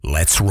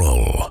Let's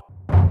roll.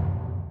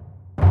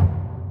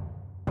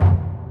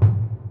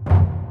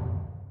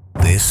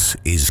 This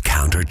is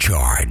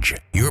Countercharge,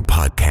 your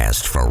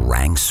podcast for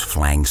ranks,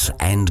 flanks,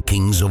 and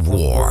kings of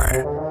war.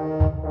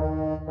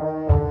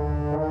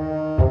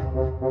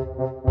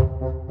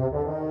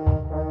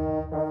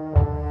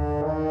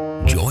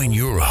 Join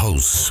your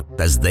hosts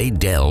as they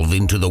delve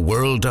into the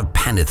world of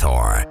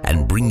Panithor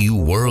and bring you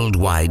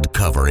worldwide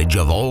coverage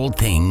of all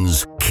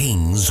things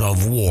Kings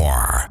of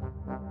War.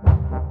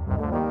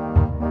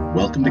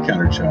 Welcome to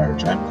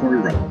Countercharge. I'm Corey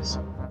Reynolds.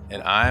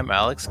 And I'm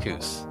Alex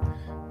Coos.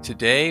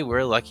 Today,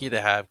 we're lucky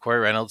to have Corey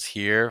Reynolds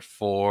here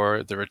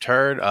for the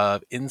return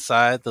of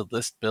Inside the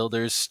List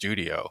Builders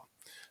Studio.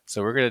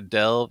 So we're going to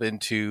delve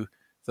into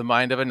the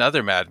mind of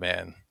another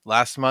madman.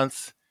 Last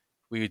month,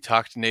 we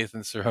talked to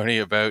Nathan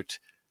Cerrone about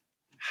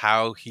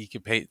how he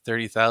could paint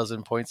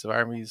 30,000 points of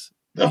armies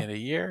in a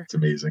year. It's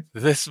amazing.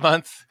 This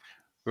month,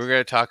 we're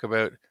going to talk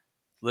about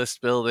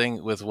list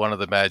building with one of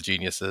the mad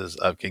geniuses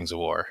of Kings of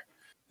War.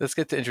 Let's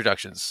get to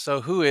introductions.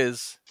 So who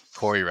is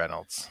Corey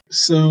Reynolds?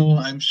 So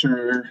I'm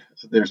sure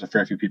there's a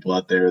fair few people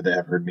out there that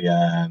have heard me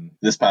on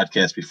this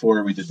podcast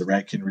before. We did the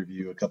Ratkin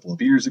review a couple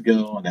of years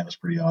ago, and that was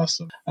pretty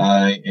awesome.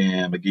 I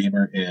am a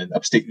gamer in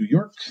upstate New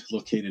York,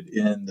 located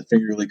in the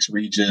Finger Lakes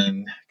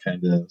region,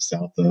 kind of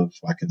south of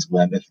Watkins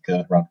Glen,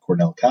 Ithaca, around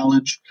Cornell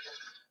College.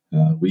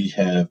 We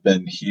have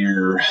been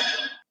here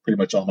pretty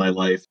much all my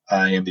life.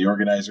 I am the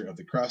organizer of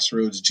the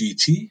Crossroads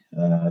GT.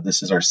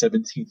 This is our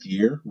 17th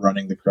year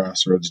running the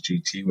Crossroads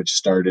GT, which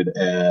started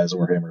as a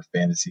Warhammer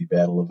Fantasy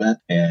Battle event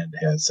and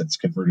has since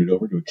converted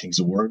over to a Kings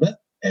of War event.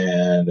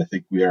 And I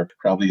think we are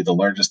probably the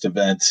largest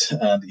event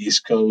on the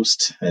East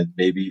Coast and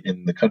maybe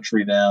in the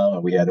country now.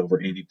 We had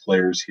over 80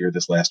 players here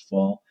this last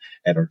fall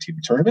at our team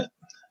tournament.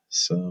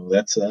 So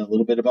that's a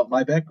little bit about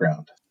my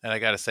background. And I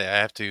got to say, I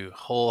have to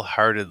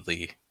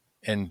wholeheartedly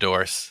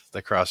endorse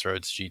the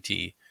Crossroads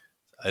GT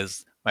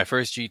as my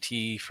first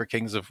GT for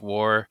Kings of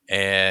War,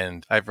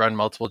 and I've run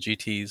multiple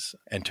GTs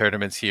and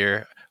tournaments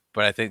here,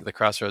 but I think the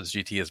Crossroads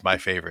GT is my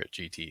favorite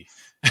GT.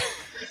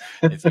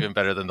 It's even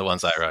better than the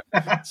ones I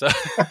run. So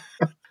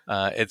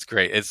it's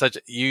great. It's such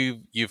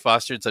you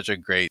fostered such a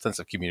great sense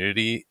of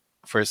community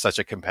for such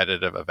a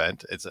competitive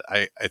event.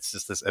 It's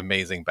just this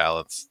amazing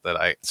balance that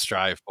I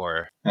strive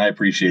for. I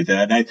appreciate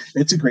that. And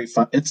it's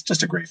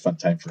just a great fun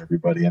time for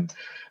everybody. And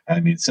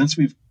I mean, since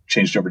we've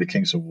changed over to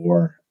Kings of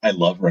War, I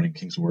love running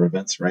Kings of War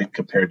events, right?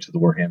 Compared to the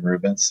Warhammer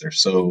events.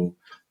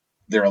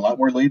 They're a lot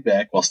more laid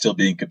back while still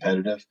being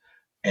competitive.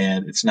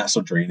 And it's not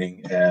so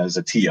draining as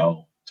a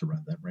TO to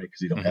run them, right?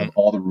 Because you don't have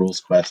all the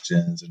rules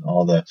questions and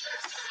all the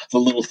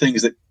little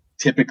things that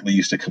typically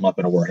used to come up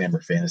in a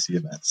Warhammer fantasy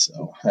event.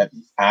 So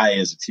I,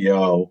 as a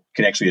TO,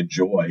 can actually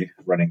enjoy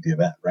running the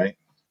event, right?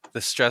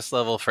 The stress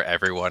level for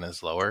everyone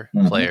is lower,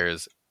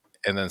 players.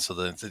 And then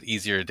it's an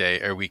easier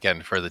day or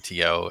weekend for the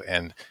TO,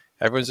 and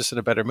everyone's just in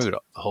a better mood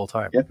the whole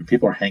time. Yep,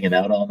 people are hanging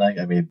out all night.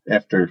 I mean,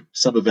 after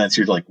some events,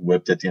 you're like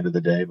whipped at the end of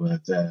the day,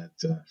 but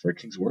for a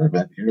King's War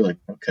event, you're like,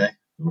 okay,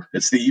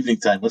 it's the evening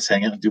time. Let's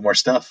hang out and do more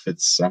stuff.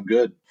 I'm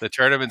good. The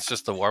tournament's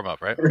just the warm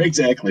up, right?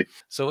 Exactly.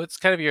 So it's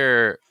kind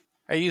of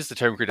I use the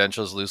term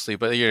credentials loosely,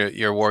 but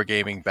your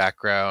wargaming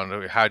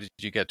background. How did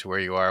you get to where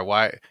you are?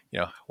 Why,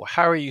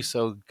 how are you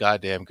so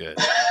goddamn good?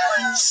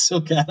 So,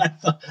 God,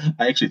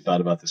 I actually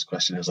thought about this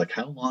question. I was like,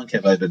 how long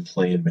have I been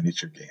playing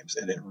miniature games?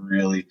 And it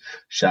really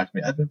shocked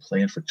me. I've been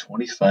playing for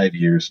 25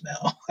 years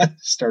now. I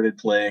started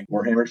playing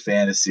Warhammer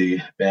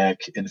Fantasy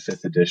back in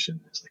 5th edition.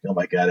 It's like, oh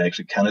my God, I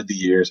actually counted the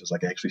years. It was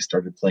like I actually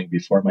started playing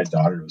before my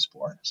daughter was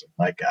born. I was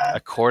like, my God.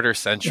 A quarter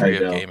century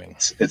of gaming.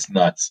 It's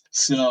nuts.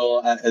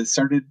 So I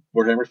started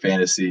Warhammer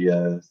Fantasy.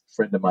 A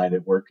friend of mine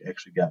at work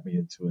actually got me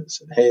into it and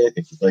said, hey, I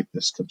think you'd like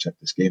this. Come check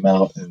this game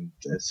out. And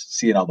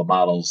seeing all the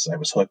models, I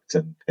was hooked.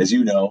 And as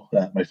you know,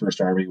 my first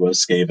army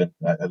was Skaven.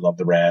 I love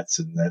the rats.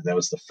 And that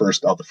was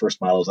all the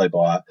first models I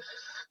bought.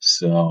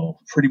 So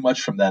pretty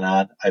much from then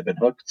on, I've been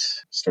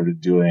hooked. Started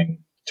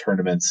doing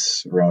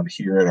tournaments around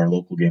here at our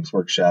local games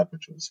workshop,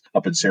 which was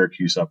up in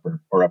Syracuse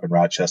or up in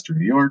Rochester,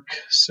 New York.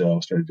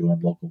 So started doing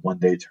local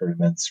one-day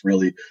tournaments,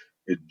 really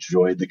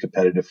enjoyed the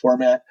competitive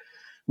format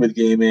with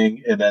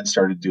gaming, and then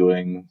started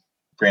doing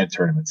grand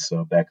tournaments.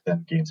 So back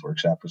then, Games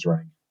Workshop was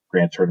running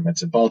grand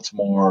tournaments in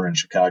Baltimore and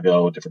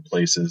Chicago, different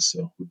places.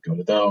 So we'd go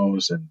to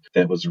those. And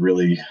that was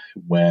really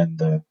when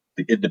the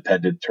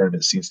independent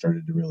tournament scene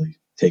started to really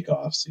take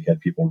off. So you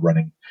had people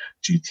running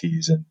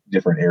GTs in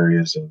different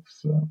areas of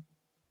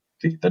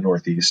the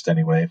Northeast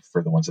anyway,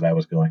 for the ones that I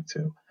was going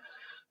to.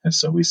 And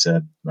so we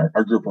said,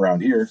 our group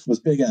around here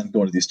was big on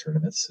going to these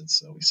tournaments. And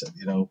so we said,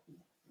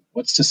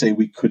 what's to say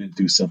we couldn't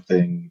do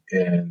something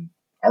in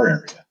our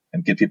area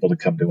and get people to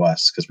come to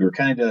us? Because we were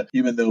kind of,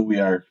 even though we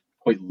are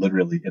quite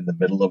literally in the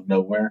middle of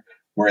nowhere,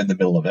 we're in the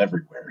middle of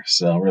everywhere.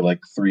 So we're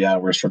like 3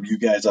 hours from you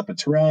guys up in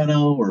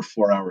Toronto, or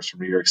 4 hours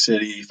from New York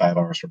City, 5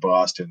 hours from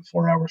Boston,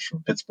 4 hours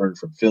from Pittsburgh,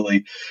 from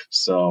Philly.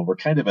 So we're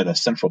kind of at a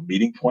central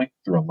meeting point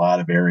through a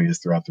lot of areas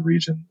throughout the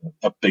region,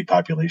 up big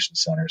population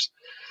centers.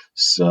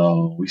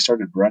 So we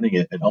started running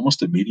it, and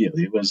almost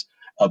immediately it was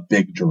a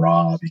big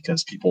draw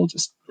because people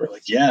just were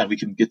like, yeah, we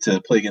can get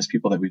to play against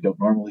people that we don't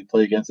normally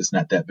play against. It's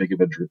not that big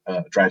of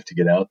a drive to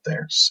get out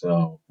there.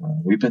 So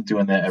we've been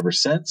doing that ever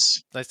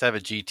since. Nice to have a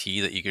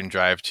GT that you can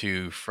drive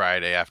to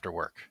Friday after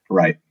work.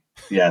 Right.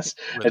 Yes.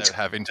 Without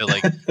having to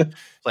like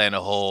plan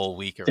a whole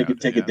week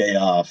around take a day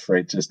off,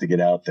 right, just to get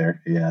out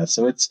there. Yeah.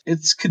 So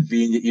it's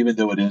convenient, even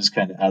though it is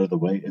kind of out of the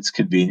way. It's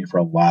convenient for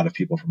a lot of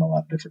people from a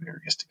lot of different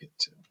areas to get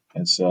to.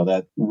 And so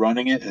that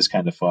running it has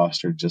kind of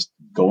fostered just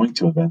going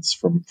to events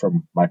from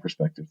my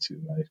perspective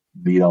too. I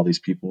meet all these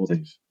people.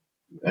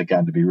 I've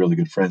gotten to be really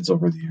good friends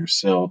over the years.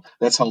 So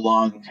that's how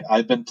long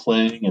I've been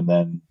playing. And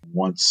then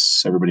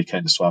once everybody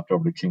kind of swapped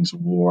over to Kings of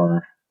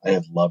War, I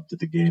have loved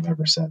the game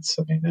ever since.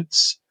 I mean,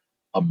 it's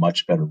a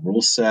much better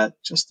rule set,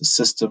 just the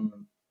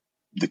system,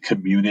 the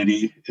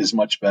community is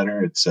much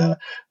better. It's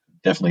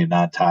definitely a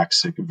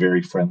non-toxic,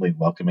 very friendly,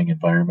 welcoming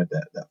environment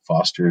that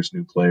fosters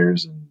new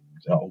players and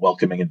a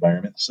welcoming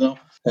environment. So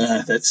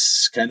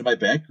that's kind of my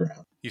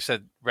background. You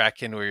said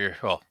Ratkin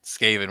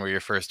Skaven were your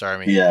first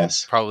army.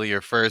 Yes. Probably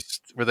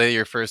were they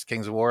your first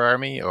Kings of War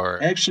army?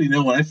 Or actually,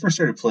 no, when I first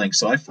started playing,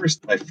 my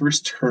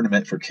first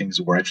tournament for Kings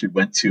of War, I actually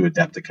went to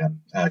Adepticon,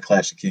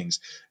 Clash of Kings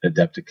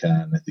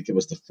Adepticon. I think it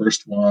was the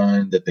first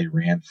one that they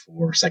ran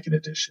for second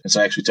edition. And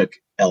so I actually took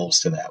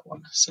elves to that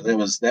one. So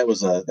that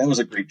was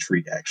a great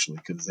treat actually,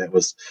 because that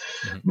was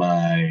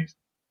my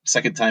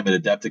second time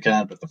at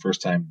Adepticon, but the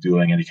first time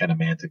doing any kind of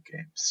Mantic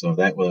game. So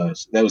that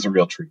was a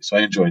real treat. So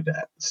I enjoyed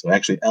that. So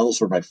actually,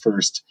 elves were my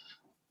first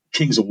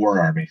Kings of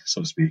War army,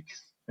 so to speak.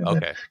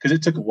 Okay. Because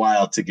it took a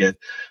while to get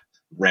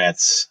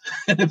rats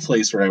in a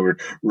place where I were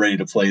ready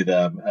to play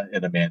them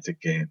in a Mantic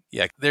game.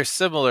 Yeah, they're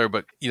similar,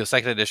 but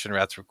second edition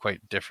rats were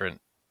quite different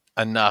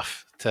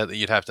enough that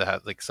you'd have to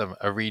have like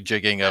a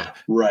rejigging of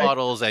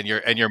models and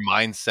your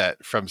mindset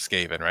from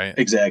Skaven, right?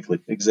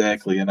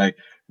 Exactly. And I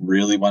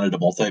really wanted to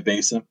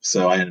multi-base them,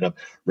 so I ended up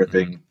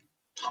ripping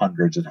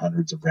hundreds and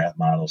hundreds of rat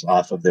models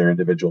off of their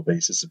individual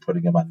bases and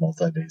putting them on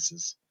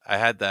multi-bases. I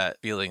had that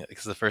feeling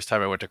because the first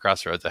time I went to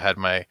Crossroads, I had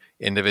my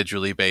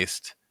individually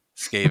based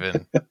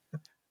Skaven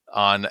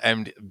on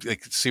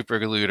like super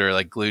glued or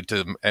like glued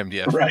to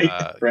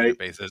MDF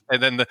bases,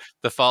 and then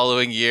the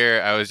following year,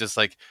 I was just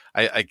like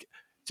I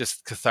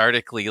just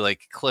cathartically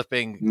like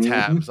clipping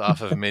tabs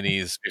off of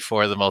minis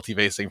before the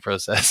multi-basing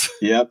process.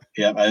 Yep.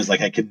 I was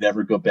like, I can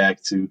never go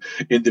back to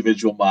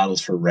individual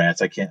models for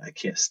rats. I can't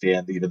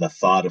stand even the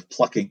thought of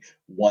plucking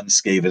one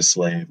Skaven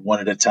slave one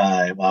at a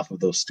time off of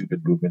those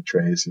stupid movement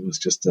trays. It was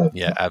just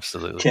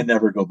absolutely. Can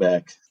never go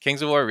back.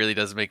 Kings of War really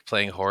does make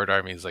playing horde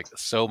armies like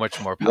so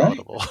much more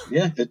palatable. Right.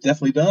 Yeah, it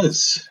definitely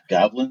does.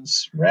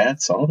 Goblins,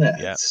 rats, all that.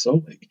 Yeah.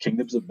 So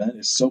Kingdoms of Men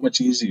is so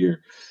much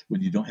easier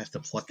when you don't have to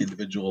pluck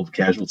individual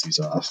casualties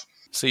off.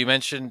 So you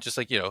mentioned just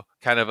like,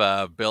 kind of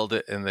a build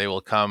it and they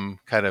will come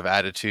kind of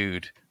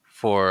attitude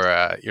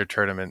for your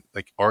tournament,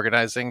 like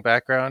organizing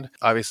background.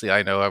 Obviously,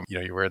 I know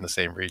you were in the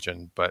same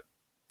region, but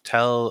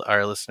tell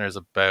our listeners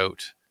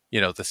about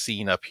the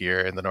scene up here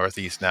in the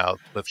Northeast now.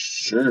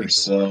 Sure.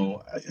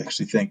 So I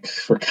actually think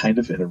we're kind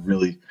of in a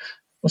really,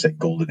 I'll say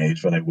golden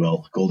age, but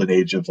golden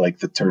age of like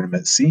the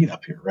tournament scene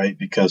up here, right?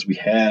 Because we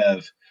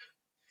have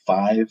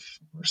 5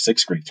 or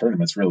 6 great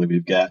tournaments, really.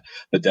 We've got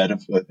the Dead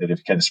of, if you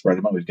kind of spread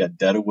them out, we've got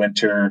Dead of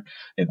Winter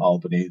in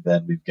Albany.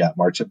 Then we've got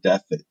March of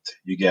Death that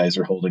you guys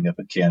are holding up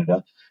in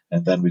Canada.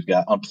 And then we've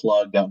got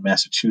Unplugged out in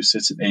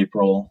Massachusetts in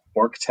April,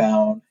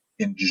 Orktown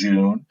in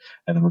June.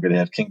 And then we're going to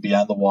have King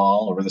Beyond the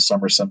Wall over the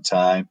summer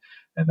sometime.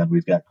 And then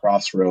we've got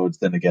Crossroads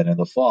then again in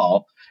the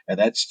fall. And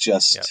that's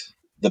just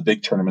the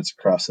big tournaments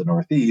across the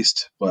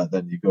Northeast. But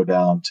then you go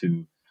down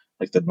to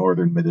like the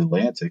Northern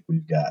Mid-Atlantic,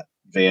 we've got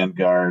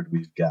Vanguard,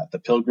 we've got the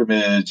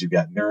Pilgrimage, you've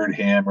got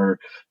Nerdhammer,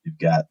 you've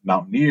got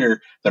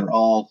Mountaineer, that are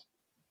all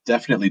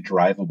definitely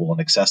drivable and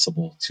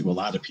accessible to a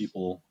lot of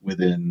people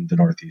within the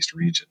Northeast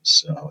region.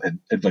 So, and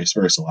vice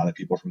versa, a lot of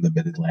people from the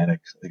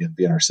Mid-Atlantic, again,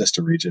 being our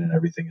sister region and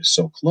everything is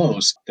so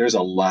close, there's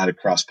a lot of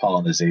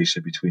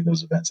cross-pollination between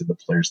those events and the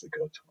players that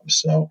go to them.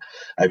 So,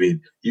 I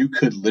mean, you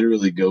could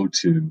literally go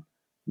to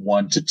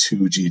 1 to 2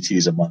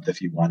 GTs a month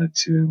if you wanted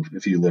to,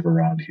 if you live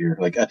around here.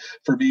 Like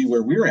for me,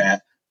 where we're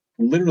at,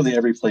 literally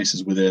every place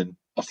is within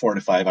a 4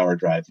 to 5 hour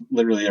drive,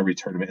 literally every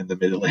tournament in the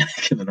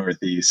Mid-Atlantic and the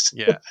Northeast.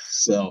 Yeah.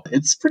 So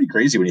it's pretty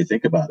crazy when you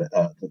think about it,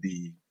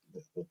 the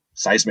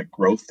seismic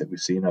growth that we've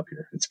seen up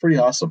here. It's pretty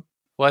awesome.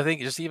 Well, I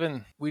think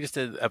we just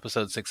did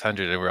episode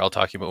 600 and we're all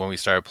talking about when we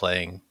started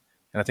playing.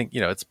 And I think,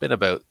 it's been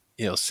about,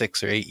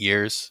 6 or 8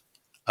 years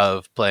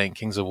of playing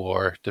Kings of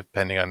War,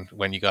 depending on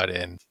when you got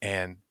in.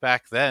 And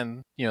back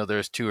then,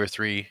 there's 2 or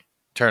 3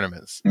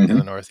 tournaments in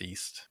the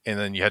Northeast, and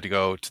then you had to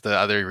go to the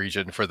other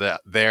region for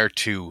their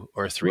 2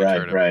 or 3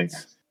 tournaments. Right.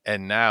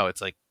 And now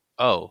it's like,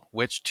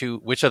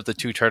 which of the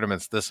 2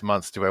 tournaments this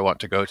month do I want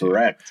to go to?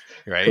 Correct.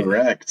 Right.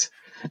 Correct.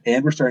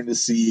 And we're starting to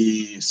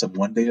see some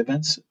one-day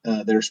events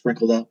that are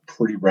sprinkled out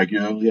pretty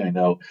regularly. I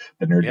know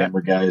the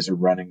Nerdhammer guys are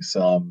running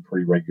some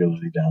pretty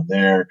regularly down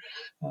there.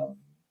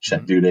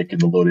 Chet Dudek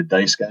and the Loaded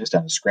Dice guys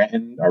down in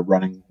Scranton are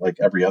running like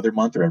every other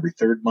month or every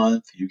third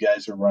month. You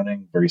guys are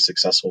running very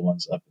successful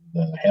ones up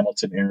in the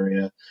Hamilton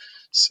area.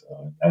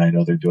 So, and I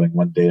know they're doing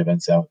 1-day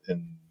events out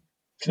in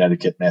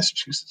Connecticut,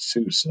 Massachusetts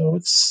too. So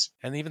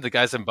And even the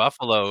guys in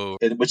Buffalo,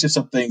 which is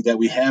something that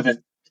we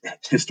haven't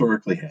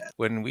historically had.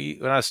 when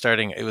I was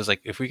starting, it was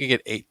like if we could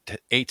get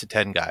 8 to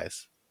 10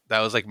 guys, that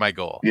was like my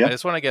goal. Yep. I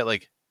just want to get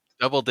like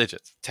double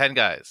digits, 10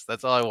 guys.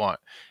 That's all I want.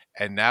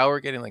 And now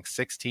we're getting like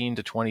 16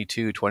 to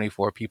 22,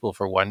 24 people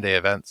for 1-day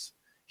events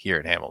here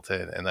in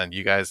Hamilton. And then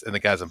you guys and the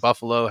guys in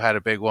Buffalo had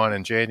a big one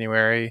in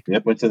January.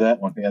 Yep, went to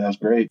that one. Yeah, that was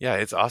great. Yeah,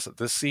 it's awesome.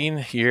 The scene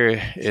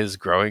here is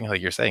growing, like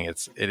you're saying.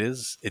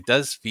 It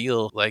does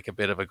feel like a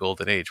bit of a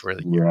golden age where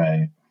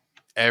Right.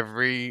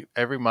 every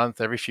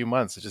month, every few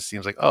months, it just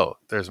seems like, oh,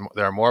 there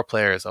are more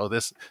players. Oh,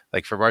 this,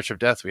 like for March of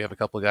Death, we have a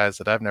couple of guys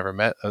that I've never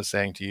met. I was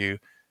saying to you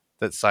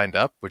that signed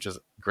up, which is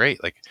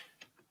great. Like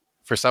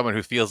for someone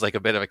who feels like a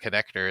bit of a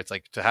connector, it's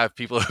like to have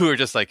people who are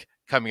just like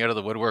coming out of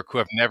the woodwork who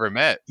I've never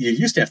met. You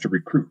used to have to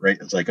recruit, right?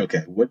 It's like,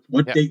 okay, what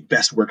date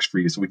best works for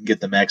you so we can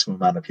get the maximum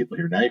amount of people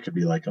here. Now you could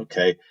be like,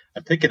 okay,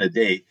 I'm picking a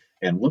date,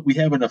 and we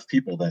have enough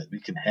people that we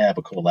can have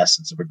a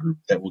coalescence of a group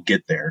that will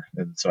get there.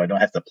 And so I don't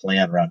have to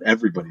plan around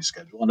everybody's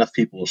schedule. Enough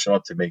people will show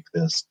up to make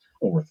this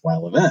a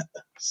worthwhile event.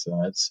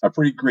 So it's a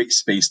pretty great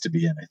space to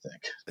be in, I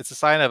think. It's a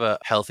sign of a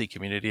healthy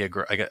community, a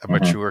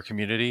mature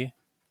community.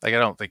 Like I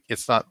don't think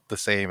it's not the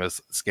same as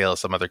scale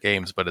as some other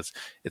games, but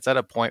it's at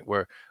a point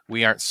where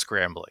we aren't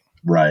scrambling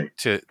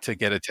to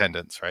get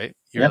attendance, right?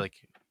 You're like,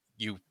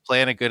 you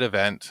plan a good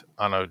event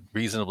on a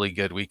reasonably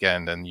good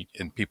weekend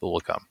and people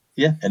will come.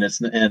 Yeah, and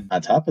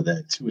on top of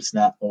that too, it's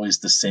not always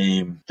the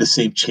same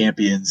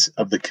champions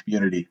of the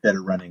community that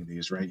are running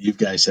these, right? You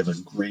guys have a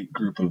great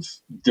group of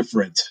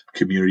different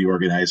community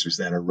organizers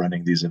that are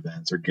running these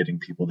events or getting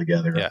people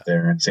together up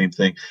there. And same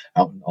thing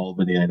out in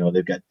Albany. I know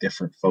they've got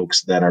different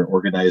folks that are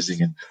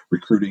organizing and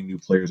recruiting new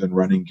players and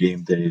running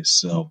game days.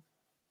 So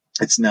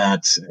it's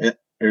not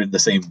in the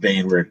same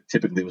vein where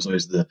typically it was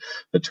always the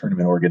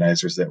tournament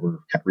organizers that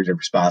were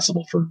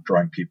responsible for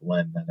drawing people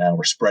in, and now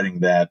we're spreading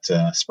that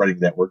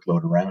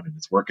workload around, and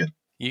it's working.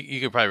 You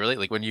could probably relate,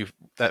 like when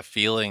that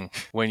feeling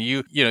when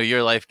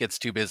your life gets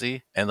too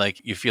busy and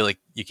like you feel like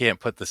you can't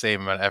put the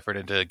same amount of effort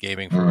into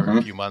gaming for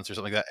a few months or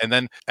something like that, and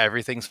then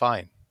everything's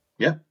fine.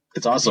 Yeah.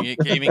 It's awesome. The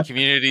gaming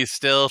community is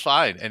still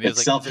fine, and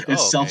it's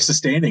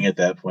self-sustaining at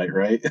that point,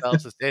 right?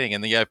 Self-sustaining,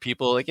 and then you have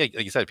people like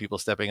you said, people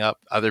stepping up,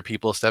 other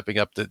people stepping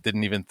up that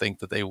didn't even think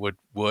that they would.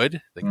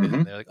 Like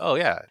they're like, oh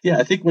yeah.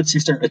 I think once you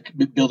start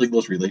building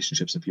those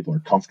relationships and people are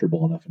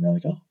comfortable enough, and they're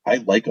like, oh, I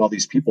like all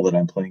these people that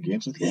I'm playing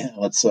games with. Yeah,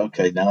 let's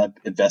okay. Now I'm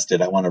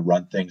invested. I want to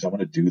run things. I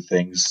want to do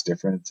things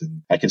different,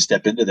 and I can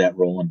step into that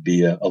role and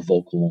be a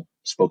vocal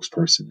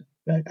spokesperson.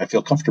 I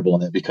feel comfortable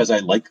in it because I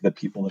like the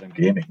people that I'm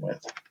gaming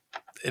with.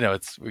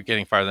 We're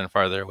getting farther and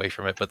farther away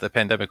from it, but the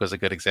pandemic was a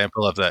good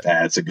example of that.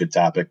 That's a good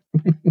topic.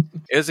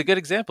 It was a good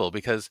example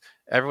because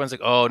everyone's like,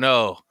 oh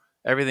no,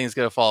 everything's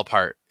going to fall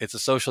apart. It's a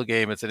social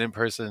game. It's an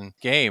in-person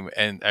game,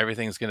 and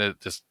everything's going to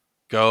just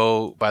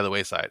go by the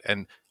wayside.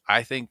 And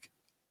I think,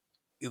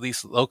 at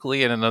least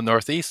locally and in the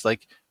Northeast,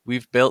 like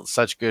we've built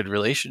such good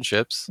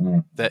relationships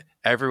that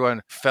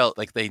everyone felt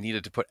like they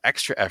needed to put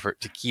extra effort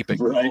to keep it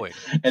going.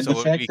 And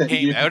so when we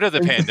came out of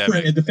the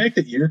pandemic, and the fact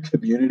that your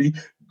community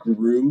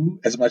grew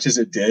as much as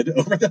it did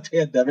over the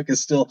pandemic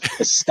is still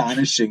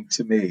astonishing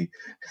to me.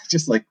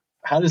 Just like,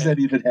 how does that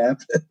even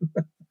happen?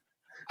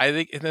 I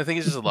think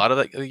it's just a lot of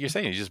like you're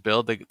saying, you just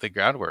build the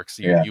groundwork.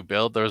 So you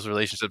build those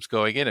relationships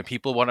going in, and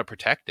people want to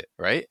protect it,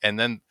 right? And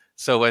then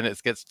so when it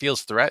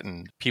feels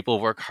threatened,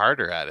 people work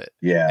harder at it.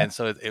 Yeah. And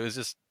so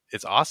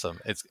it's awesome.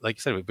 It's like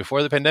you said,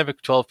 before the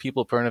pandemic, 12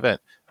 people per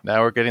event.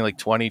 Now we're getting like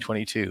 20,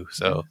 22.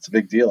 So it's a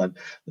big deal. And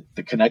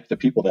the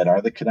people that are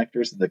the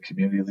connectors and the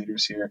community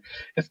leaders here,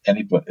 if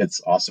anybody,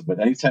 it's awesome. But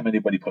anytime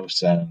anybody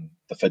posts on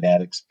the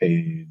Fanatics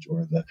page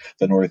or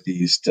the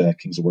Northeast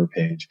Kings of War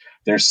page,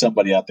 there's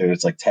somebody out there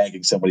that's like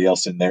tagging somebody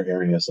else in their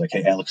area. It's like,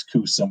 hey, Alex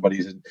Coos,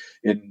 somebody's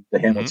in the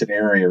Hamilton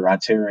area or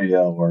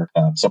Ontario, or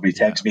somebody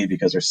tags me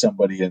because there's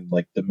somebody in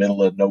like the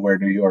middle of nowhere,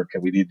 New York,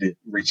 and we need to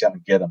reach out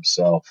and get them.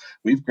 So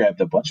we've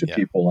grabbed a bunch of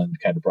people and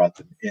kind of brought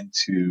them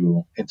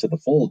into the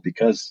fold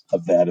because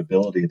of that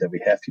ability that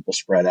we have people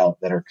spread out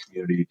that are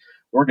community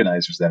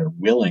organizers that are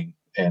willing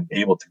and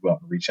able to go out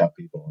and reach out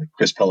people. Like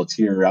Chris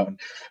Pelletier out in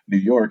New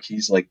York,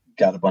 he's like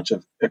got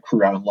a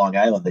crew out in Long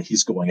Island that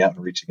he's going out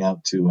and reaching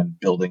out to and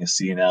building a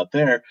scene out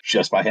there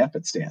just by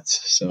happenstance.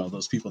 So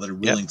those people that are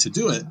willing to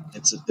do it,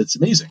 it's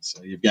amazing.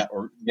 So you've got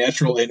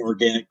natural and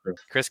organic growth.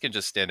 Chris can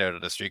just stand out on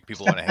the street.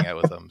 People want to hang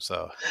out with him.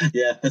 So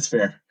yeah, that's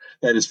fair.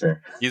 That is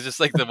fair. He's just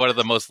like one of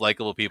the most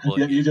likable people.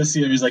 Yeah, you just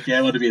see him. He's like, yeah,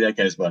 I want to be that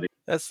guy's buddy.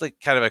 That's like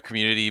kind of a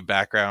community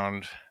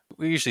background.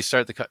 We usually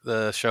start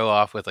the show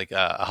off with like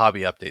a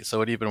hobby update. So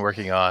what have you been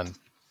working on?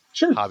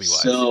 Sure.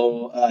 Hobby-wise.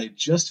 So I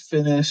just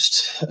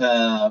finished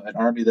an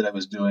army that I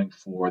was doing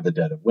for the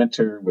Dead of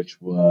Winter, which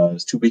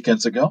was 2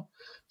 weekends ago.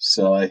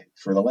 So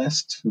for the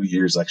last 2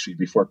 years, actually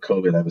before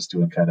COVID, I was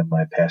doing kind of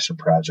my passion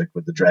project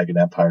with the Dragon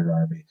Empire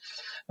army.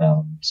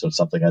 So it's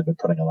something I've been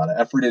putting a lot of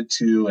effort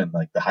into and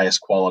like the highest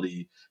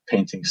quality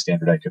painting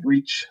standard I could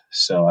reach.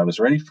 So I was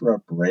ready for a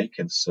break.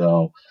 And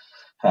so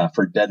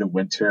for Dead of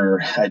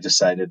Winter, I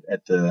decided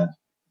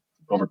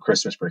over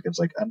Christmas break, I was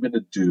like, I'm going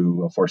to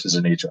do a Forces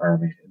of Nature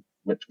army,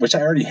 which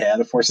I already had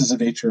a Forces of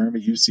Nature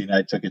army. You've seen,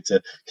 I took it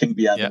to King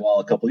Beyond the Wall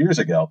a couple of years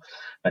ago.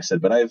 I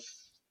said, but I've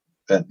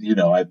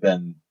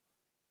been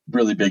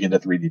really big into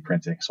 3D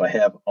printing. So I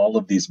have all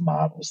of these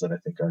models that I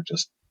think are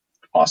just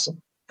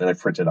awesome that I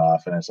printed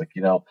off. And I was like,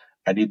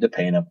 I need to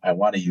paint them. I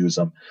want to use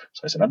them.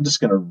 So I said, I'm just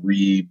going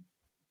to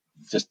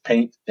just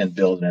paint and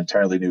build an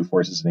entirely new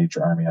Forces of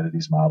Nature army out of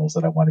these models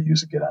that I want to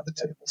use and get on the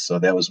table. So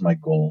that was my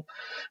goal,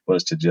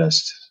 was to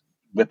just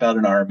whip out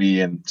an army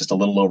in just a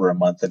little over a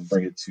month and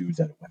bring it to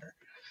Dead of Winter.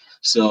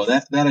 So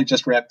that I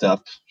just wrapped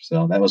up.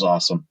 So that was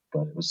awesome.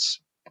 But it was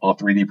all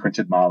 3D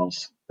printed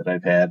models that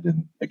I've had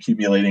and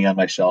accumulating on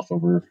my shelf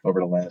over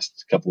the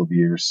last couple of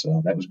years.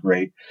 So that was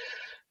great.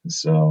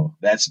 So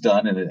that's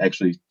done, and it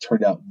actually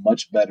turned out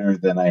much better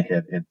than I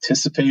had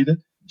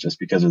anticipated, just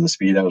because of the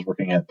speed I was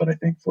working at. But I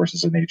think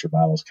Forces of Nature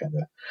models kind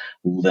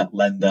of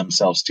lend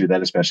themselves to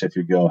that, especially if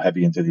you go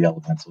heavy into the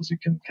elementals. You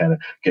can kind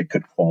of get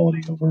good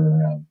quality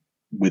over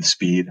with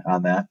speed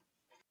on that.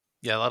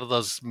 Yeah, a lot of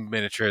those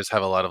miniatures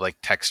have a lot of like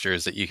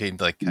textures that you can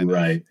like kind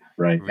right.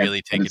 of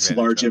really take and it's advantage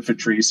large of.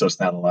 Infantry, so it's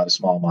not a lot of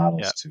small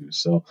models too.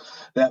 So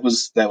that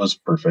was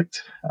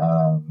perfect.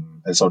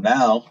 And so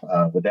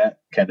now, with that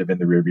kind of in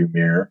the rearview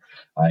mirror,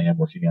 I am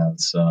working on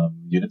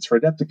some units for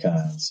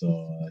Adepticon.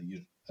 So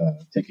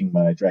taking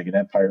my Dragon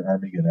Empire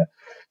army, going to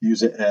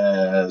use it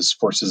as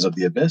Forces of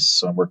the Abyss.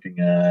 So I'm working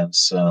on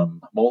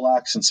some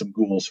Molochs and some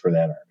Ghouls for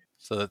that army.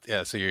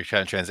 So you're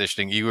kind of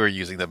transitioning. You were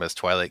using them as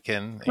Twilightkin,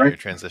 and right. You're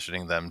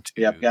transitioning them to.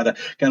 Yeah, got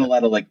a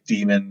lot of like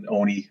Demon,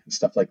 Oni, and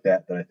stuff like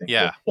that I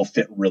think will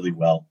fit really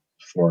well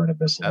for an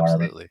Abyssal army.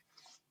 Absolutely.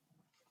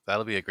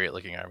 That'll be a great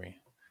looking army.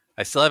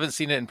 I still haven't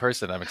seen it in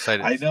person. I'm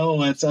excited. I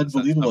know, it's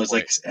unbelievable. It's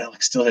like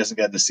Alex still hasn't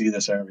gotten to see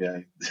this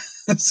army.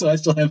 So I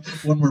still have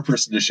one more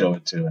person to show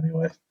it to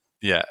anyway.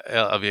 Yeah,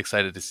 I'll be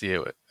excited to see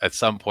it at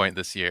some point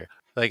this year.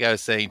 Like I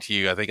was saying to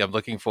you, I think I'm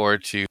looking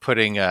forward to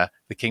putting the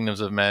Kingdoms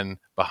of Men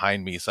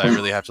behind me. So I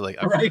really have to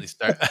really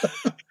start,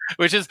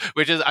 which is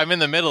I'm in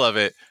the middle of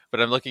it, but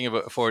I'm looking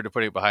forward to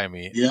putting it behind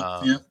me. Yeah.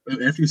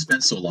 After you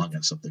spend so long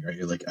on something, right?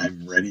 You're like,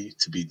 I'm ready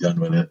to be done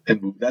with it,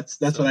 and that's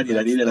what I need.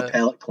 I needed a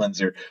palate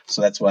cleanser,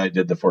 so that's why I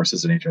did the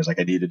Forces of Nature. I was like,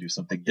 I need to do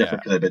something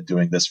different because I've been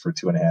doing this for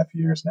 2.5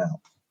 years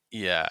now.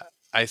 Yeah.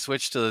 I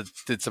switched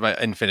did some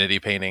Infinity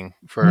painting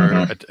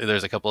for,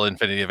 there's a couple of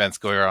Infinity events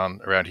going on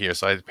around here.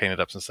 So I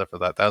painted up some stuff for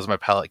that. That was my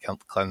palette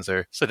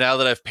cleanser. So now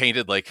that I've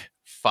painted like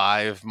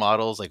 5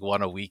 models, like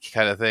one a week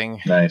kind of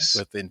thing, nice,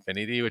 with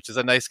Infinity, which is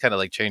a nice kind of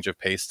like change of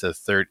pace to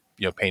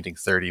painting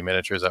 30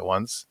 miniatures at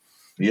once.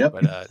 Yep.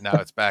 But now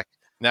it's back.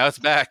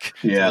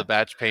 to Yeah. the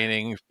batch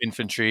painting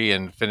infantry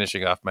and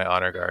finishing off my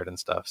honor guard and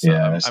stuff. So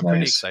I'm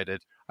pretty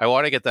excited. I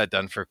want to get that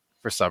done for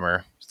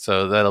summer.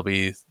 So that'll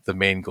be the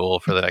main goal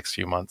for the next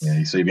few months.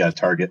 Yeah, so you've got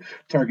a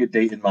target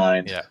date in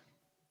mind.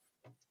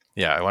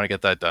 Yeah, I want to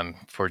get that done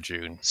for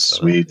June.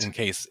 Sweet. So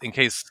in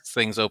case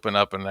things open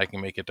up and I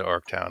can make it to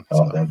Orktown.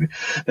 Oh, so.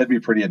 that'd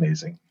be pretty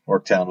amazing.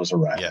 Orktown was a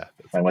ride. Yeah.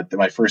 I went to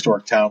my first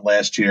Orktown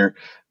last year.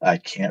 I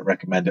can't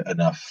recommend it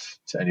enough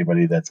to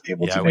anybody that's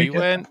able to make it. Yeah, we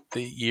went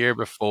the year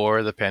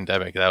before the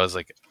pandemic. That was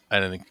like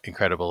an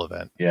incredible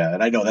event. Yeah,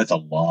 and I know that's a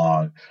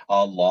long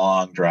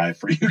drive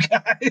for you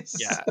guys.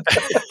 Yeah.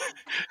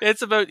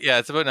 It's about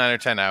 9 or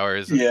 10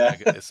 hours.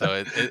 Yeah.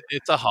 So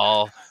it's a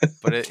haul,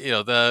 but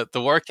the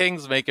War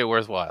Kings make it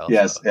worthwhile.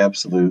 Yes,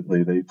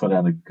 absolutely. They put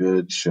on a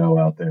good show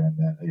out there,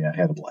 and I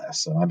had a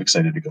blast. So I'm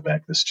excited to go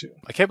back this June.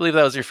 I can't believe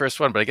that was your first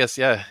one, but I guess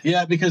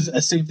yeah, because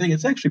same thing.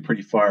 It's actually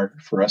pretty far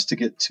for us to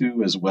get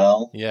to as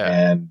well.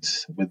 Yeah, and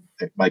with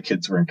my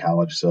kids were in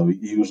college, so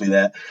usually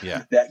that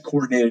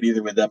coordinated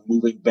either with them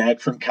moving back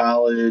from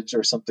college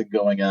or something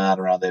going on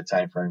around that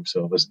time frame.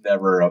 So it was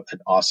never an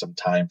awesome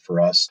time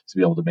for us to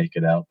be able to make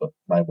it out. But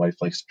my wife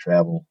likes to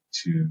travel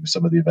to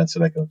some of the events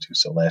that I go to.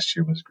 So last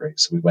year was great.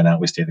 So we went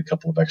out, we stayed a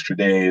couple of extra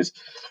days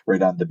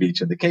right on the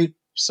beach in the Cape.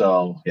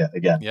 So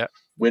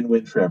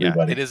win-win for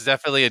everybody. It is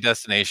definitely a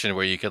destination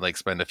where you can like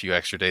spend a few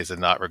extra days and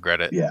not regret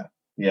it.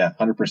 Yeah,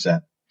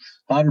 100%.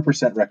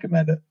 100%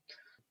 recommend it.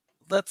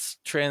 Let's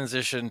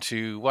transition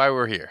to why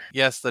we're here.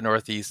 Yes, the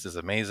Northeast is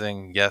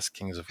amazing. Yes,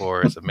 Kings of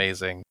War is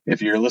amazing.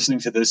 If you're listening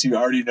to this, you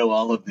already know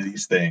all of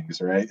these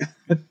things, right?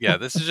 Yeah,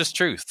 this is just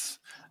truths.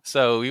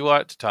 So we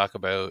want to talk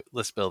about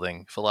list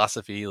building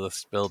philosophy,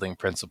 list building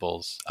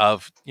principles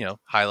of,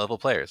 high-level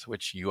players,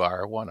 which you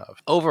are one of.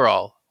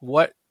 Overall,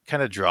 what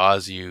kind of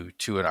draws you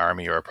to an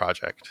army or a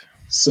project?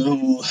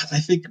 So I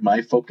think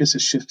my focus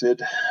has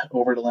shifted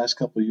over the last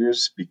couple of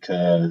years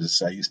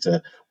because I used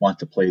to want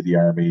to play the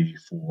army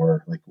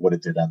for like what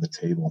it did on the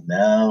table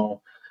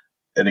now.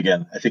 And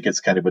again, I think it's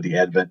kind of with the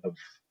advent of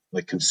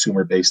like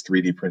consumer-based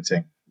 3D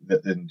printing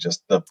and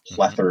just the Mhm.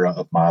 plethora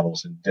of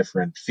models and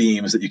different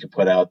themes that you can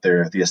put out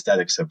there. The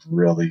aesthetics have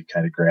really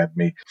kind of grabbed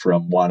me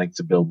from wanting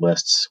to build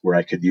lists where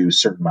I could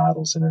use certain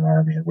models in an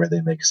army and where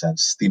they make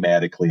sense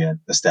thematically and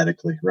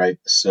aesthetically, right?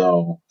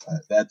 So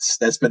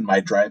that's been my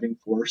driving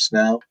force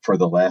now for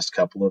the last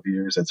couple of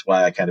years. That's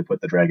why I kind of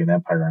put the Dragon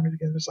Empire army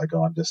together. It's like,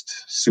 oh, I'm just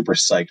super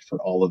psyched for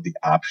all of the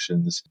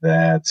options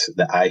that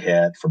I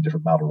had from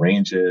different model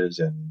ranges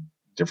and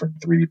different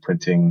 3D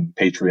printing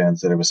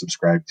Patreons that I was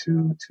subscribed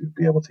to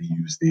be able to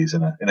use these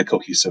in a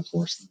cohesive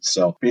force.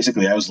 So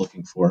basically, I was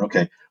looking for,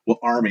 okay, what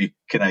army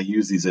can I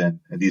use these in?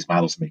 And these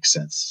models make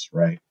sense,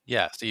 right?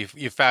 Yeah, so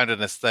you've found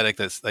an aesthetic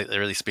that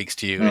really speaks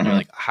to you, and you're Mm-hmm.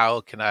 like, how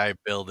can I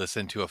build this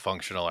into a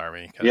functional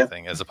army kind of Yeah,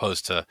 thing, as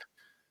opposed to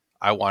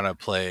I want to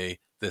play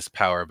this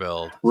power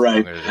build, so I'm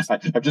right. going to just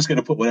I'm just going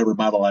to put whatever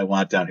model I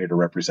want down here to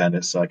represent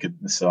it. So I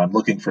could. So I'm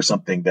looking for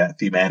something that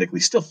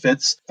thematically still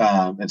fits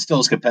and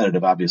still is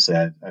competitive. Obviously,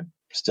 I'm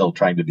still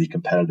trying to be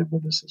competitive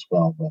with this as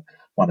well, but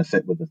want to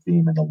fit with the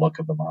theme and the look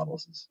of the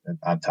models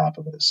on top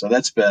of it. So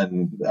that's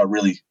been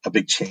a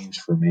big change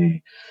for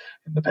me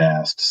in the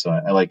past. So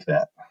I like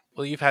that.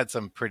 well, you've had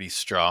some pretty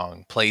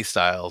strong play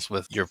styles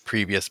with your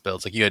previous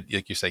builds. Like you had,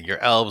 like you're saying, your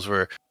elves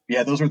were,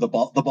 Yeah, those were the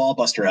ball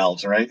buster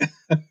elves, right?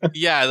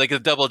 yeah, like a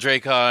double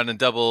Dracon and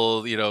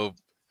double,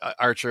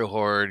 Archer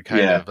Horde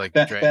kind Yeah, of like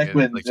back dragon,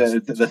 when like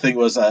just the thing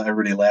was, I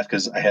really laughed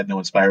because I had no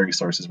inspiring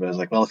sources, but I was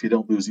like, well, if you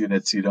don't lose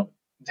units, you don't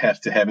have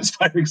to have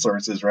inspiring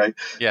sources, right?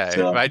 yeah. If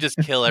So I just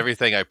kill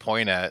everything I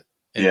point at,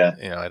 yeah,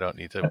 and I don't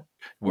need to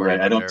worry right.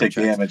 I about don't nerve take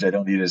checks. damage. I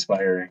don't need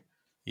inspiring.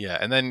 Yeah,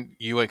 and then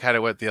you kind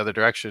of went the other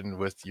direction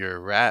with your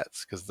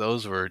rats because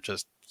those were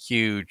just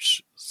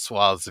huge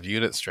swaths of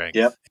unit Yep.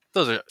 strength.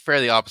 Those are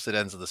fairly opposite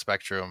ends of the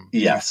spectrum. Do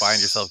you find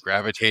yourself Yes.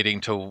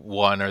 gravitating to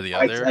one or the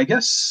I other?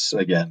 guess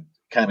again,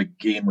 kind of a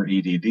gamer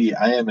EDD.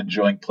 I am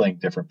enjoying playing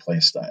different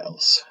play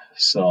styles.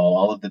 So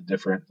all of the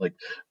different, like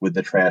with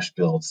the trash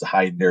builds, the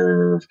high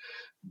nerve,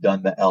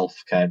 done the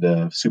elf kind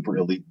of super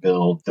elite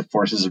build, the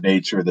forces of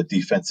nature, the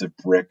defensive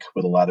brick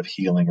with a lot of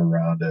healing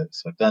around it.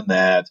 So I've done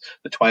that.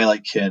 The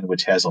Twilight Kin,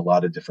 which has a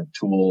lot of different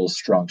tools,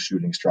 strong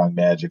shooting, strong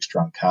magic,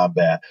 strong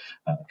combat,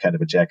 kind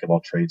of a jack of all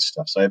trades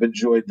stuff. So I've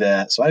enjoyed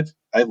that. So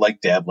I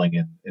like dabbling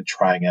in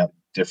trying out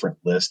different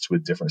lists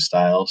with different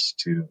styles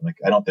to like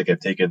I don't think I've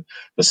taken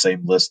the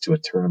same list to a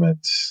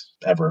tournament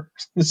ever.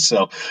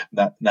 So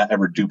not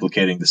ever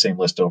duplicating the same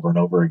list over and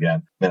over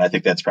again. And I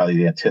think that's probably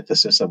the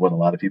antithesis of what a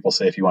lot of people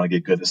say. If you want to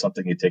get good at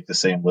something, you take the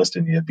same list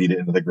and you beat it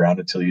into the ground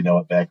until you know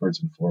it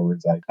backwards and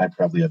forwards. I'm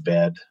probably a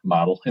bad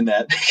model in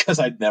that because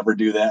I'd never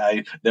do that.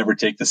 I never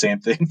take the same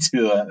thing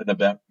to an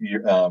event,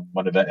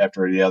 one event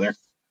after the other.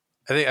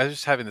 I think I was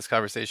just having this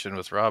conversation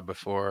with Rob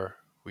before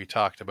we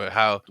talked about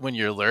how when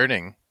you're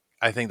learning,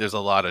 I think there's a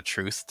lot of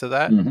truth to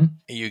that. Mm-hmm.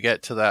 You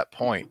get to that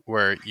point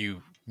where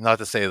you, not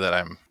to say that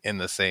I'm in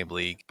the same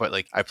league, but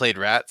like I played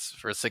rats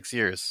for 6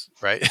 years,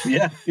 right?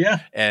 Yeah, yeah,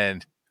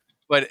 And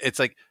but it's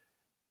like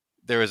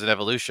there was an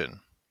evolution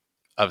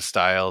of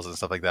styles and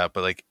stuff like that.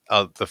 But like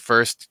the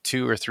first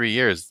 2 or 3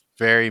 years,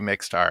 very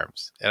mixed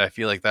arms, and I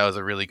feel like that was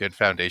a really good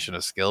foundation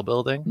of skill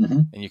building.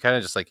 mm-hmm. And you kind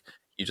of just like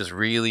you just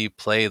really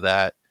play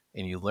that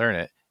and you learn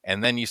it,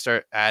 and then you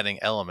start adding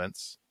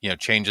elements,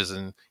 changes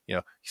in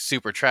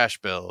super trash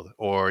build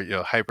or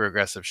hyper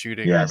aggressive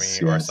shooting Yes,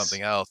 army or yes,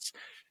 something else,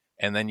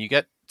 and then you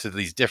get to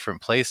these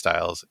different play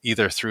styles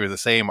either through the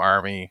same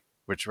army,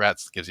 which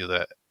rats gives you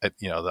the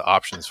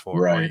options for,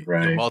 or right,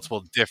 right,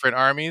 multiple different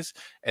armies,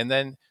 and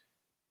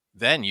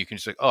then you can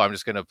just like, oh, I'm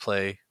just going to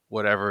play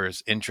whatever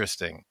is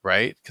interesting,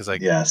 right? Because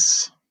like,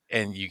 yes.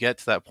 and you get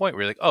to that point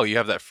where you're like, oh, you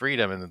have that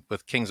freedom, and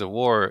with Kings of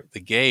War,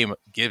 the game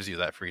gives you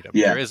that freedom.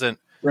 Yeah, There isn't,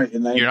 right.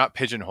 And you're then not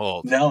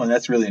pigeonholed. no, and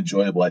that's really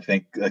enjoyable. I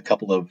think a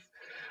couple of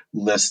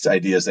list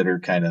ideas that are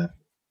kind of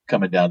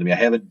coming down to me. I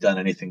haven't done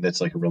anything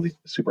that's like a really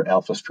super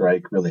alpha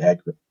strike, really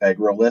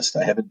aggro list.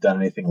 I haven't done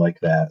anything like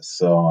that.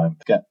 So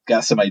I've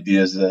got some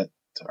ideas that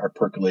are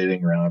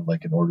percolating around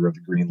like an Order of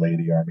the Green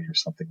Lady army or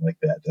something like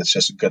that. That's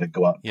just going to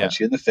go out and Yeah, punch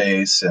you in the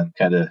face and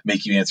kind of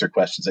make you answer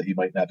questions that you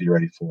might not be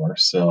ready for.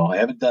 So I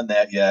haven't done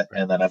that yet.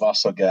 right. And then I've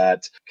also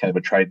got kind of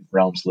a Trident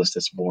Realms list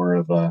that's more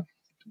of a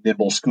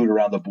nimble, scoot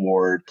around the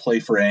board, play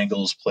for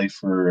angles, play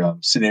for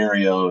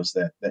scenarios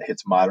that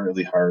hits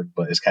moderately hard,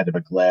 but is kind of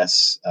a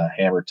glass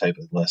hammer type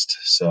of list.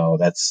 So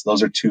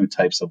those are two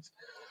types of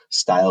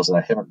styles that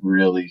I haven't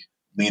really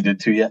leaned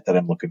into yet that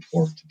I'm looking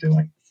forward to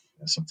doing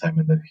sometime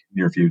in the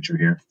near future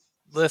here.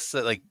 Lists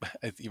that, like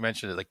you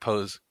mentioned it, like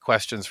pose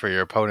questions for your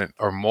opponent,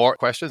 or more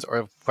questions,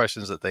 or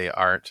questions that they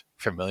aren't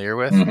familiar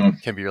with, Mm-hmm.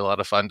 can be a lot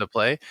of fun to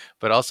play.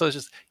 But also it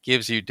just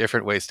gives you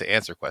different ways to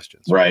answer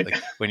questions, right? Right.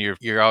 Like when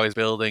you're always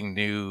building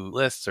new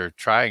lists or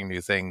trying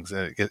new things,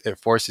 and it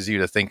forces you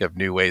to think of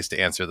new ways to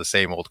answer the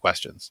same old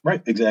questions.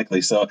 Right,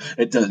 exactly. So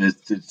it does.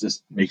 It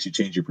just makes you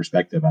change your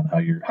perspective on how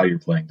you're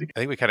playing together. I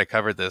think we kind of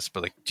covered this,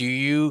 but like, do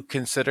you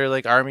consider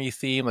like army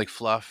theme, like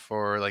fluff,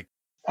 or like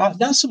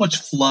Not so much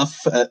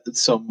fluff,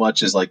 so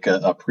much as like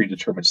a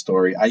predetermined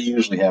story. I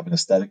usually have an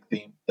aesthetic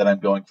theme that I'm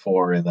going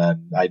for, and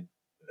then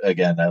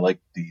again, I like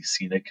the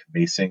scenic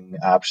basing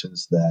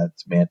options that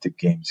Mantic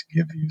Games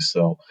give you.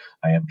 So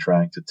I am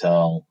trying to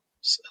tell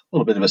a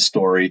little bit of a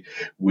story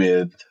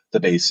with the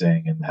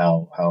basing and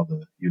how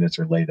the units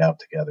are laid out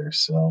together.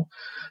 So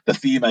the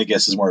theme, I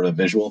guess, is more of a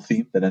visual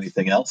theme than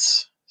anything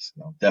else.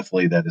 So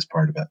definitely that is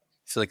part of it.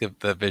 So like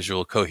the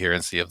visual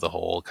coherency of the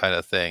whole kind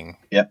of thing.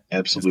 Yep,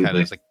 It's kind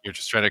absolutely. of like you're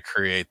just trying to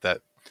create the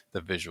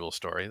visual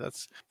story.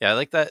 That's I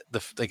like that.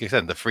 Like I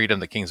said, the freedom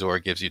that Kings of War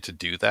gives you to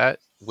do that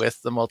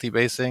with the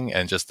multi-basing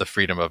and just the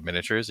freedom of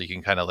miniatures. You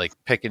can kind of like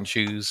pick and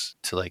choose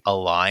to like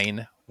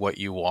align what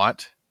you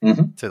want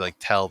to like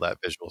tell that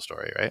visual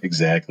story, right?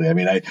 Exactly. I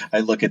mean, I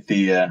look at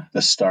the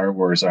Star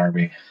Wars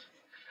army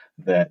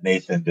that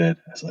Nathan did.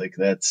 I was like,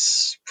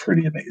 that's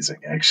pretty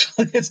amazing,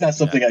 actually. It's not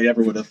something I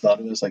ever would have thought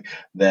of. It's like,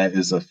 that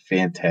is a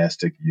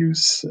fantastic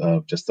use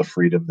of just the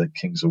freedom that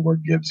Kings of War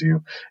gives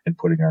you in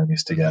putting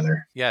armies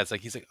together. Yeah, it's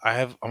like he's like,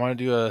 I want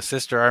to do a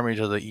sister army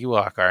to the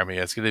Ewok army.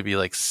 It's going to be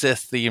like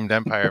Sith themed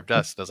Empire of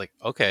Dust. I was like,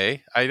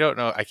 okay, I don't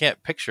know, I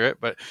can't picture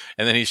it, but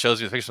and then he shows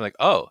me the picture. I'm like,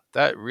 oh,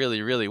 that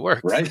really, really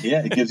works. Right?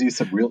 Yeah, it gives you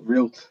some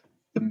real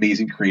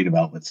amazing creative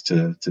outlets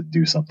to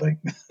do something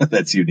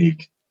that's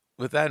unique.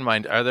 With that in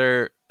mind, are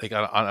there like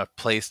on a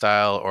play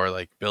style or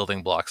like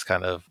building blocks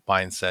kind of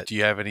mindset, do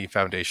you have any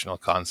foundational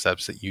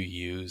concepts that you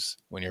use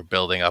when you're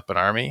building up an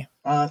army?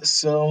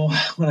 So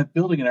when I'm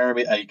building an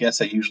army, I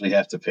guess I usually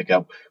have to pick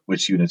out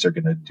which units are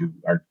going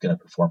to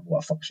perform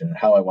what function and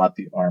how I want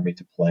the army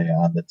to play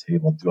on the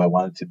table. Do I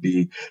want it to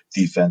be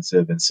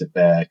defensive and sit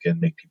back and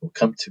make people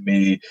come to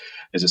me?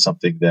 Is it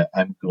something that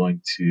I'm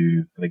going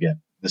to, and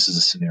again, this is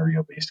a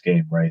scenario based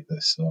game, right?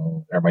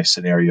 So are my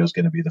scenarios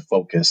going to be the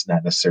focus,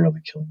 not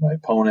necessarily killing my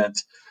opponent?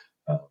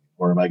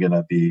 Or am I going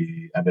to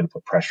I'm going to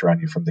put pressure on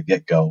you from the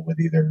get go with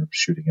either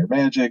shooting your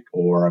magic,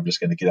 or I'm just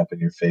going to get up in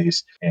your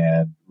face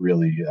and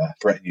really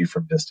threaten you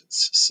from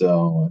distance.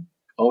 So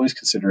always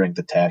considering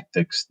the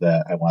tactics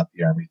that I want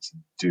the army to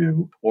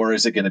do, or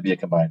is it going to be a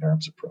combined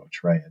arms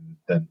approach, right?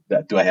 And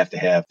then do I have to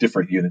have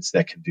different units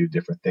that can do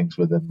different things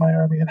within my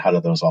army, and how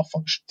do those all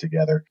function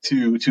together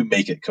to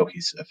make it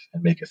cohesive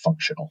and make it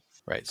functional?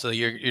 Right. So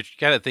you're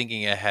kind of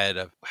thinking ahead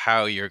of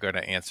how you're going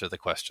to answer the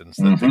questions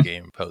that the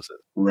game poses.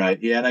 Right.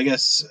 Yeah, and I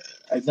guess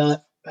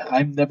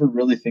I'm never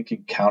really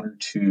thinking counter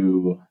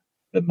to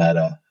the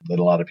meta that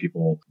a lot of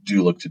people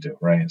do look to do,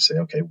 right? And say,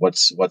 okay,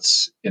 what's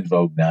in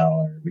vogue now?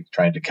 Are we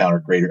trying to counter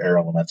greater air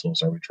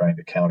elementals? Are we trying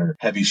to counter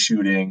heavy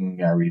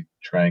shooting? Are we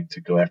trying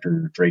to go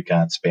after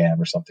Dracon spam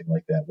or something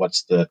like that?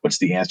 What's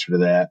the answer to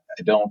that?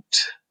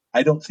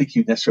 I don't think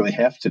you necessarily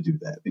have to do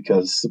that,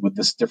 because with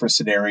this different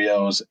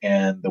scenarios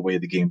and the way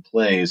the game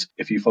plays,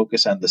 if you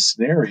focus on the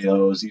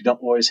scenarios, you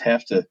don't always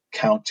have to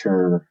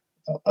counter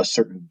a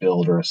certain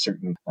build or a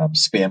certain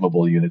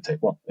spammable unit type.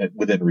 Well,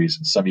 within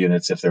reason. Some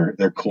units, if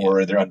they're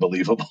core and they're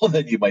unbelievable,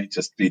 then you might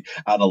just be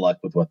out of luck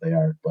with what they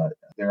are. But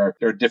there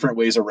are different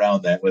ways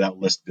around that without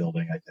list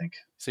building, I think.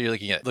 So you're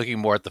looking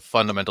more at the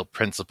fundamental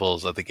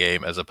principles of the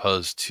game as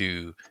opposed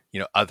to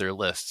other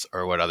lists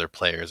or what other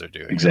players are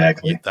doing.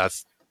 Exactly.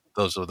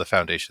 Those are the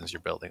foundations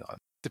you're building on.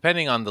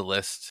 Depending on the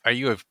list, are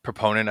you a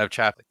proponent of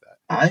chaff like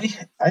that?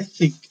 I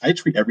think I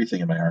treat everything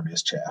in my army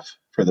as chaff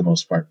for the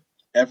most part.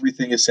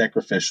 Everything is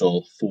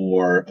sacrificial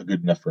for a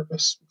good enough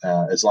purpose,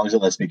 as long as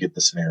it lets me get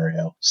the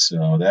scenario.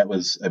 So that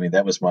was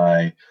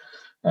my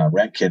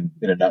Ratkin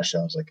in a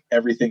nutshell. It's like,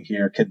 everything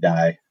here can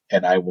die,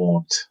 and I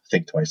won't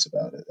think twice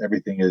about it.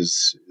 Everything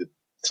is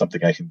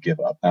something I can give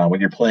up. When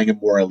you're playing a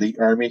more elite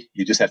army,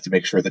 you just have to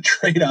make sure the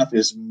trade-off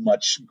is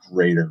much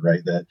greater,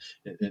 right? That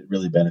it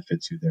really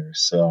benefits you there.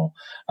 So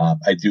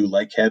I do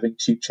like having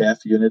cheap chaff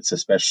units,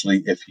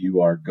 especially if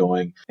you are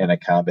going in a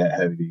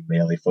combat-heavy,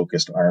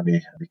 melee-focused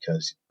army,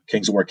 because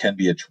Kings of War can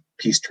be a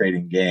piece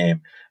trading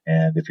game,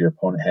 and if your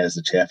opponent has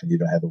the chaff and you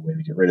don't have a way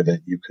to get rid of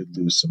it, you could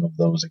lose some of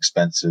those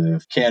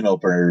expensive can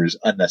openers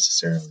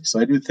unnecessarily.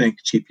 So I do think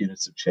cheap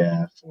units of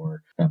chaff,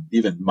 or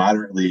even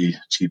moderately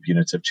cheap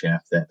units of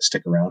chaff that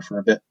stick around for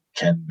a bit,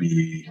 can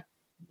be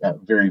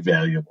very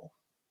valuable.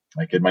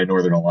 Like in my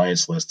Northern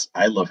Alliance lists,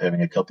 I love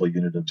having a couple of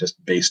units of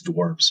just base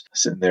dwarves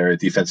sitting there at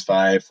defense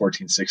 5,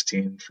 14,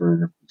 16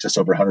 for just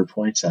over 100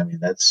 points. I mean,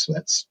 that's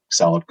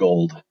solid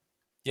gold.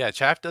 Yeah,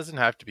 chaff doesn't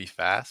have to be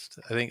fast.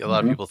 I think a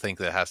lot of people think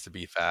that it has to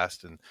be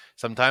fast. And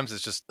sometimes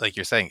it's just like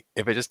you're saying,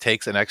 if it just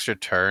takes an extra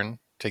turn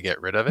to get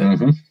rid of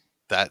it,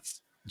 that's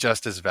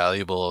just as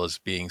valuable as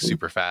being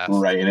super fast.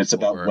 Right. And it's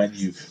about when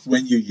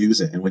you use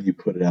it and when you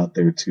put it out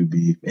there to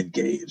be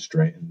engaged,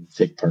 right, and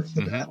take part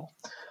in the battle.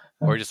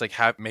 Or just like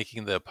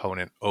making the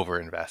opponent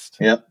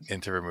overinvest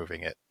into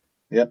removing it.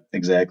 Yep,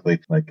 exactly.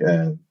 Like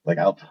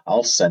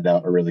I'll send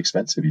out a really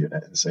expensive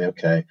unit and say,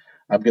 okay,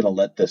 I'm going to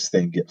let this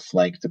thing get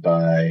flanked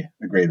by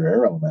a greater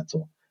air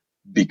elemental,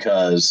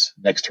 because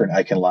next turn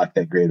I can lock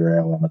that greater air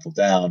elemental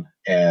down,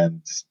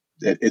 and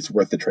it's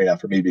worth the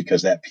trade-off for me,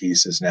 because that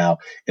piece is now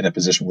in a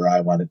position where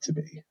I want it to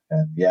be.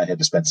 And yeah, I had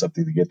to spend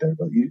something to get there,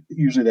 but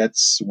usually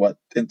that's what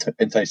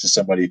entices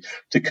somebody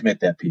to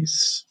commit that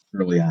piece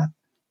early on.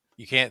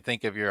 You can't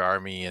think of your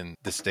army in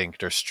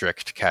distinct or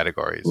strict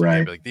categories. Right. You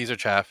can't be like, these are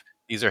chaff,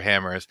 these are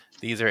hammers,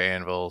 these are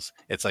anvils.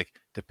 It's like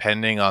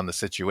depending on the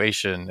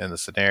situation and the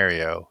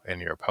scenario and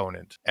your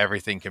opponent,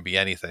 everything can be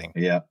anything.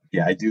 Yeah,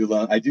 I do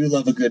love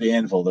a good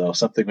anvil though.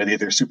 Something with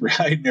either super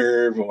high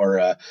nerve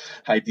or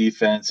high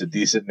defense, a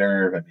decent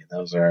nerve. I mean,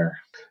 those are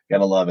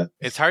gotta love it.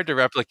 It's hard to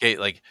replicate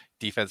like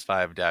defense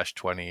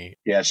 5-20.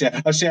 Yeah,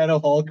 a Shadow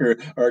Hulk or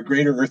a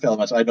Greater Earth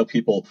Element. I know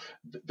people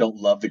don't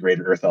love the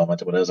Greater Earth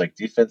Element, but I was like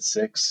defense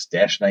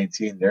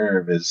 6-19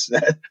 nerve is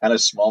on a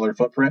smaller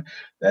footprint.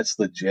 That's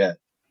legit.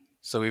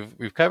 So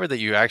we've covered that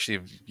you actually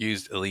have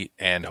used elite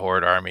and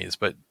horde armies,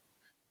 but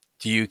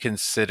do you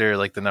consider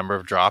like the number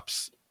of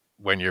drops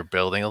when you're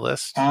building a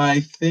list?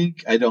 I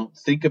don't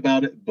think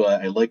about it,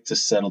 but I like to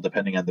settle,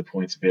 depending on the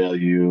points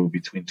value,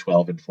 between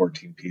 12 and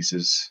 14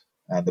 pieces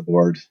on the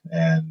board.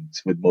 And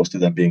with most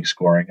of them being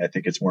scoring, I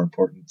think it's more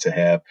important to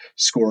have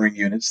scoring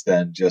units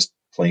than just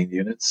plain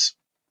units.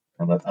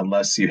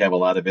 Unless you have a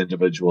lot of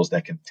individuals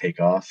that can take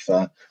off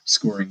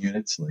scoring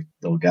units, like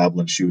little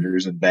goblin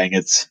shooters and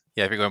bangits.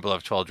 Yeah, if you're going below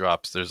 12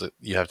 drops,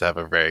 you have to have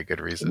a very good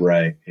reason.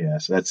 Right. Yeah.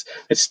 So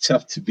it's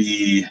tough to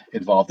be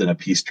involved in a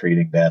peace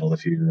trading battle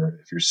if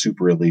you're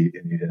super elite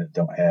and you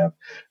don't have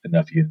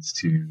enough units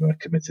to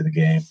commit to the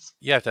game.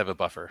 You have to have a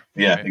buffer.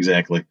 Yeah, right?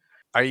 Exactly.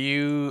 Are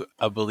you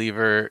a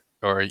believer,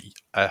 or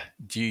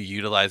do you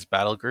utilize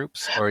battle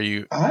groups, or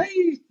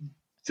I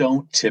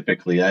don't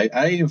typically. I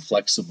am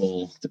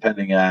flexible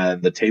depending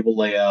on the table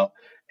layout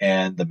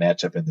and the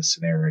matchup in the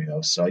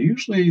scenario. So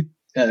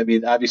I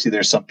mean, obviously,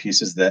 there's some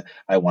pieces that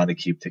I want to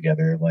keep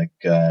together. Like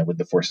with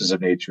the Forces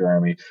of Nature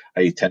army,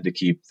 I tend to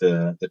keep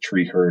the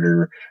tree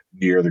herder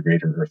near the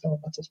Greater Earth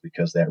Elementals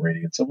because that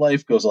Radiance of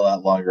Life goes a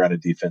lot longer on a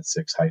defense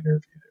 6 high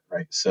nerve unit,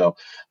 right? So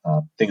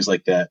things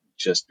like that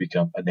just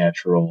become a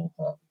natural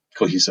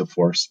cohesive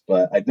force.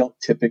 But I don't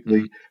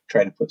typically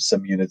try to put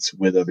some units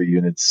with other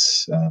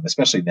units,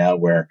 especially now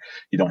where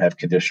you don't have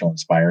conditional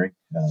inspiring.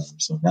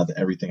 So now that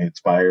everything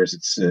expires,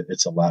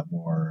 it's a lot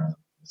more.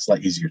 It's a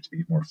lot easier to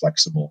be more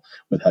flexible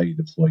with how you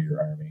deploy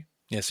your army.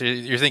 Yeah, so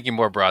you're thinking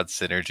more broad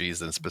synergies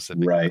than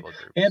specific right,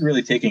 and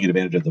really taking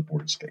advantage of the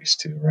board space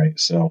too, right?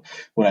 So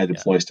when I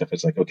deploy stuff,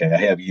 it's like, okay, I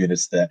have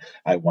units that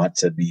I want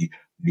to be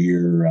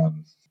near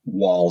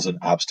walls and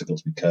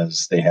obstacles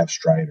because they have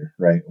Strider,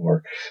 right?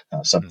 Or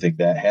something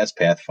that has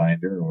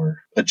Pathfinder,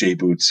 or a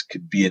J-Boots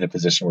could be in a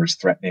position where it's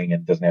threatening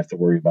and doesn't have to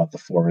worry about the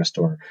forest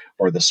or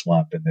the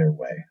swamp in their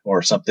way,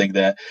 or something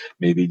that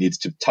maybe needs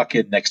to tuck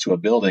in next to a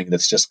building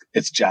that's just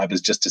its job is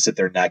just to sit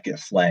there and not get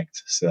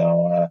flanked.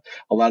 So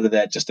a lot of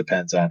that just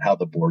depends on how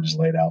the board is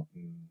laid out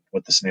and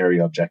what the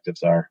scenario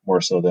objectives are,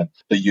 more so than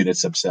the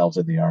units themselves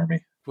in the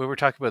army. When we're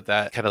talking about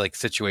that kind of like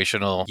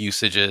situational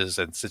usages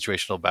and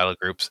situational battle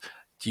groups,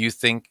 do you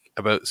think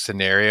about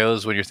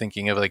scenarios when you're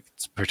thinking of like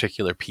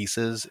particular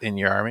pieces in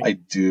your army? I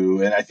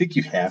do, and I think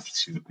you have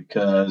to,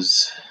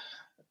 because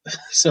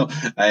so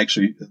I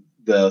actually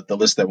the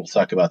list that we'll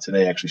talk about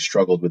today actually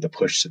struggled with the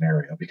push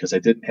scenario because I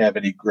didn't have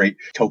any great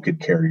token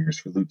carriers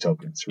for loot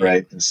tokens,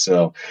 right? And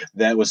so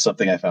that was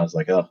something I found was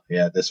like, oh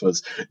yeah, this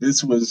was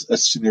a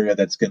scenario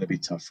that's going to be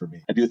tough for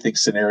me. I do think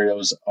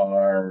scenarios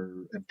are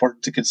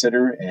important to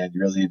consider, and you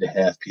really need to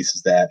have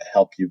pieces that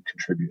help you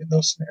contribute in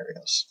those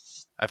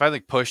scenarios. I find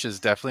like push is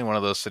definitely one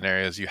of those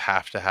scenarios you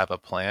have to have a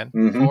plan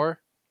for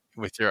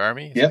with your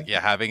army. Yep.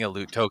 Like, having a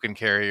loot token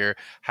carrier,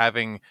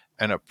 having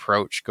an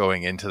approach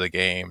going into the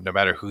game, no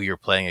matter who you're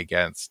playing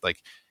against.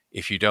 Like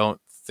if you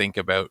don't think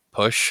about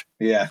push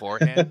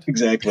beforehand,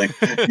 exactly,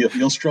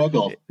 you'll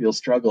struggle. You'll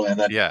struggle. And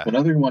then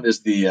another one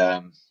is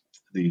the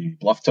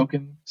bluff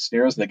token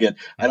scenarios. And again,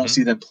 I don't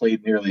see them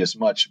played nearly as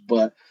much,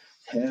 but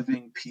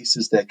having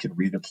pieces that can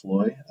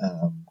redeploy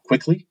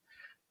quickly,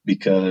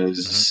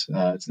 because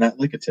it's not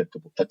like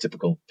a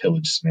typical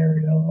pillage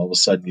scenario. All of a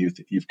sudden,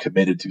 you've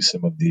committed to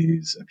some of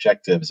these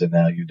objectives, and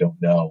now you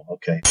don't know.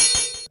 Okay,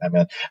 I'm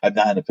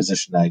not in a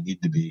position I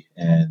need to be,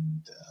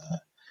 and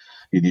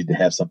you need to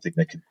have something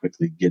that can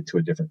quickly get to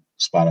a different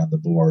spot on the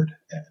board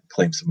and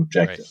claim some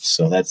objectives. Right.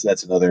 So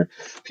that's another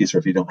piece where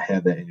if you don't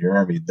have that in your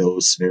army,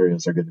 those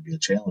scenarios are going to be a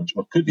challenge.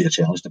 Well, could be a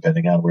challenge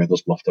depending on where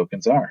those bluff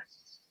tokens are.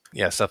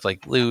 Yeah, stuff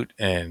like loot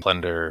and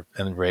plunder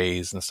and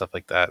raise and stuff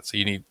like that. So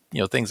you need,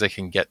 things that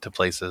can get to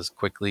places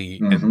quickly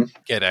and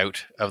get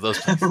out of those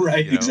places.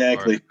 Right,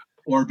 exactly.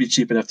 Or be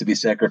cheap enough to be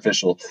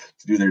sacrificial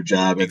to do their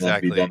job and then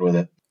be done with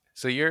it.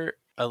 So you're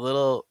a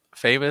little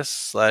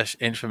famous /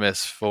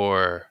 infamous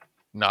for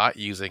not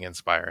using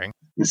inspiring.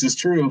 This is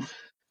true.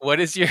 What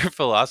is your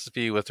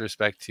philosophy with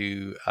respect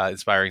to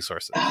inspiring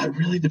sources? It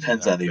really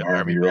depends on the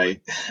army,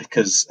 right?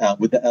 Because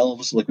with the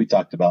elves, like we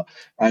talked about,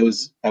 I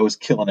was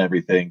killing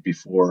everything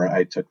before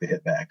I took the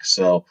hit back.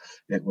 So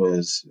it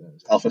was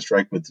Alpha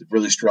Strike with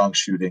really strong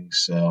shooting.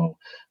 So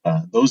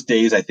those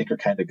days I think are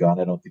kind of gone.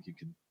 I don't think you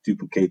can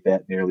duplicate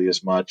that nearly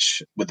as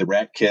much. With the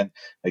Ratkin,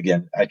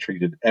 again, I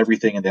treated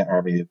everything in that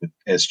army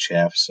as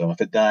chaff. So if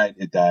it died,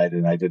 it died,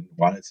 and I didn't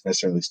want it to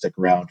necessarily stick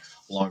around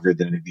longer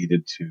than it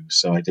needed to.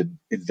 So I didn't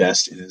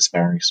invest in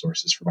inspiring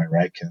sources for my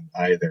Ratkin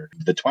either.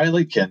 The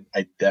Twilightkin,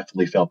 I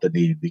definitely felt the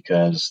need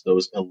because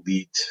those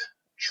elite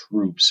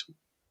troops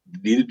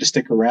needed to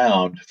stick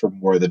around for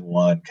more than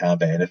one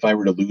combat. And if I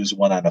were to lose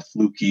one on a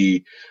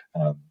fluky,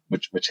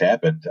 which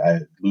happened,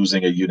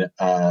 losing a unit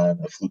on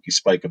a fluky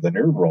spike of the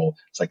nerve roll,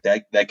 it's like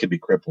that can be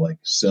crippling.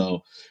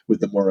 So with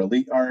the more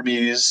elite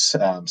armies,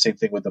 same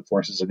thing with the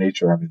Forces of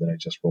Nature army that I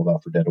just rolled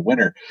out for Dead of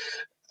Winter,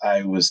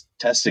 I was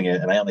testing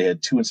it and I only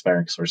had 2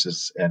 inspiring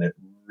sources, and it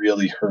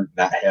really hurt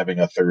not having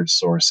a third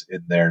source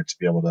in there to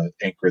be able to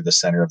anchor the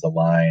center of the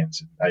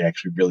lines. I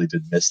actually really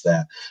did miss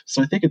that.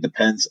 So I think it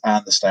depends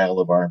on the style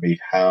of army,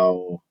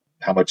 how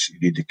much you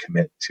need to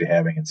commit to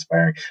having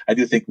inspiring. I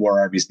do think war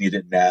armies need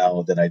it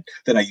now than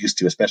I used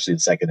to, especially in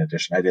second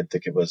edition. I didn't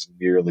think it was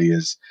nearly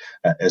as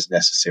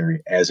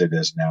necessary as it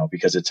is now,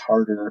 because it's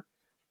harder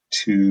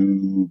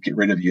to get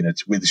rid of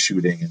units with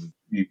shooting, and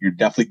you're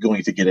definitely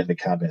going to get into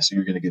combat, so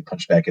you're going to get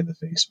punched back in the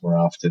face more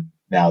often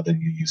now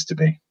than you used to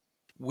be.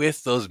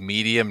 With those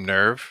medium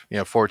nerve,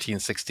 14,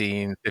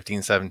 16,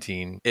 15,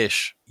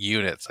 17-ish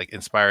units, like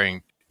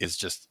inspiring is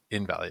just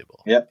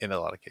invaluable in a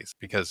lot of cases,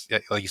 because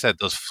like you said,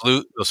 those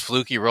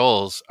fluky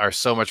rolls are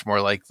so much more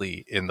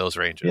likely in those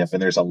ranges. Yep,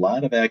 and there's a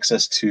lot of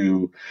access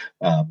to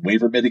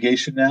waiver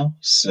mitigation now.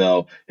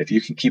 So if you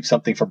can keep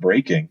something from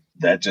breaking,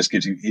 that just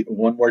gives you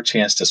one more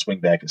chance to swing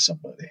back at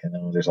somebody.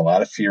 There's a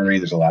lot of fury,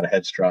 there's a lot of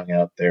headstrong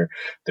out there.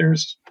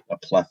 There's a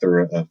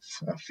plethora of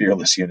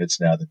fearless units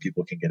now that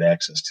people can get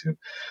access to.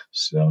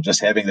 So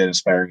just having that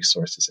inspiring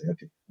source to say,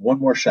 okay, one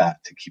more shot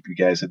to keep you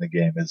guys in the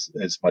game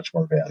is much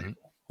more valuable.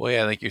 Mm-hmm. Well,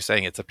 yeah, like you're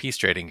saying, it's a piece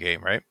trading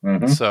game, right?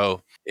 Mm-hmm.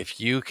 So if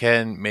you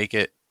can make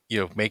it,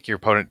 make your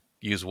opponent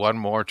use one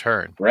more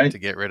turn to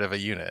get rid of a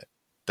unit,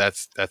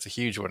 that's a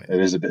huge one.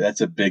 That's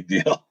a big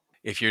deal.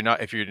 If you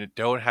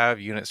don't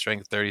have unit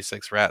strength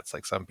 36 rats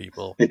like some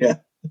people,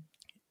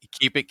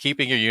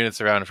 keeping your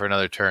units around for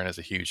another turn is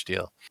a huge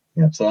deal.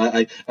 Yeah, so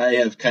I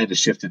have kind of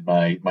shifted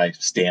my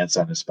stance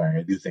on inspiring.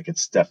 I do think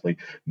it's definitely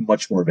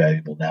much more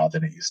valuable now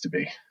than it used to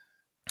be.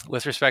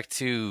 With respect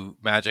to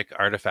magic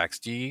artifacts,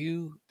 do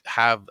you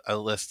have a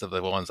list of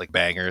the ones like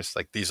bangers?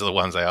 Like, these are the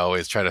ones I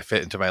always try to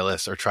fit into my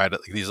list, or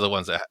these are the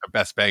ones that are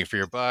best bang for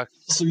your buck?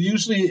 So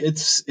usually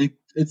it's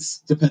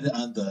dependent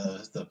on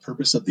the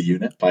purpose of the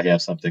unit. If I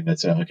have something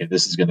that's okay,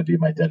 this is going to be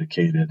my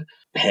dedicated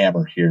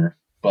hammer here,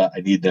 but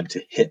I need them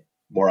to hit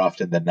more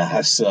often than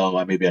not.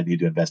 So maybe I need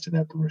to invest in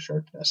that brew of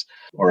sharpness,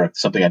 or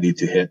something I need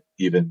to hit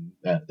even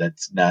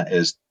that's not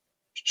as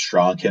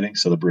strong hitting,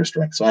 so the brew of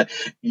strength. So I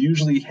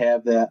usually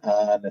have that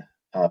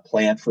on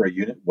plan for a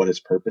unit, what its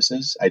purpose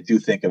is. I do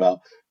think about,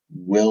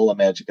 will a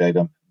magic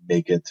item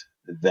make it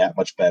that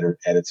much better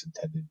at its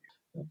intended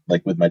use?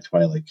 Like with my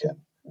Twilight Kin,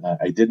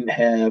 I didn't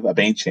have a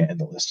Bane Chant in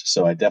the list,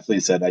 so I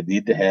definitely said I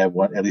need to have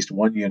at least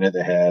one unit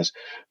that has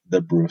the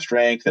Brew of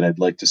Strength, and I'd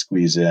like to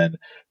squeeze in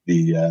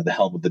the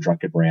Helm of the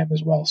Drunken Ram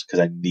as well, because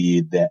I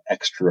need that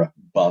extra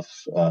buff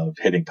of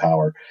hitting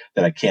power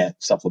that I can't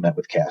supplement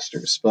with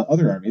casters. But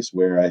other armies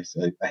where I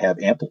have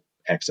ample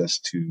access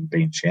to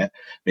Bane Chant,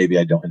 maybe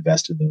I don't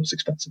invest in those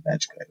expensive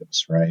magic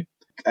items, right?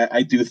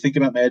 I do think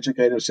about magic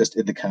items just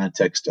in the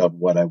context of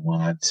what I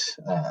want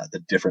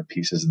the different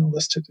pieces in the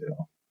list to do.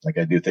 Like,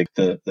 I do think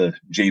the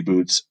J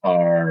boots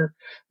are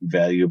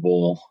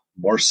valuable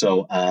more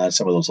so on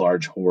some of those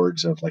large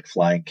hordes of like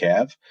flying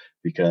cav,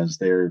 because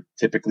they're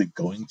typically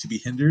going to be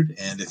hindered.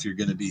 And if you're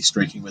going to be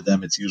striking with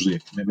them, it's usually a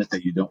commitment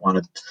that you don't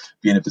want to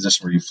be in a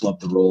position where you flub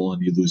the roll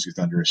and you lose your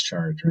thunderous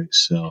charge, right?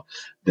 So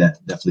that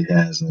definitely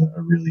has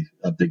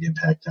a big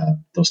impact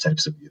on those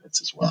types of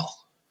units as well.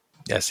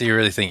 Yeah, so you're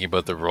really thinking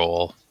about the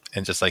roll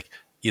and just like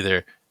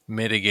either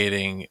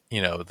mitigating,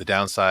 the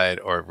downside,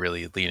 or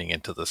really leaning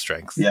into the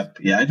strength. Yep.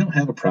 Yeah, I don't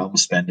have a problem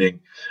spending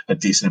a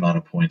decent amount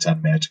of points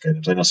on magic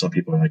items. I know some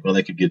people are like, well,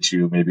 they could get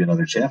you maybe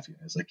another chaff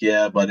unit. It's like,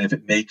 yeah, but if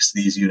it makes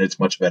these units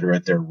much better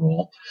at their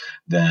role,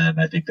 then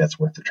I think that's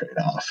worth the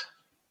trade-off.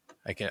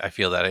 I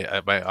feel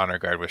that my honor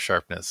guard with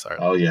sharpness are.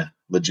 Oh yeah,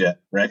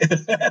 legit, right?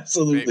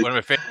 Absolutely. One of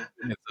my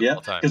favorite. Yeah,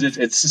 because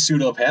it's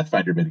pseudo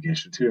Pathfinder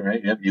mitigation too,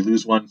 right? Yep, you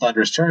lose one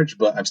thunderous charge,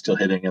 but I'm still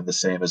hitting him the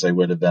same as I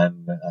would have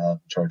been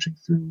charging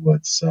through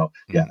woods. So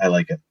yeah, I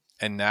like it.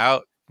 And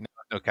now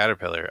no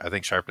caterpillar. I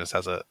think sharpness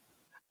has a.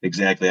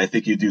 Exactly, I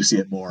think you do see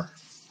it more.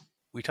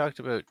 We talked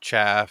about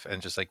chaff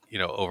and just like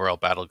overall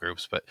battle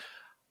groups, but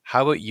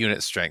how about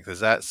unit strength?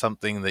 Is that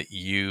something that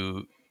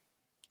you?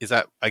 Is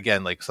that,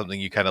 again, like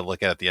something you kind of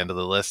look at the end of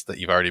the list that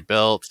you've already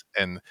built,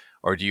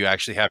 or do you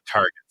actually have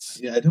targets?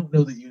 Yeah, I don't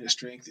know that unit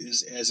strength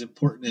is as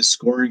important as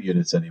scoring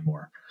units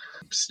anymore.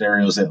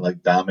 Scenarios that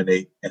like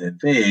dominate and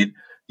invade,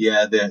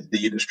 yeah, the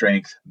unit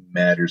strength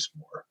matters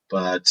more.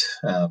 But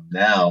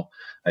now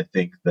I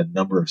think the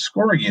number of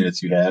scoring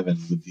units you have, and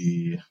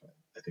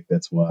I think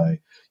that's why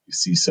you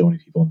see so many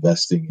people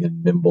investing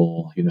in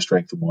nimble unit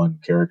strength 1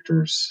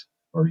 characters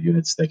or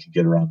units that can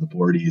get around the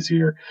board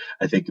easier.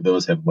 I think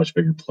those have a much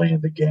bigger play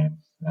in the game.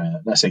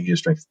 I'm not saying unit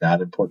strength is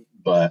not important,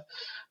 but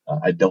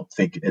I don't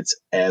think it's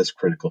as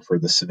critical for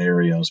the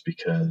scenarios,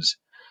 because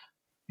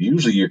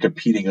usually you're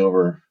competing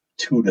over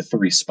 2 to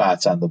 3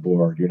 spots on the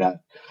board. You're not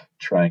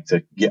trying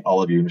to get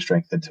all of your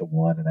strength into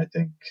one. And I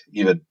think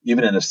even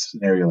in a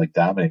scenario like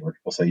Dominate, where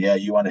people say, yeah,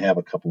 you want to have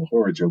a couple of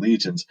hordes or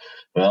legions.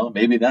 Well,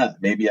 maybe not.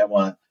 Maybe I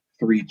want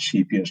 3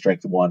 cheap unit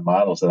strength 1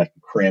 models that I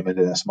can cram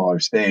into a smaller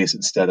space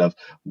instead of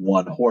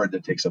 1 horde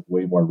that takes up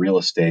way more real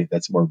estate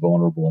that's more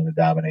vulnerable in a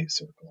Dominate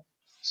circle.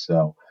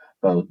 So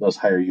those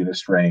higher unit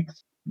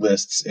strength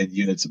lists and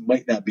units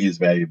might not be as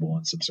valuable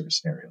in some sort of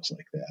scenarios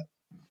like that.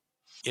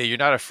 Yeah, you're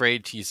not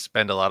afraid to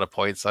spend a lot of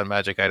points on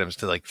magic items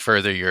to like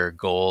further your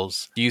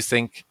goals. Do you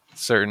think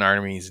certain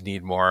armies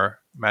need more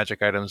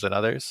magic items than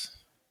others?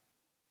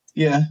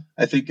 Yeah,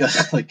 I think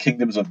like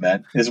Kingdoms of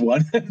Men is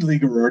one.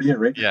 League of Rhordia,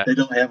 right? Yeah. They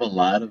don't have a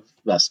lot of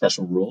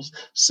special rules,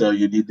 so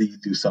you need to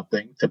do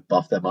something to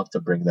buff them up to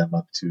bring them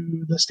up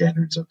to the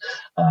standards of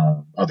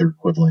other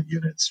equivalent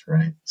units,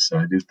 right? So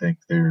I do think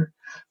there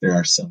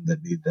are some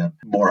that need them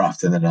more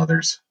often than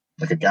others.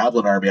 Like a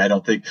Goblin army, I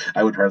don't think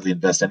I would hardly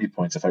invest any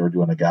points if I were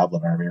doing a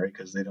Goblin army, right?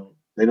 Because they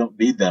don't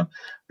need them.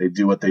 They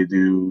do what they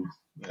do.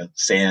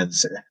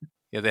 Sands.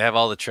 Yeah, they have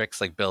all the tricks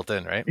like built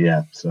in, right?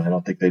 Yeah, so I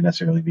don't think they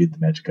necessarily need the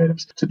magic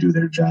items to do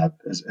their job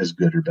as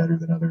good or better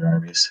than other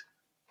armies.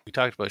 We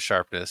talked about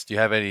sharpness. Do you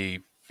have any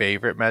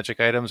favorite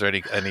magic items or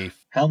any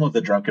Helm of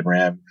the Drunken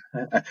Ram?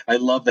 I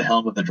love the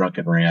Helm of the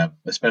Drunken Ram,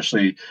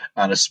 especially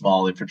on a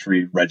small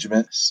infantry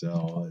regiment.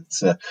 So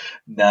it's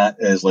not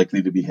as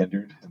likely to be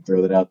hindered. And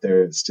throw that out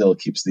there. It still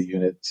keeps the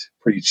unit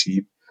pretty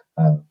cheap.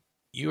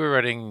 You were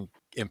running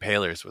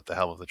Impalers with the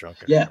Helm of the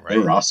Drunken Yeah, Ram, right? They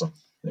were awesome.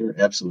 They were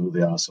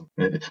absolutely awesome.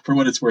 For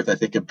what it's worth, I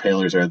think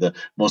Impalers are the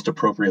most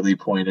appropriately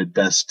pointed,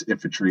 best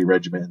infantry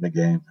regiment in the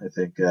game. I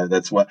think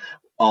that's what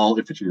all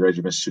infantry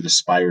regiments should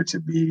aspire to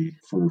be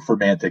for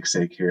Mantic's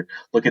sake here.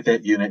 Look at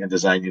that unit and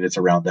design units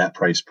around that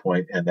price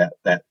point and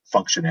that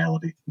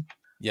functionality.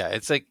 Yeah,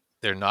 it's like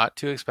they're not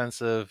too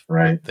expensive.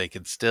 Right. They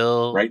can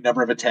still... Right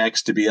number of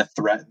attacks to be a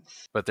threat.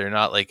 But they're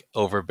not like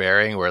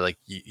overbearing where like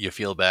you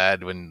feel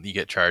bad when you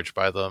get charged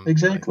by them.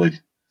 Exactly. Like,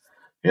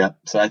 yeah,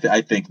 so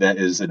I think that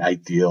is an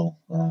ideal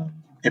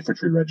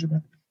infantry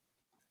regiment.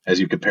 As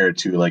you compare it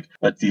to like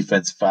a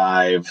defense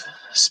 5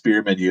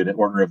 spearman unit,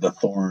 Order of the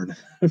Thorn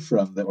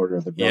from the Order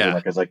of the Golden.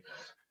 Like, I was like,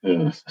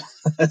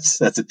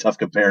 that's a tough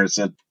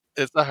comparison.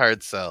 It's a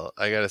hard sell,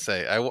 I gotta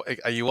say.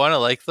 You want to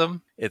like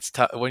them. It's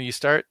tough when you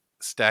start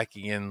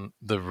stacking in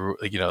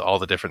all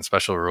the different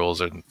special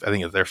rules, and I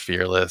think they're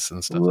fearless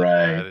and stuff like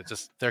that. It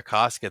just their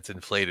cost gets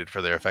inflated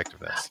for their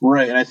effectiveness.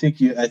 Right, and I think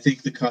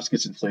the cost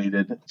gets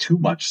inflated too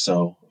much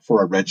so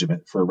for a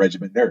regiment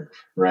nerve,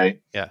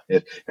 right? Yeah.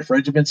 If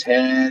regiments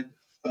had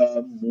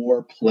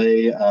more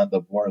play on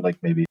the more like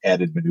maybe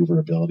added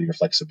maneuverability or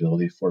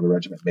flexibility for the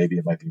regiment, maybe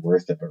it might be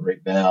worth it. But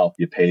right now,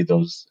 you pay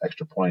those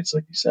extra points,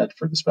 like you said,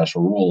 for the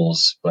special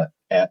rules, but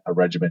at a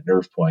regiment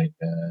nerve point,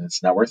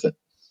 it's not worth it.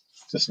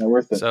 Just not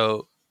worth it.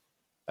 So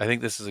I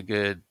think this is a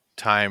good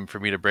time for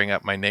me to bring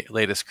up my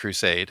latest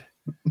crusade.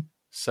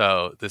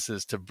 So this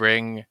is to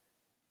bring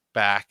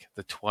back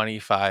the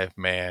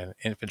 25-man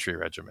infantry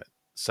regiment.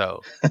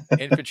 So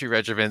infantry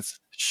regiments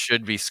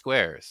should be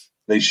squares.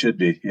 They should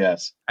be,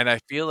 yes. And I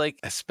feel like,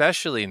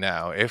 especially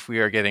now, if we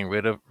are getting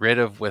rid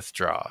of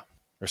withdraw,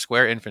 or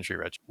square infantry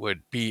regiment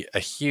would be a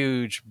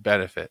huge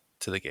benefit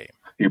to the game.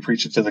 You're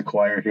preaching to the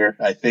choir here.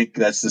 I think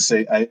that's the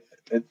same.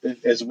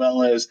 As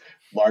well as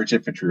large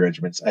infantry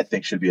regiments, I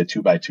think should be a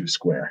 2x2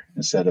 square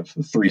instead of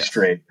 3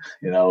 straight.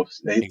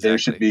 Exactly. There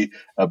should be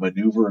a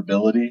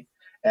maneuverability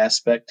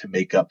aspect to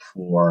make up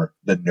for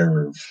the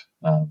nerve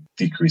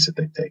decrease that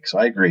they take. So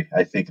I agree.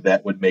 I think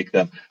that would make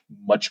them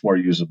much more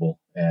usable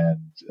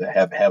and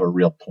have a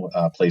real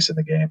place in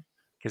the game.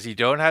 Because you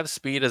don't have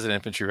speed as an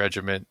infantry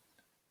regiment,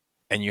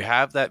 and you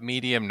have that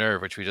medium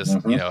nerve, which we just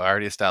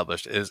already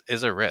established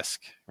is a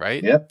risk,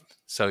 right? Yep.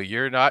 So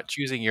you're not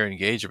choosing your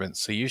engagement,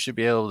 so you should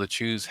be able to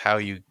choose how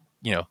you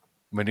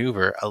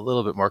maneuver a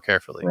little bit more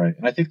carefully. Right.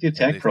 And I think the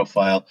attack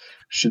profile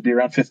should be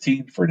around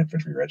 15 for an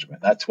infantry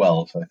regiment, not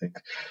 12. I think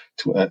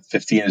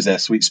 15 is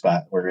that sweet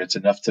spot where it's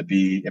enough to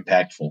be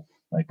impactful.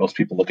 Like most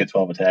people look at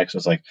 12 attacks,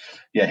 it's like,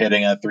 yeah,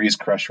 hitting on 3s,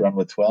 crush run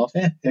with 12.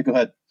 Yeah, go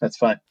ahead. That's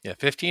fine. Yeah,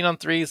 15 on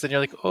 3s, then you're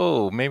like,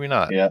 oh, maybe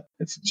not. Yeah,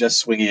 it's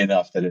just swingy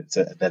enough that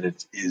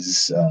it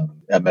is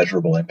a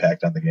measurable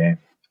impact on the game.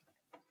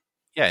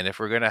 Yeah, and if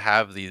we're going to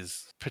have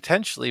these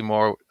potentially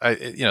more,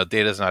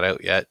 data's not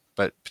out yet,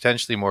 but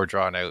potentially more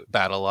drawn out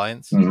battle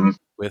lines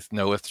with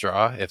no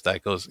withdraw, if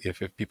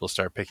people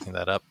start picking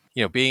that up,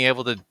 being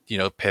able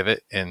to,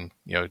 pivot and,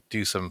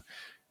 do some,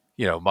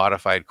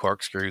 modified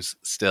corkscrews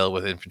still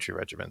with infantry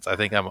regiments. I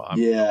think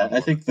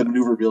I think the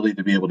maneuverability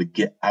to be able to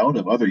get out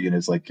of other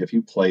units, like if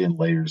you play in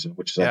layers,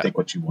 which is I think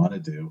what you want to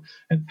do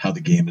and how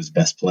the game is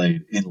best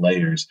played in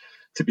layers,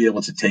 to be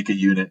able to take a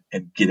unit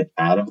and get it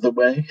out of the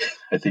way,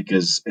 I think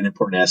is an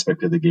important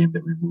aspect of the game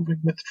that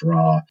removing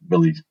withdraw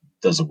really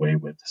does away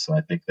with. So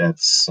I think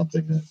that's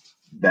something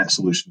that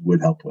solution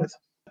would help with.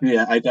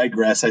 Yeah, I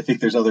digress. I think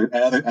there's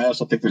I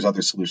also think there's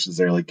other solutions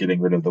there, like getting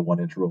rid of the 1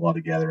 inch rule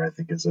altogether. I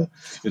think is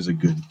a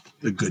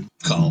good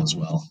call as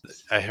well.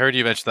 I heard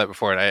you mention that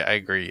before, and I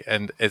agree.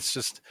 And it's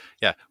just,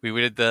 yeah, we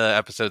did the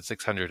episode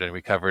 600, and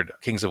we covered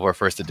Kings of War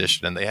First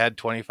Edition, and they had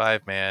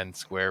 25-man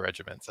square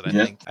regiments. And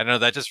I think, I don't know,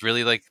 that just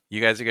really, like,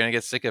 you guys are going to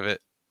get sick of it.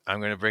 I'm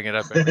going to bring it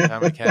up every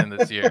time I can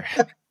this year.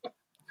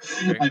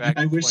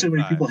 I wish so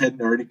many people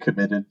hadn't already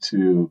committed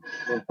to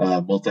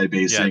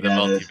multi-basing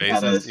on a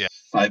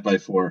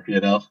 5x4. You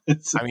know,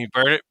 I mean,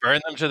 burn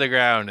them to the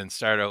ground and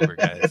start over,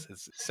 guys.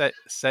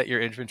 Set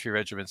your infantry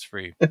regiments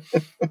free.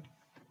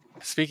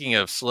 Speaking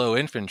of slow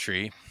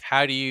infantry,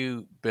 how do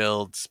you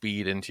build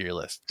speed into your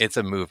list? It's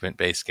a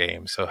movement-based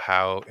game, so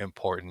how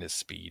important is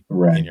speed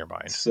in your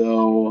mind?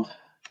 So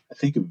I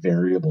think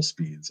variable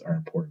speeds are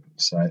important.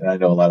 So I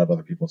know a lot of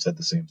other people have said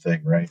the same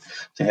thing, right?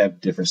 To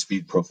have different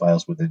speed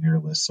profiles within your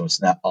list. So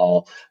it's not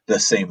all the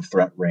same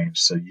threat range.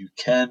 So you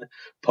can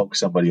poke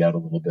somebody out a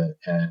little bit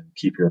and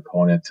keep your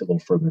opponent a little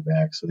further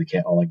back so they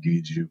can't all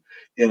engage you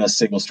in a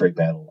single straight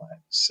battle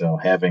line. So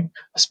having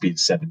a speed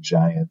 7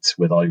 giant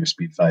with all your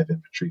speed 5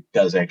 infantry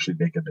does actually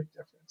make a big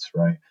difference,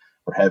 right?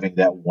 Or having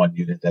that one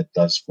unit that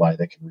does fly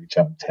that can reach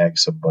out and tag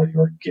somebody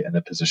or get in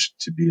a position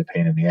to be a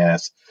pain in the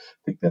ass.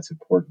 I think that's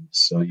important.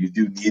 So you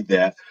do need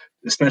that,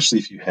 especially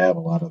if you have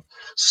a lot of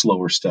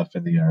slower stuff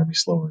in the army,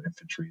 slower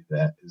infantry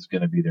that is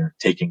going to be there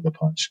taking the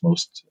punch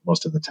most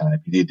of the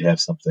time. You need to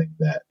have something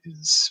that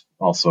is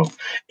also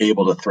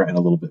able to threaten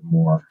a little bit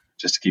more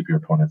just to keep your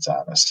opponents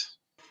honest.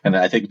 And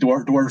I think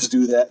dwarves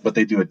do that, but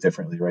they do it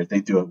differently, right?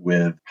 They do it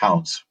with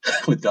hounds,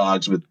 with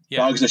dogs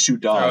that shoot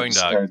dogs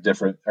are a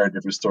different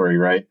story,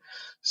 right?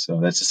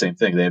 So that's the same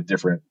thing. They have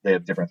different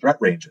threat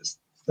ranges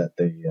that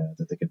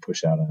they can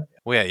push out on you.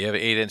 Well, yeah, you have an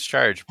 8-inch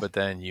charge, but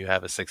then you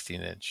have a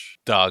 16-inch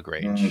dog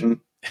range. Mm-hmm.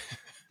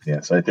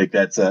 Yeah, so I think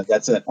I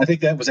think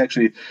that was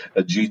actually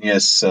a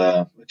genius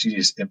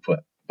input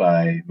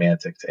by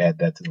Mantic to add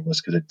that to the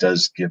list because it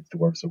does give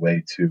dwarves a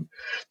way to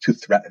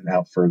threaten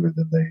out further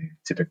than they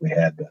typically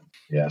had been.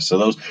 Yeah,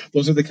 so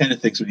those are the kind of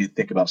things when you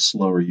think about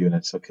slower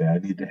units. Okay, I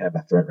need to have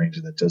a threat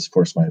range that does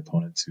force my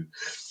opponent to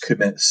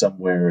commit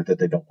somewhere that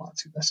they don't want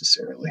to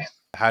necessarily.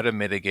 How to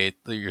mitigate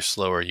your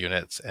slower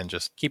units and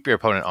just keep your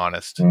opponent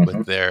honest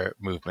with their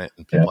movement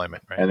and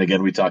deployment, right? And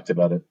again, we talked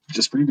about it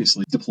just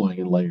previously, deploying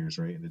in layers,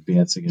 right? And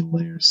advancing in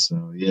layers.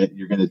 So yeah,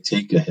 you're going to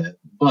take a hit,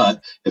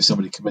 but if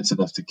somebody commits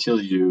enough to kill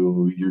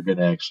you, you're going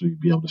to actually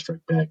be able to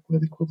strike back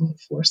with equivalent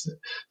force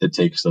that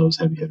takes those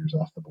heavy hitters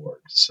off the board.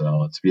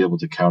 So to be able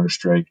to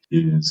counterstrike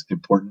is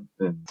important.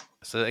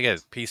 So again,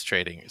 piece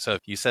trading. So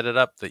if you set it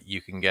up that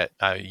you can get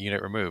a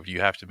unit removed,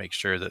 you have to make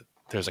sure that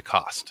there's a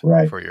cost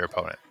for your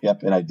opponent.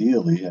 Yep, and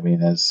ideally, I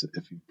mean, as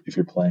if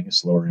you're playing a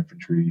slower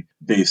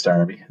infantry-based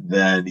army,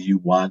 then you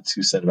want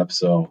to set it up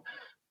so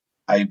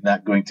I'm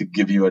not going to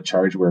give you a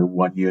charge where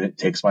one unit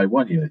takes my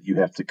one unit. You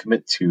have to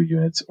commit 2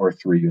 units or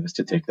 3 units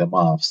to take them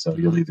off. So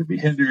you'll either be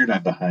hindered,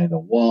 I'm behind a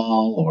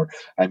wall, or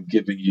I'm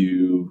giving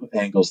you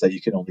angles that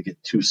you can only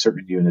get 2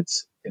 certain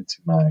units into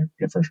my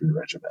infantry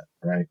regiment,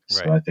 right?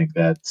 So I think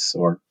that's,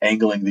 or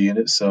angling the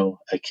unit so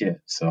I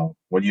can't. So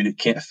one unit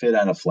can't fit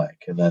on a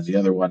flank, and then the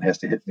other one has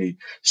to hit me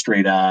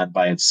straight on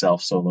by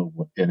itself,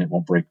 and it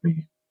won't break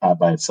me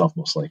by itself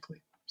most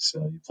likely.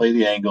 So you play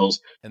the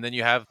angles. And then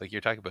you have, like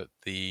you're talking about,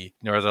 the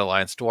Northern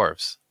Alliance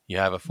dwarves. You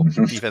have a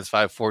defense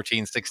 5,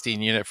 14,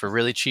 16 unit for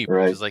really cheap,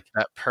 which is like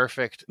that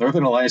perfect.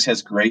 Northern Alliance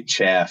has great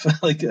chaff.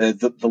 Like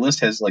the list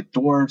has like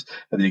dwarves,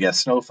 and then you got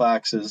snow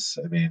foxes.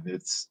 I mean,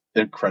 it's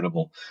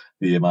incredible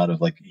the amount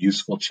of like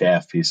useful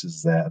chaff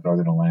pieces that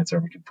Northern Alliance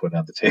army can put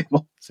on the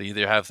table. So you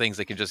either have things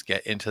that can just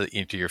get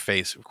into your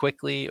face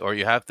quickly, or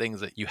you have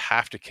things that you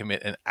have to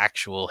commit an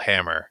actual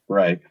hammer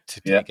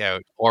to take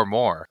out or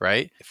more,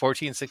 right?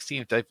 14,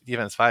 16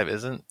 defense 5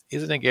 isn't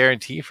a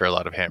guarantee for a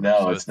lot of hammers. No,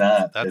 so it's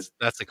not.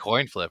 That's a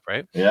coin flip,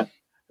 right? Yeah.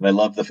 And I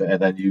love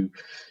and then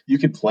you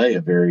can play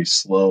a very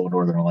slow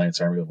Northern Alliance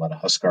army with a lot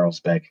of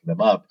Huskarls backing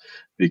them up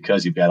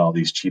because you've got all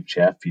these cheap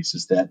chaff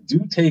pieces that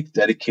do take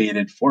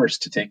dedicated force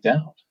to take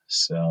down.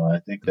 So I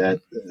think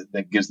that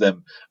gives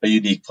them a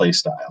unique play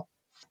style.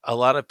 A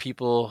lot of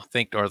people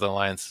think Northern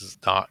Alliance is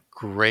not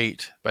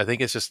great, but I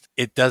think it's just,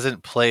 it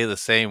doesn't play the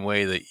same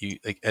way that you,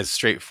 like, as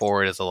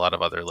straightforward as a lot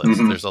of other lists.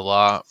 There's a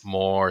lot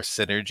more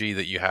synergy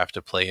that you have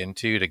to play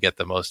into to get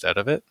the most out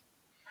of it.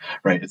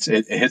 Right.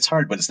 It hits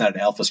hard, but it's not an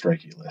alpha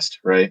striking list,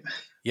 right?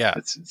 Yeah.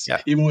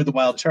 Even with the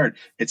wild chart,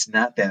 it's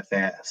not that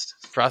fast.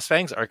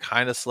 Frostfangs are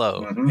kind of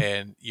slow,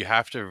 and you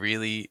have to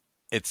really,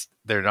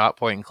 they're not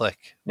point and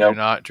click. They're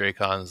not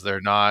Dracons.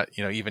 They're not,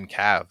 even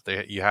Cav.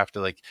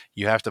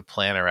 You have to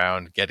plan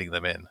around getting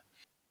them in.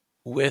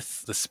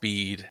 With the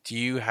speed, do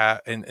you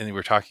have, and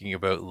we're talking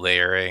about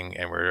layering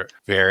and we're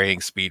varying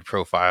speed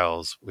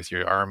profiles with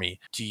your army.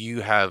 Do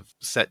you have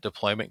set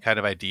deployment kind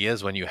of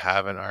ideas when you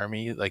have an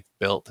army like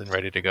built and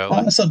ready to go?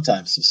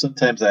 Sometimes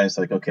I was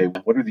like, okay,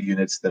 what are the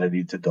units that I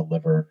need to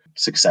deliver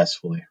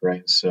successfully,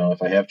 right? So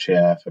if I have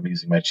chaff, I'm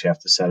using my chaff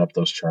to set up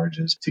those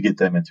charges to get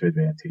them into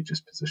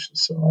advantageous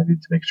positions. So I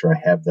need to make sure I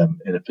have them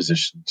in a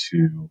position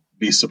to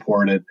be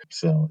supported.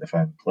 So if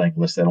I'm playing a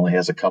list that only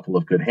has a couple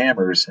of good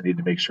hammers, I need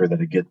to make sure that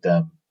I get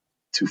them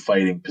to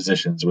fighting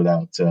positions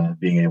without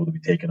being able to be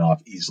taken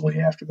off easily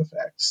after the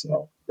fact.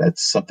 So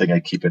that's something I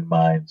keep in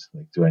mind.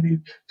 Like, do I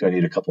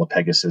need a couple of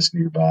Pegasus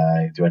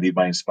nearby? Do I need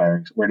my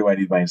inspiring? Where do I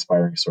need my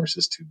inspiring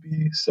sources to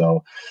be?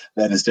 So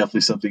that is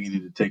definitely something you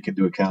need to take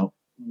into account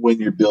when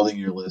you're building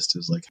your list.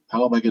 Is like,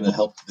 how am I going to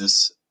help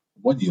this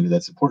one unit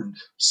that's important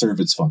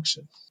serve its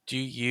function?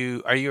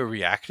 Are you a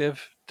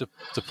reactive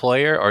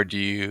deployer, or do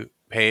you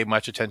pay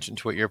much attention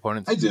to what your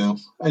opponents I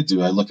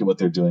do. I look at what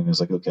they're doing. It's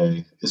like,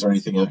 okay, is there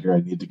anything out here I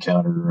need to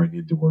counter or I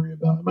need to worry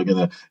about? Am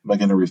I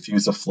gonna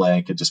refuse a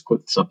flank and just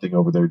put something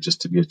over there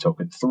just to be a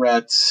token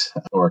threat?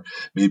 Or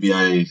maybe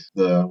I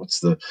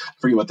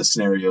forget what the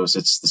scenario is.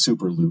 It's the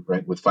super loot,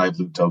 right? With 5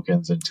 loot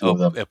tokens and 2 of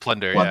them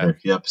plunder. Plunder.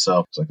 Yep.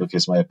 So it's like, okay,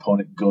 is my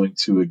opponent going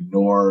to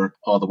ignore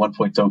all the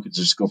 1-point tokens,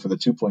 just go for the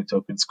 2-point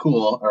tokens?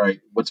 Cool. All right.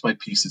 What's my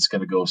piece that's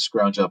going to go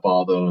scrounge up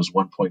all those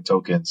 1-point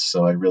tokens?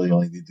 So I really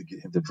only need to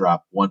get him to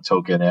drop 1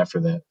 token after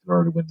that in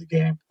order to win the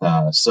game.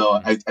 So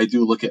I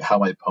do look at how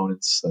my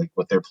opponents, like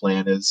what their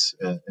plan is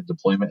in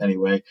deployment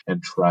anyway,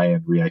 and try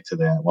and react to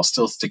that while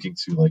still sticking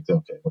to like,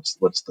 okay,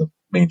 what's the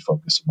main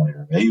focus of my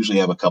army? I usually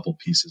have a couple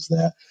pieces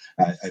that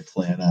I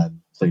plan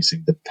on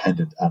placing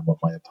dependent on what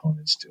my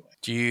opponent's doing.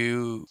 Do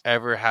you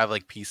ever have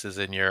like pieces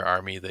in your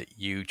army that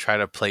you try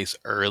to place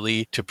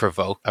early to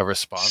provoke a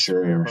response?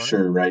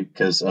 Sure, right.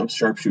 Because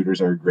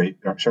sharpshooters are great.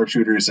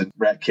 Sharpshooters and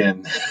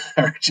Ratkin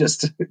are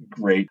just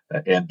great,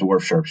 and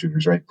dwarf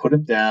sharpshooters, right? Put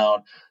them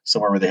down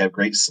somewhere where they have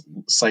great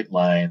sight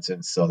lines,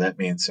 and so that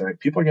means, all right,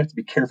 people are going to have to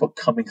be careful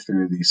coming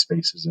through these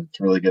spaces. It's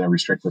really going to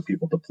restrict where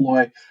people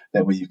deploy.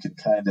 That way, you can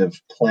kind of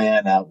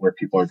plan out where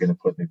people are going to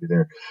put maybe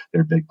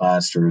their big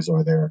monsters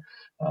or their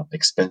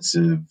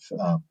expensive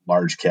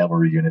large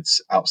cavalry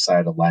units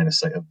outside of line of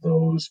sight of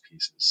those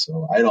pieces.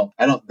 So I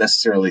don't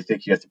necessarily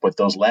think you have to put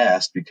those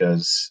last,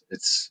 because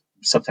it's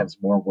sometimes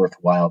more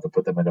worthwhile to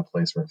put them in a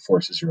place where it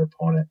forces your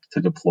opponent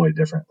to deploy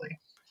differently.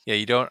 Yeah,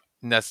 you don't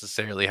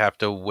necessarily have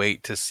to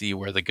wait to see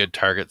where the good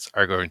targets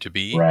are going to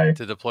be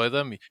to deploy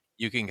them.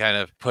 You can kind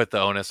of put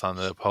the onus on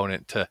the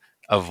opponent to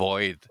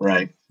avoid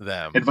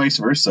them. And vice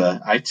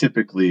versa. I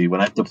typically,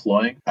 when I'm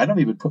deploying, I don't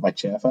even put my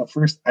chaff out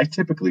first. I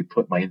typically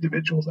put my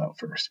individuals out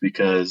first,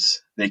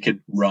 because they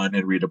can run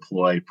and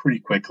redeploy pretty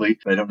quickly.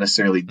 But I don't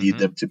necessarily need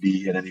them to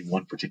be in any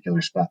one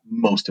particular spot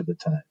most of the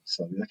time.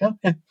 So I'll be like,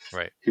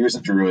 okay, here's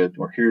a druid,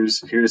 or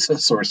here's a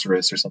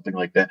sorceress or something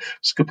like that.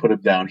 Just go put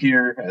them down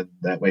here, and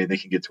that way they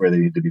can get to where they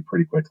need to be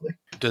pretty quickly.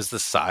 Does the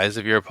size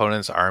of your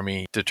opponent's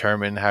army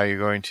determine how you're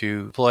going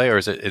to play, or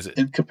is it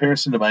in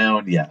comparison to my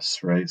own? Yes,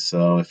 right.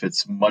 So if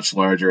it's much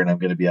larger and I'm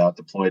going to be out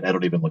deployed, I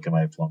don't even look at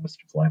my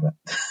deployment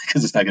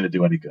because it's not going to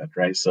do any good,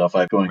 right? So if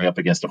I'm going up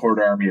against a horde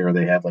army, or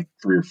they have like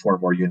 3 or 4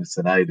 more units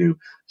than I do,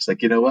 it's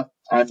like, you know what?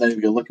 I'm not even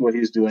going to look at what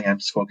he's doing. I'm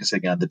just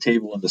focusing on the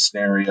table and the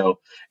scenario,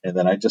 and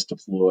then I just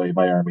deploy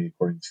my army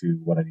according to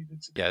what I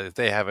needed to do. Yeah, if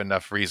they have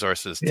enough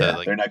resources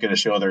to they're not going to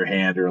show their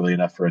hand early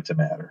enough for it to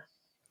matter.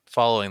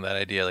 Following that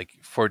idea, like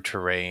for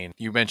terrain,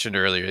 you mentioned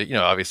earlier,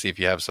 obviously if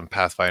you have some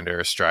Pathfinder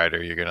or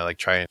Strider, you're going to like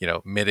try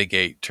and,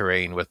 mitigate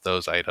terrain with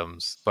those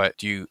items. But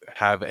do you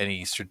have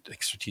any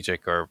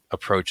strategic or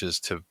approaches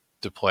to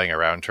deploying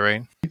around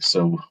terrain?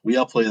 So we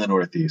all play in the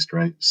Northeast,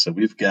 right? So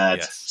we've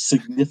got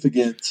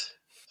significant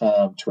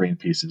terrain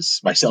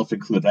pieces, myself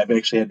included. I've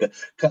actually had to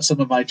cut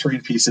some of my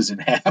terrain pieces in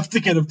half to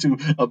get them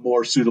to a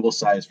more suitable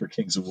size for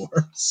Kings of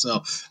War.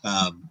 So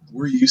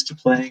we're used to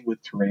playing with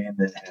terrain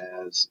that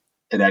has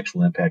an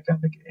actual impact on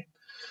the game.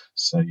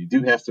 So you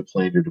do have to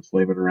plan your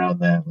deployment around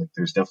that. Like,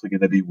 there's definitely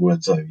going to be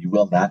woods. You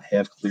will not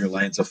have clear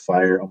lines of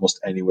fire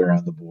almost anywhere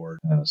on the board.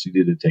 So you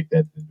need to take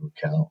that into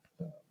account.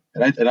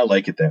 And I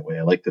like it that way.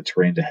 I like the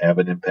terrain to have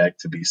an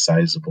impact, to be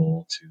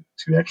sizable,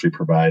 to actually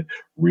provide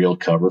real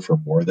cover for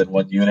more than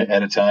one unit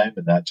at a time,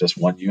 and not just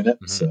one unit.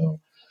 So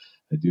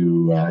I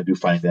do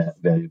find that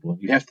valuable.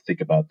 And you have to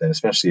think about that,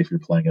 especially if you're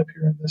playing up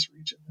here in this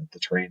region, that the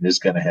terrain is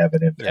going to have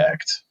an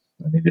impact.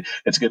 I mean,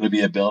 it's going to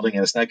be a building,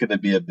 and it's not going to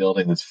be a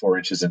building that's 4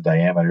 inches in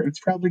diameter. It's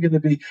probably going to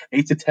be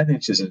 8 to 10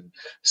 inches in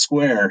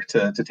square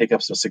to take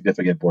up some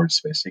significant board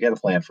space. You got to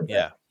plan for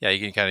that. Yeah, you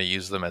can kind of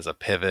use them as a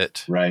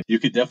pivot. Right. You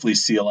could definitely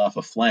seal off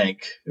a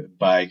flank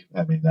I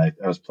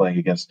was playing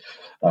against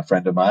a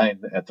friend of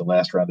mine at the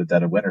last round of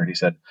Dead of Winter, and he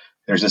said,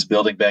 there's this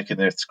building back in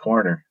this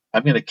corner.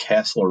 I'm going to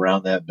castle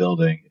around that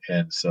building,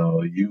 and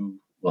so you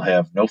will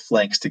have no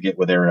flanks to get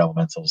with air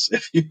elementals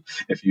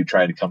if you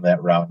try to come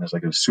that route. And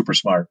it was super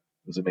smart.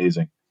 It was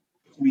amazing.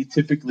 We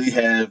typically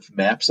have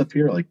maps up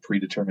here, like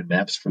predetermined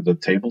maps for the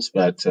tables,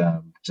 but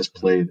just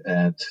played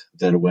at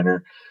Dead of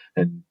Winter,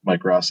 and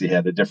Mike Rossi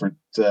had a different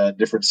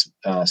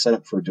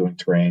setup for doing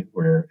terrain,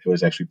 where it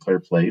was actually player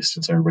placed,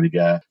 and so everybody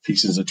got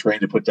pieces of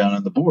terrain to put down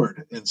on the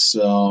board, and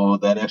so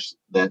that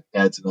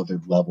adds another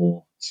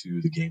level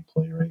to the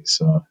gameplay, right?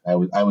 So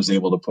I was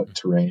able to put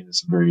terrain in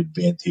some very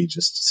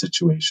advantageous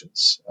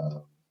situations,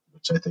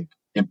 which I think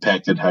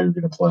impacted how you're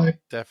going to play.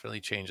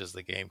 Definitely changes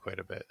the game quite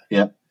a bit.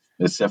 Yeah.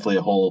 It's definitely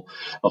a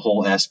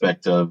whole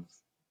aspect of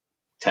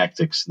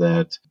tactics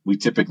that we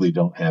typically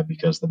don't have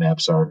because the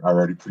maps are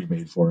already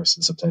pre-made for us,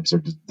 and sometimes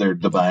they're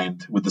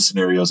designed with the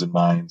scenarios in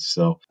mind.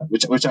 So,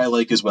 which I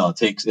like as well.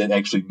 It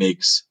actually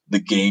makes the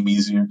game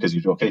easier because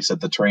you set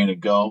the terrain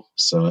and go.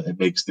 So it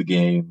makes the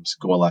games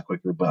go a lot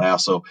quicker. But I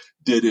also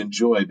did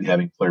enjoy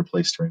having player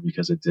place terrain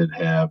because it did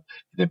have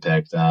an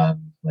impact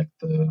on like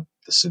the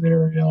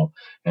scenario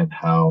and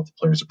how the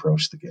players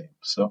approach the game.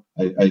 So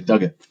I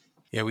dug it.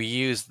 Yeah,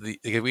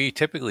 we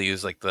typically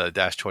use like the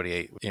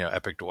 -28,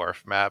 Epic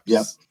Dwarf maps,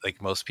 Yep.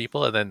 like most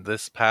people. And then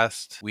this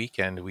past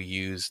weekend, we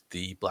used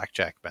the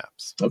Blackjack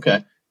maps.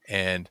 Okay.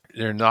 And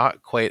they're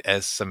not quite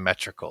as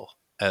symmetrical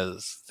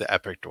as the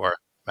Epic Dwarf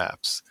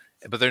maps,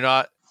 but they're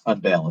not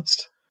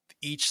unbalanced.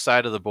 Each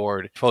side of the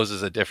board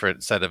poses a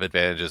different set of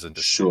advantages and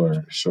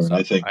disadvantages. Sure. So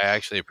I think I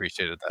actually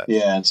appreciated that.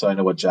 Yeah, and so I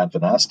know what John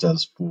Vanasse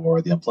does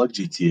for the Unplugged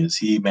GT is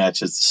he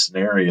matches the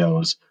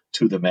scenarios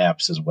to the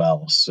maps as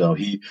well. So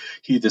he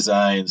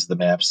designs the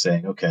maps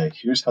saying, okay,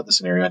 here's how the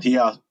scenario. And he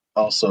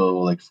also,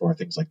 like for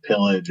things like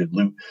pillage and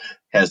loot,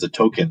 has the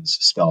tokens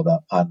spelled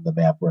out on the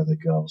map where they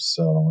go.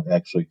 So it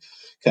actually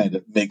kind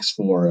of makes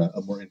for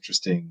a more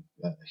interesting.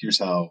 Here's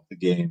how the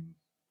game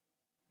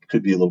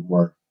could be a little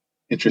more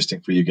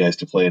interesting for you guys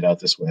to play it out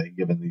this way,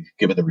 given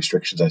the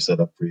restrictions I set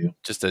up for you.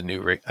 Just a new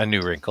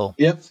wrinkle.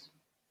 Yep.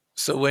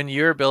 So when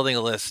you're building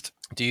a list,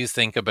 do you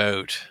think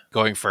about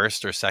going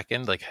first or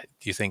second? Like,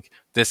 do you think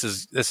this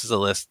is a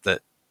list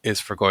that is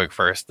for going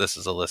first? This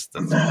is a list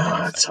that's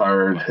it's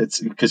hard. It's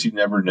because you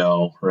never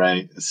know,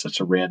 right? It's such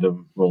a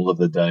random roll of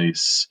the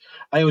dice.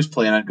 I always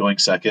plan on going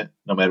second,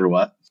 no matter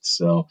what.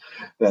 So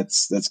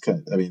that's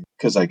kind.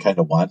 Because I kind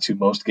of want to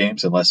most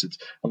games, unless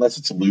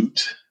it's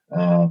loot.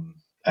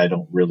 I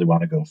don't really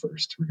want to go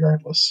first,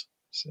 regardless.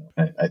 So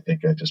I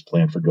think I just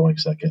plan for going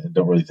second and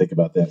don't really think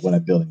about that when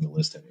I'm building the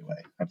list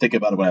anyway. I'm thinking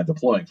about it when I'm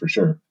deploying for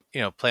sure.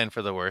 Plan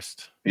for the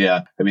worst.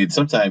 Yeah.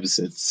 Sometimes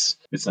it's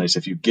nice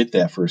if you get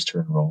that first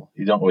turn roll.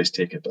 You don't always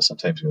take it, but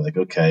sometimes you're like,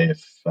 okay,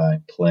 if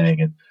I'm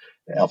playing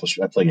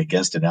I'm playing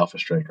against an Alpha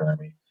Strike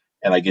army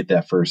and I get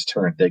that first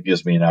turn, that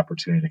gives me an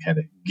opportunity to kind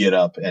of get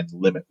up and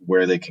limit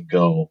where they can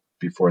go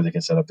before they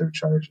can set up their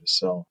charges.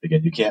 So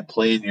again, you can't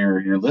plan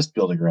your list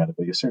building around it,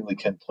 but you certainly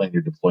can plan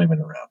your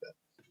deployment around it.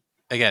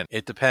 Again,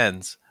 it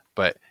depends,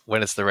 but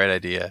when it's the right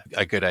idea,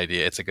 a good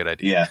idea, it's a good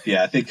idea.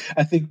 Yeah.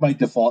 I think my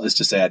default is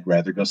to say I'd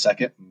rather go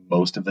second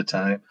most of the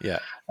time. Yeah.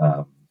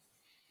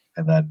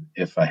 And then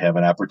if I have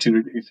an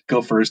opportunity to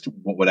go first,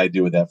 what would I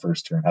do with that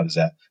first turn? How does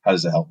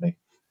that help me?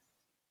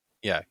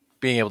 Yeah,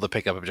 being able to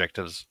pick up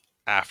objectives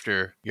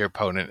after your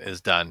opponent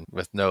is done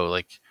with no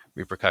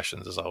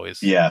repercussions is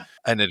always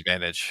an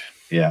advantage.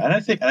 Yeah, and I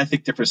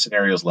think different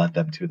scenarios lend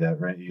them to that,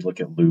 right? You look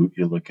at loot,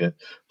 you look at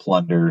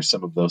plunder.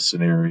 Some of those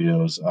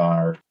scenarios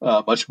are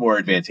much more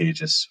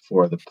advantageous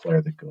for the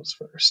player that goes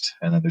first,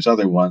 and then there's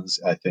other ones.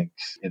 I think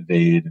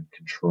invade and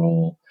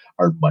control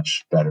are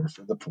much better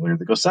for the player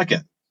that goes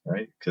second,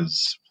 right?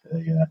 Because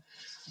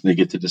they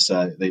get to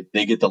decide.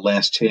 They get the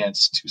last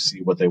chance to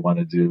see what they want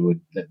to do,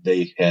 and that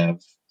they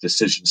have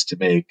decisions to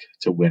make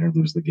to win or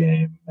lose the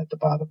game at the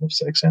bottom of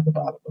 6 and the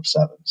bottom of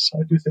 7. So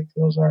I do think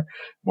those are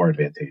more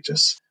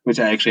advantageous. Which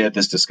I actually had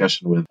this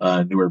discussion with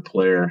a newer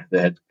player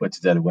that went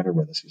to Dead of Winter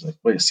with us. He's like,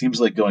 "Wait, it seems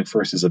like going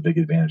first is a big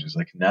advantage." He's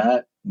like,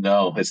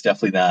 no, it's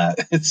definitely not.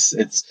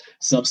 It's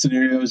some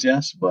scenarios,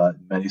 yes, but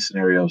many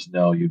scenarios,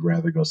 no, you'd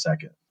rather go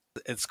second.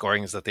 And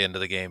scoring is at the end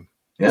of the game.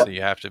 Yep. So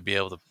you have to be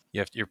able to.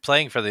 You're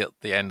playing for the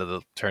end of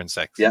the turn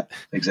 6. Yep,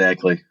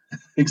 exactly.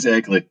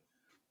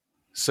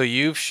 So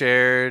you've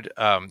shared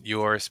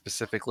your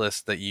specific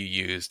list that you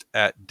used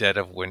at Dead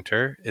of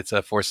Winter. It's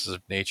a Forces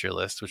of Nature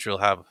list, which we'll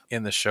have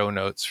in the show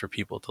notes for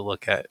people to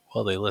look at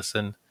while they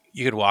listen.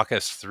 You could walk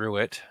us through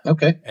it.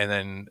 Okay. And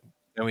then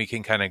we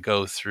can kind of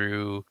go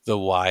through the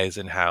whys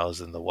and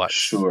hows and the whats.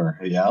 Sure.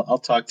 Yeah, I'll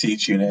talk to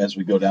each unit as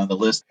we go down the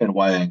list and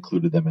why I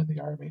included them in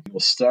the army. We'll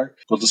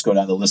just go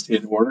down the list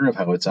in order of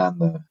how it's on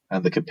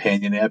the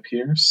companion app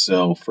here.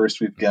 So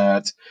first we've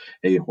got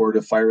a horde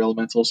of fire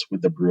elementals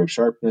with the Brew of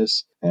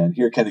Sharpness. And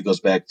here it kind of goes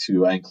back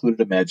to I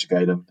included a magic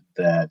item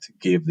that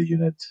gave the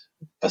unit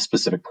a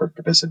specific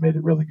purpose and made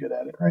it really good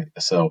at it, right?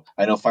 So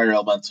I know fire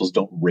elementals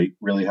don't rate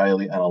really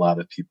highly on a lot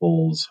of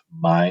people's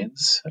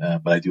minds,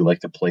 but I do like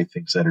to play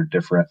things that are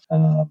different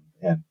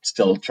and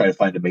still try to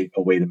find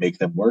a way to make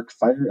them work.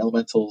 Fire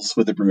elementals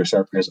with the Brew of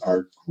Sharpness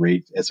are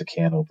great as a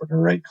can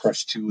opener, right?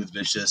 Crush 2 with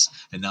Vicious,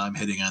 and now I'm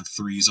hitting on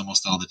 3s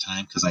almost all the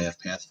time because I have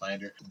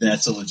Pathfinder.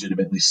 That's a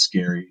legitimately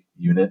scary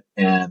unit,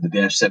 and the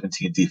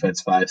 -17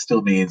 defense 5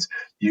 still means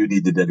you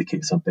need to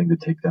dedicate something to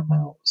take them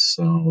out.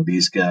 So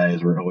these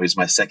guys were always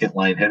my second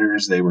line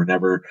hitters. They were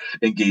never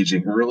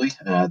engaging early.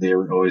 They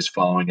were always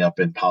following up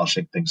and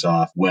polishing things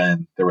off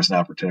when there was an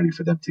opportunity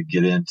for them to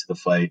get into the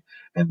fight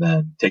and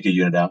then take a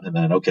unit out and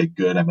then, okay,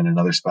 good, I'm in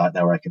another spot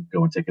now where I can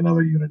go and take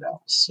another unit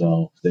out.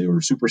 So they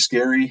were super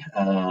scary.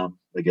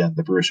 Again,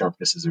 the Brew of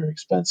Sharpness is very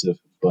expensive,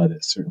 but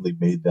it certainly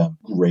made them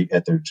great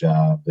at their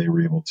job. They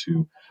were able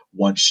to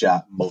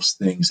one-shot most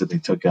things that they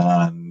took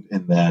on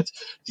in that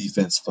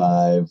defense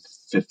 5,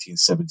 15,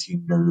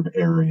 17 nerve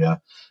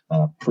area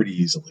pretty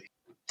easily.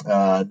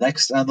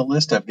 Next on the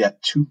list, I've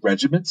got 2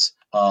 regiments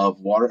of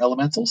water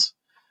elementals.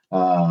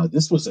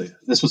 This was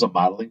a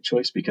modeling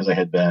choice because I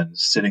had been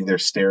sitting there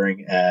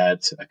staring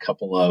at a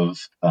couple of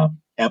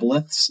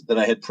aboleths that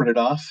I had printed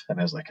off, and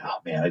I was like, oh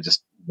man, I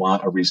just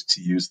want a reason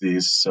to use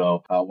these.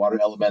 So water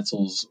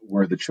elementals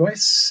were the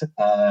choice,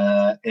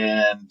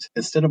 and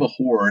instead of a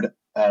horde,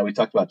 we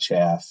talked about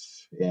chaff,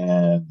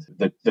 and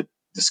the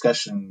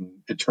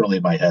discussion internally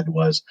in my head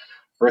was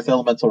Earth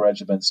Elemental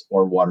regiments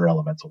or Water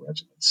Elemental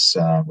regiments.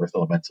 Earth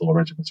Elemental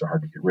regiments are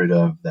hard to get rid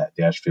of. That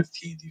Dash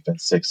 15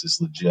 Defense 6 is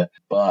legit.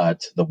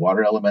 But the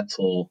Water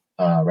Elemental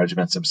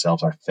regiments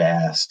themselves are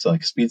fast.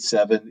 Like Speed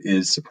 7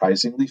 is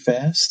surprisingly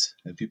fast,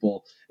 and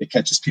it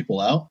catches people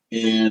out.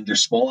 And they're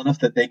small enough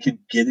that they can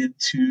get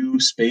into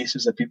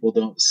spaces that people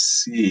don't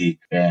see.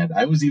 And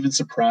I was even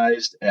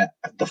surprised at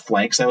the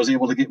flanks I was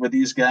able to get with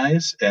these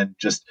guys. And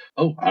just,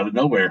 out of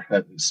nowhere,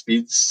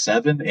 Speed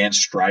 7 and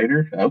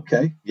Strider.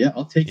 Okay, yeah,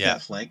 I'll take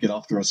that flank and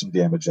I'll throw some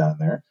damage on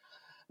there.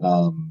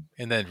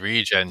 And then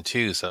regen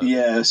too. So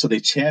so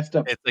they chaffed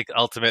up. It's like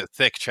ultimate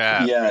thick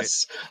chaff.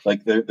 Yes, right?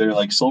 Like they're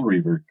like Soul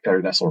Reaver,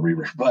 or not Soul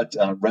Reaver, but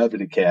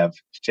Revenant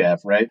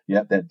chaff, right?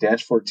 Yep, that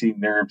Dash 14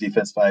 Nerve,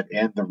 Defense 5,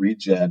 and the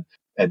regen.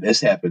 And this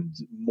happened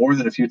more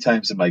than a few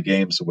times in my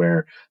games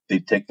where they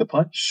take the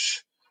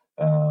punch.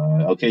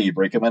 Okay, you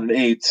break them on an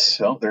 8.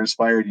 Oh, they're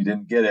inspired. You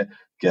didn't get it.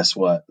 Guess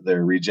what?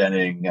 They're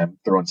regenning. I'm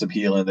throwing some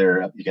heal in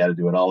there. You got to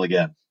do it all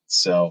again.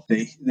 So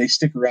they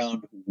stick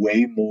around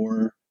way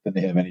more than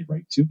they have any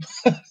right to.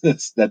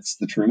 that's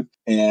the truth.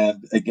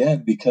 And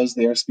again, because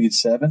they are Speed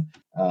 7,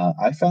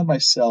 I found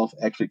myself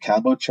actually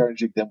combo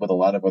charging them with a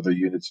lot of other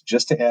units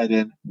just to add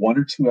in 1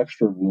 or 2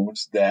 extra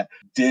wounds that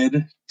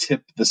did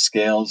tip the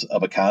scales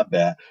of a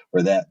combat,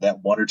 where that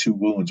 1 or 2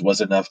 wounds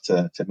was enough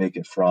to make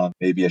it from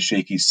maybe a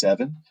shaky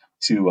 7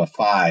 to a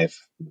 5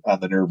 on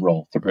the nerve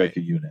roll to break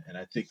a unit. And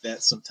I think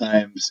that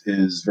sometimes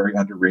is very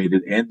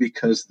underrated. And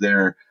because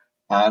they're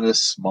on a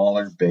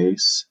smaller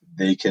base,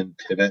 they can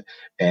pivot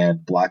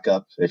and block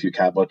up. If you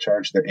combo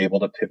charge, they're able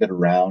to pivot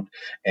around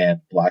and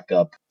block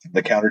up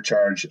the counter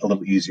charge a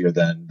little easier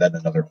than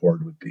another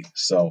horde would be.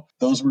 So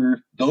those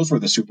were the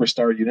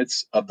superstar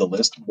units of the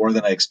list, more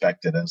than I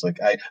expected. I was like,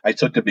 I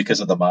took it because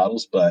of the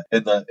models, but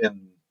in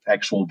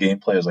actual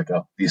gameplay, I was like,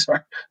 oh, these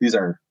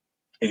are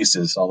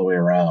aces all the way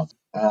around.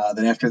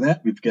 Then after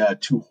that, we've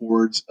got 2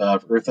 hordes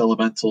of Earth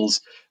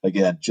Elementals.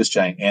 Again, just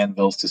giant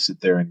anvils to sit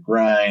there and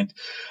grind.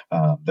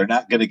 They're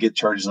not going to get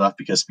charges off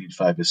because Speed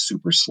 5 is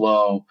super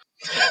slow.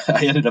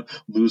 I ended up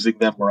losing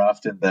them more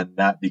often than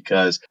not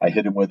because I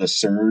hit him with a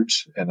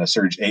Surge, and a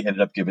Surge 8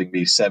 ended up giving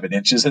me 7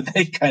 inches, and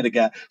they kind of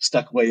got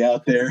stuck way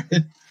out there.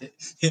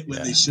 Hit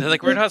when they should. They're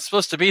like, we're not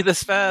supposed to be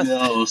this fast.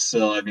 No,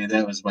 so I mean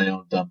that was my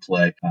own dumb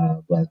play,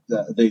 but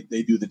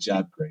they do the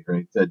job great,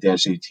 right? The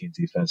Dash 18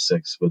 Defense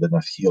 6 with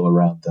enough heal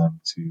around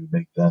them to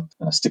make them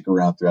stick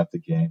around throughout the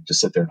game. Just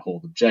sit there and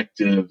hold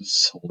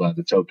objectives, hold on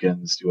to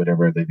tokens, do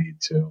whatever they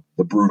need to.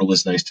 The Brutal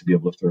is nice to be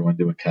able to throw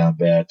into a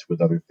combat with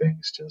other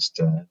things just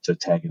to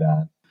tag it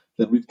on.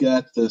 Then we've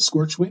got the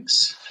Scorch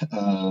Wings,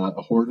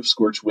 a horde of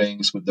Scorch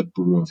Wings with the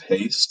Brew of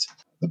Haste.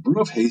 The Brew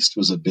of Haste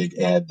was a big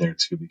add there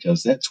too,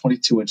 because that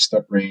 22-inch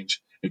threat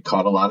range, it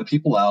caught a lot of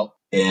people out,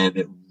 and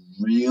it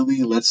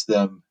really lets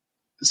them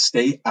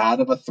stay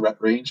out of a threat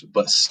range,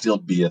 but still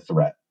be a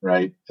threat,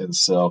 right? And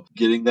so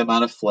getting them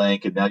on a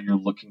flank, and now you're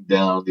looking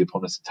down the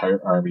opponent's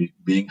entire army,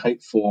 being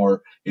height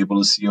 4,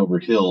 able to see over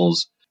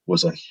hills,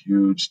 was a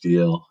huge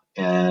deal.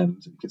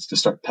 And gets to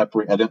start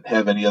peppering. I didn't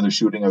have any other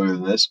shooting other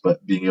than this,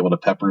 but being able to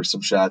pepper some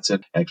shots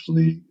in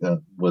actually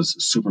was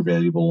super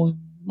valuable in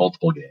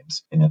multiple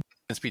games. And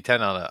Speed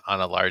 10 on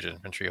a large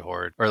infantry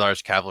horde or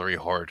large cavalry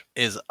horde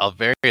is a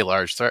very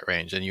large threat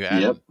range, and you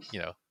add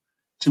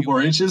 2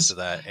 more inches to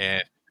that,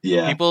 and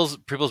yeah, people's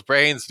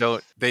brains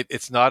don't.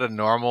 It's not a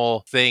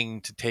normal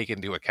thing to take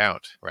into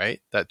account, right?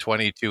 That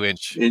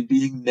 22-inch. And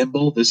being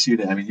nimble, this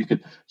unit. I mean, you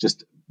could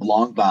just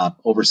long bomb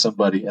over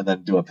somebody and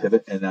then do a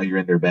pivot, and now you're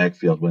in their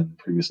backfield when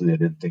previously I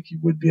didn't think you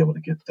would be able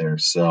to get there.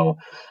 So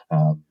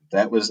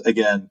that was,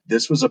 again,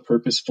 this was a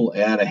purposeful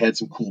add. I had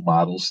some cool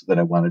models that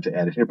I wanted to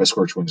add in here, but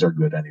Scorch Wings are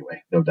good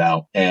anyway, no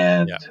doubt.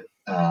 And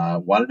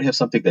wanted to have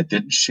something that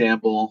didn't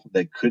shamble,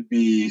 that could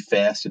be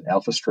fast and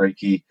alpha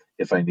strikey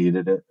if I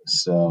needed it.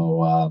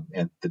 So,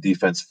 and the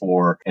defense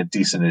 4 and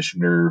decentish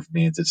nerve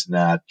means it's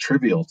not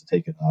trivial to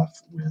take it off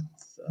with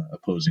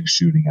opposing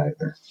shooting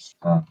either.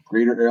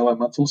 Greater Air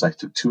Elementals, I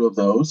took 2 of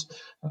those.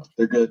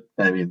 They're good.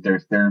 I mean,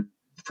 they're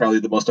probably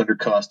the most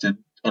undercosted,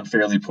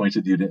 unfairly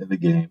pointed unit in the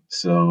game,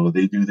 so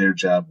they do their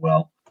job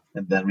well.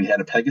 And then we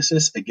had a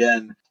Pegasus,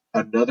 again,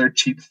 another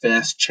cheap,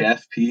 fast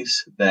chaff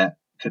piece that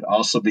could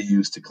also be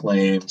used to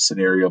claim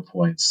scenario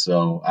points.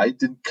 So I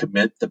didn't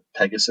commit the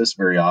Pegasus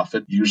very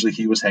often. Usually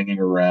he was hanging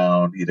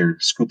around either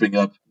scooping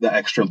up the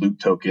extra loot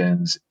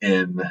tokens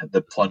in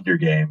the plunder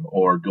game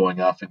or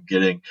going off and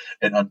getting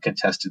an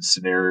uncontested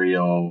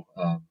scenario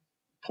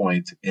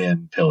point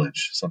in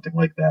pillage, something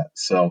like that.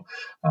 So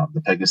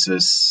the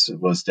Pegasus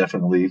was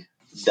definitely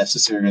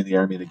necessary in the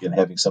army. And again,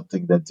 having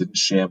something that didn't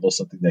shamble,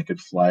 something that could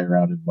fly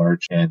around and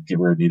march and get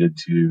where it needed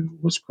to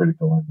was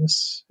critical in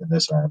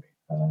this army.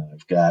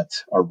 I've got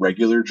a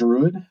regular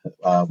druid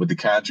with the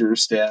conjurer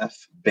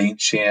staff, Bane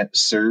Chant,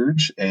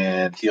 Surge,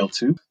 and Heal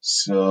 2.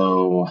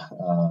 So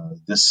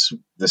this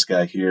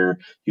guy here,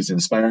 he's an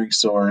inspiring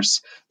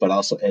source, but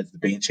also adds the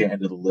Bane Chant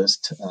into the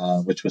list,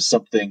 which was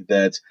something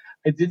that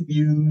I didn't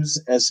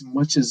use as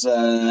much as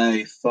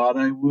I thought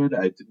I would.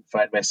 I didn't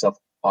find myself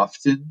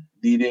often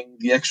needing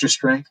the extra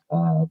strength,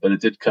 but it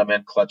did come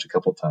in clutch a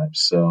couple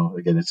times. So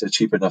again, it's a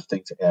cheap enough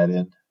thing to add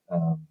in.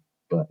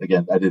 But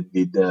again, I didn't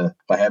need to,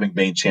 by having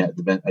Bane Chant,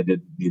 I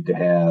didn't need to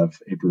have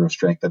a Brew of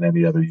Strength on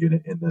any other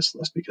unit in this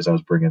list because I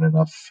was bringing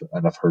enough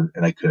hurt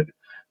and I could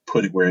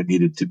put it where it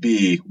needed to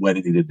be when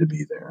it needed to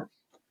be there.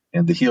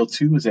 And the heal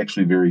 2 is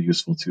actually very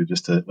useful too.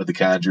 With the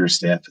Conjurer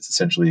staff, it's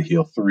essentially a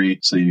heal 3,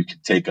 so you can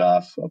take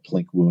off a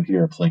plink wound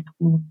here, a plink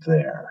wound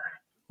there.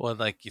 Well,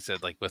 like you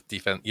said, like with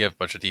defense, you have a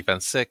bunch of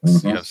defense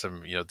 6. You have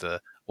some,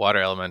 the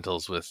water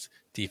elementals with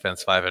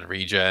defense 5 and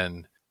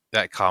regen.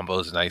 That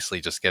combos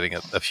nicely, just getting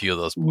a few of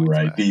those points.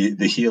 Right. Back.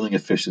 The healing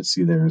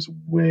efficiency there is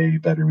way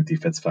better with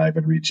defense 5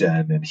 and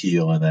regen and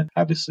heal. And then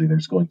obviously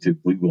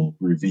we will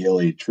reveal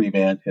a tree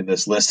man in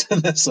this list.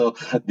 So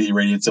the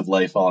radiance of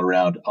life all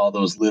around, all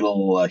those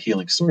little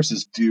healing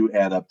sources do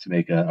add up to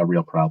make a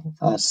real problem.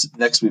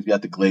 Next, we've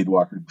got the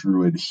Gladewalker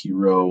Druid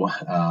hero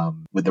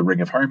with the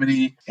Ring of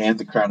Harmony and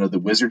the Crown of the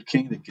Wizard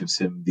King that gives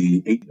him the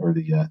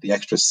the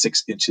extra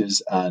 6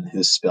 inches on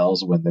his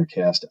spells when they're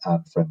cast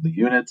on friendly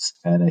units,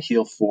 and a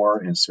heal 4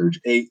 and Surge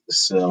 8,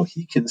 so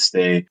he can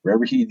stay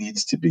wherever he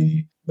needs to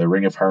be. The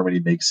Ring of Harmony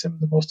makes him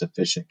the most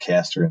efficient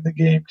caster in the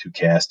game. 2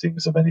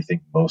 castings of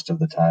anything most of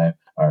the time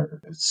are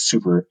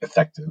super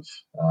effective.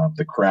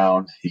 The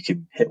Crown, he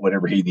can hit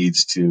whatever he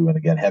needs to, and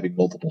again, having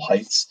multiple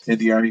heights in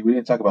the army. We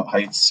didn't talk about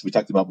heights. We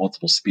talked about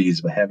multiple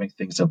speeds, but having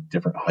things of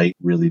different height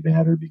really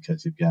matter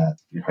because you've got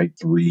your height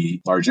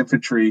 3 large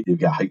infantry, you've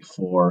got height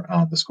 4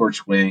 on the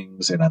Scorch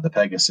Wings and on the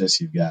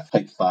Pegasus, you've got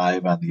height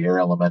 5 on the air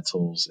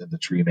elementals and the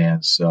tree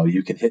man, so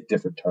you can hit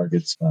different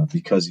targets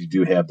because you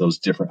do have those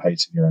different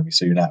heights in your army,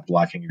 so you're not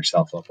blocking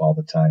yourself up all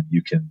the time.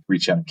 You can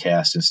reach out and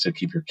cast and still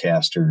keep your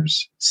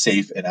casters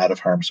safe and out of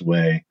harm's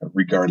way,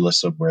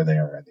 regardless of where they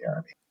are in the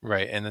army.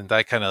 Right, and then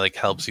that kind of like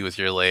helps you with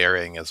your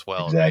layering as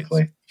well.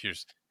 Exactly. Right? So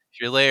if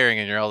you're layering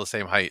and you're all the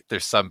same height,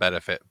 there's some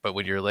benefit. But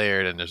when you're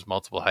layered and there's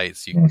multiple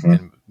heights,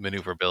 and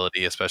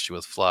maneuverability, especially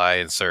with fly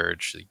and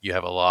surge, you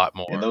have a lot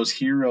more. And those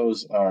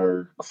heroes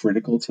are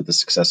critical to the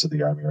success of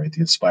the army, right? The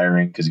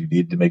inspiring, because you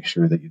need to make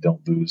sure that you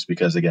don't lose,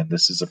 because again,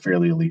 this is a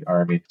fairly elite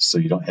army, so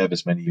you don't have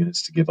as many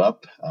units to give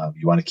up.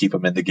 You want to keep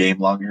them in the game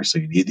longer, so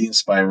you need the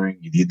inspiring,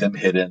 you need them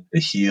hidden. The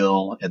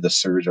heal and the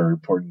surge are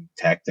important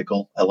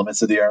tactical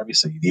elements of the army,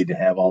 so you need to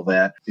have all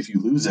that. If you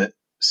lose it,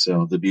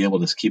 so to be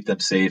able to keep them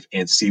safe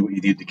and see what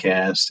you need to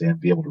cast and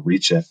be able to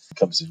reach it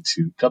comes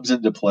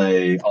into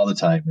play all the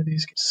time in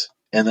these games.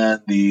 And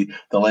then the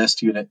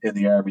last unit in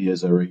the army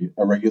is a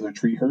regular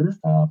tree herder,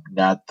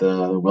 not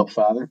the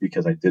Wiltfather,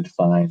 because I did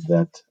find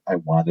that I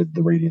wanted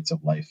the Radiance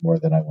of Life more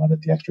than I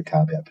wanted the extra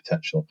combat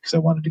potential, because I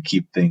wanted to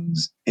keep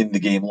things in the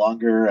game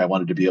longer. I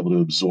wanted to be able to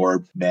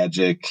absorb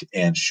magic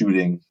and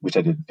shooting, which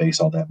I didn't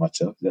face all that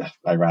much of,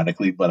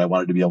 ironically, but I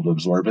wanted to be able to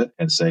absorb it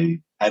and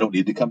say, I don't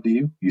need to come to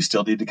you. You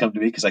still need to come to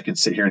me because I can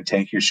sit here and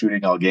tank your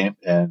shooting all game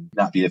and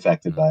not be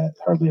affected by it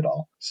hardly at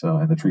all. So,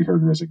 and the Tree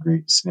Herder is a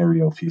great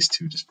scenario piece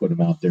too. Just put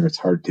him out there. It's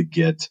hard to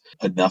get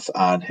enough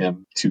on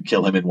him to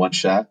kill him in one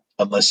shot.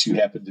 Unless you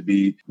happen to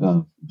be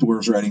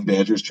dwarves riding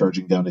badgers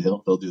charging down a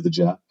hill, they'll do the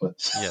job. But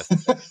yes.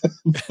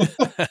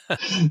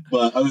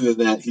 But other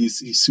than that,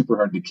 he's super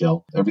hard to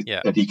kill.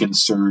 And he can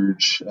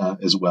surge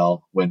as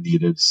well when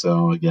needed.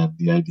 So again,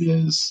 the idea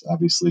is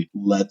obviously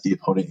let the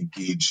opponent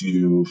engage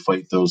you,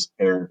 fight those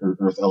air or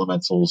earth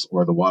elementals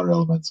or the water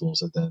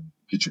elementals, and then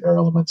get your air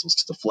elementals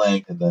to the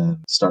flank, and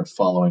then start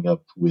following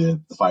up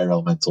with the fire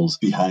elementals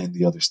behind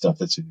the other stuff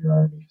that's in your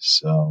army.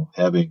 So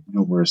having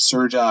numerous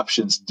surge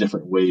options,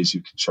 different ways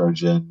you can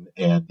charge in,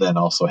 and then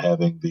also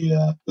having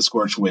the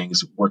Scorch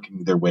Wings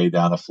working their way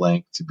down a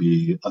flank to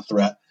be a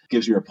threat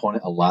gives your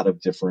opponent a lot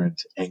of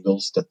different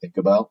angles to think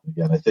about.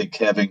 Again, I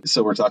think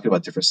so we're talking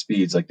about different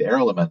speeds, like the air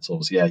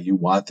elementals. Yeah, you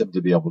want them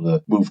to be able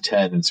to move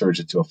 10 and surge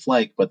into a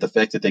flank, but the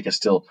fact that they can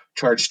still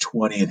charge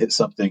 20 and hit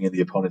something in the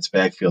opponent's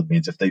backfield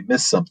means if they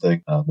miss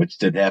something, which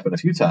did happen a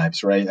few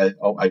times, right?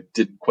 I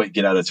didn't quite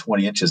get out of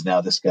 20 inches. Now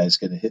this guy's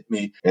going to hit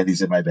me and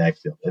he's in my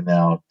backfield. And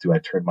now do I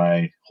turn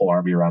my whole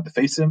army around to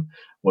face him?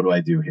 What do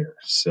I do here?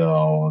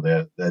 So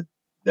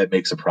that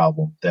makes a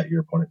problem that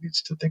your opponent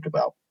needs to think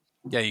about.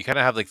 Yeah, you kind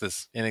of have like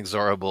this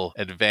inexorable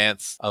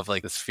advance of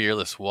like this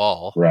fearless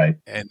wall. Right.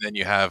 And then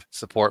you have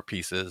support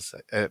pieces.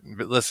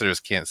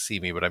 Listeners can't see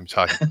me, but I'm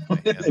talking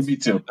with my hands. Me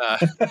too.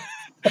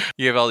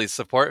 You have all these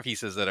support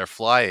pieces that are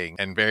flying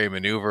and very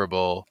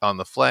maneuverable on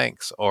the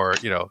flanks or,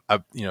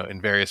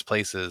 in various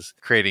places,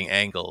 creating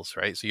angles,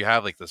 right? So you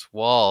have like this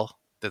wall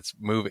that's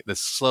moving,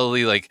 that's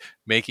slowly like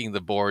making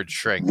the board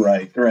shrink.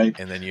 Right.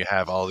 And then you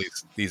have all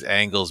these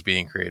angles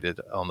being created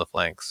on the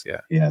flanks.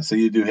 Yeah. Yeah. So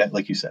you do have,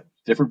 like you said,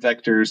 different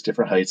vectors,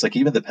 different heights. Like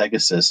even the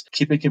Pegasus,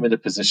 keeping him in a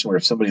position where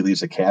if somebody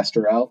leaves a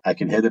caster out, I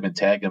can hit him and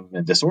tag him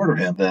and disorder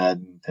him.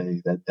 Then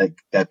hey,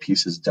 that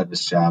piece has done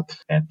its job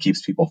and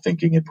keeps people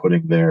thinking and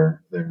putting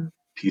their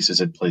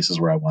pieces in places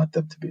where I want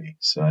them to be.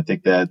 So I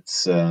think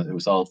that's it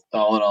was all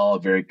in all a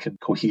very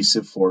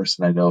cohesive force.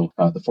 And I know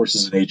the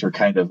forces of nature are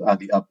kind of on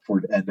the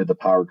upward end of the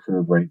power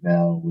curve right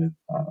now with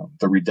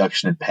the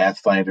reduction in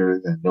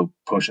Pathfinder and no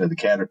potion of the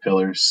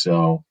Caterpillar.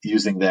 So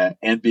using that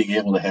and being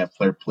able to have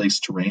player place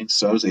terrain.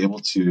 So I was able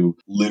to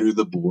litter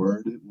the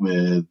board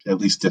with at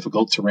least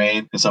difficult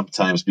terrain. And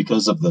sometimes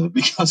because of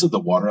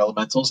the water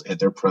elementals and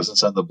their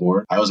presence on the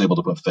board, I was able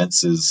to put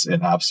fences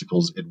and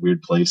obstacles in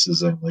weird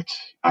places. I'm like,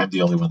 I'm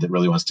the only one that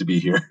really wants to be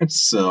here.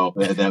 So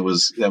that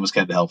was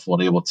kind of helpful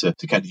and able to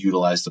kind of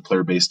utilize the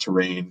player-based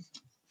terrain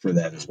for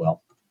that as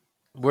well.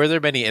 Were there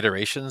many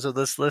iterations of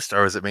this list,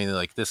 or was it mainly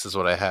like, this is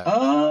what I have?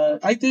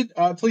 I did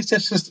play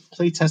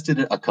tested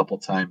it a couple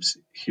times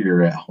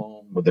here at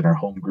home within our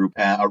home group.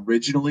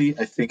 Originally,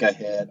 I think I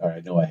had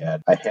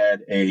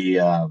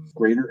a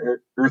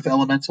greater earth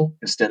elemental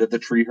instead of the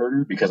tree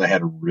herder because I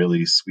had a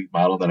really sweet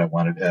model that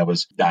I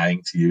was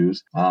dying to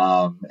use.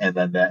 And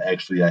then that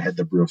actually I had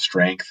the Brew of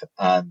Strength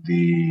on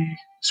the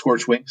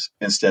Scorch Wings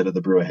instead of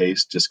the Brew of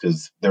Haste, just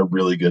because they're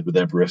really good with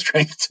that Brew of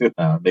Strength too.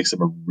 Makes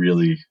them a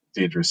really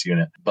dangerous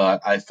unit.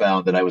 But I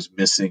found that I was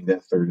missing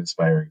that third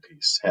inspiring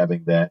piece,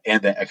 having that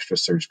and that extra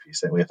surge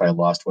piece. That way, if I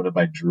lost one of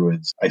my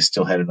druids, I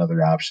still had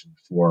another option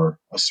for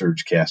a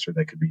surge caster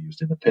that could be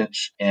used in a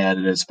pinch, and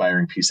an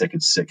inspiring piece that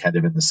could sit kind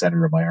of in the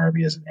center of my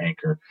army as an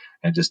anchor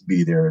and just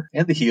be there.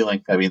 And the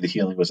healing. I mean, the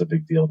healing was a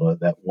big deal.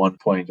 That 1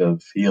 point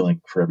of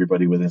healing for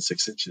everybody within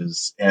 6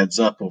 inches adds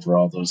up over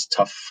all those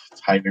tough,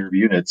 high nerve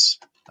units.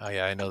 Oh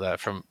yeah, I know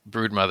that from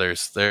Brood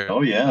Mothers. They're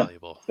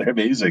valuable. They're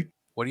amazing.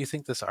 What do you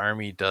think this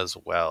army does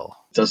well?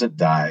 It doesn't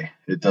die.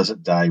 It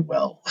doesn't die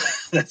well.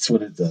 That's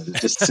what it does. It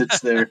just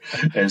sits there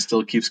and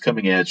still keeps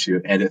coming at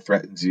you, and it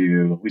threatens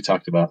you. We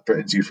talked about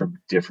threatens you from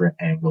different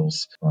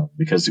angles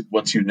because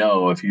once you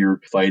know if you're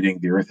fighting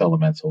the earth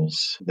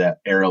elementals, that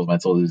air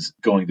elemental is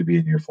going to be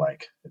in your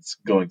flank. It's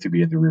going to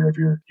be in the rear of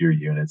your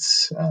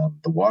units.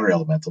 The water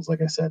elementals,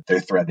 like I said,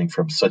 they're threatening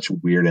from such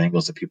weird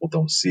angles that people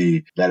don't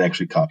see. That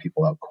actually caught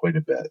people out quite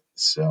a bit.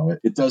 So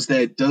it does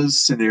that. It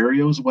does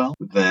scenarios well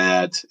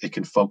that it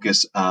can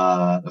focus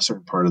on a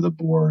certain part of the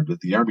board.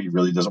 The army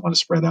really doesn't want to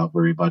spread out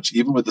very much.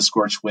 Even with the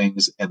Scorch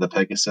Wings and the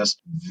Pegasus,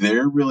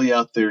 they're really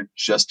out there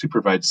just to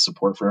provide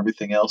support for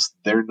everything else.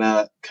 They're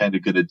not kind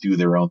of going to do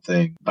their own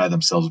thing by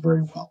themselves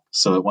very well.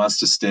 So it wants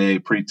to stay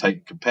pretty tight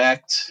and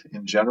compact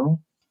in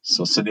general.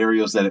 So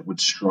scenarios that it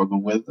would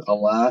struggle with a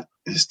lot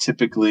is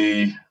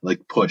typically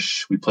like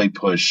push. We play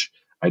push.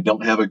 I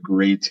don't have a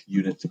great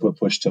unit to put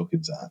push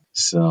tokens on.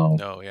 So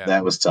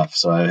that was tough.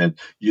 So I had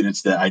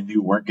units that I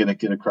knew weren't going to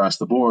get across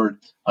the board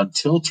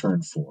until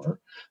turn 4.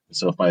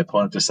 So if my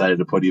opponent decided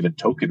to put even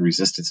token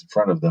resistance in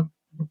front of them,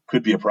 it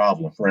could be a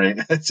problem, right?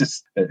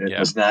 It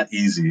was not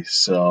easy.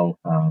 So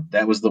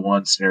that was the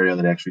one scenario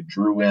that actually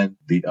drew in.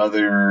 The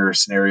other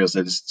scenarios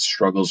that it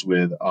struggles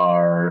with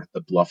are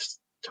the bluff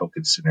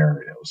token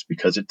scenarios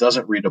because it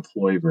doesn't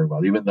redeploy very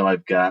well. Even though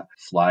I've got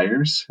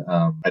flyers,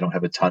 I don't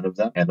have a ton of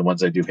them, and the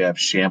ones I do have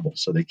shamble,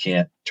 so they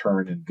can't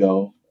turn and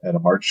go at a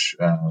march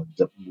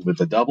with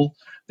the double.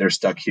 They're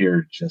stuck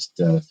here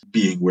just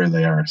being where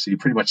they are. So you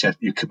pretty much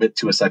you commit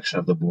to a section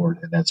of the board,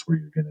 and that's where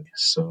you're going to be.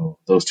 So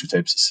those two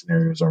types of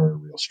scenarios are a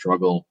real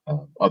struggle.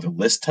 Other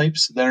list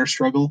types that are a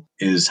struggle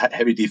is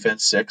heavy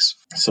defense 6.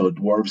 So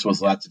dwarves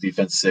with lots of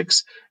defense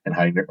 6 and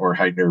high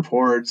nerve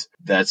hordes.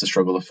 That's a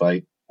struggle to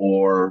fight.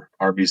 Or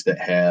armies that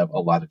have a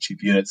lot of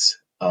cheap units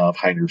of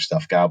high nerve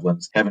stuff.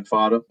 Goblins haven't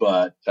fought them,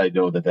 but I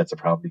know that that's a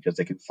problem because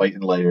they can fight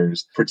in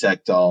layers,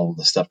 protect all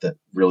the stuff that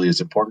really is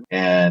important.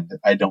 And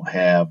I don't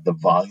have the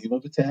volume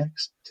of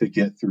attacks to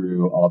get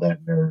through all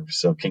that nerve.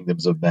 So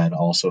Kingdoms of Men,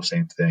 also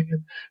same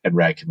thing. And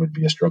Ragkin would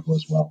be a struggle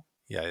as well.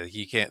 Yeah,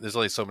 you can't. There's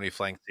only so many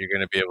flanks you're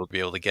going to be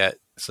able to get,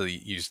 so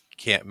you just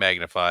can't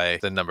magnify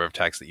the number of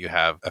attacks that you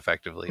have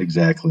effectively.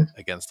 Exactly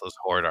against those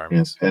horde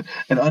armies. Yeah.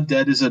 And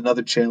undead is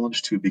another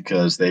challenge too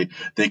because they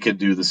can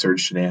do the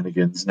surge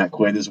shenanigans not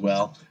quite as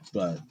well,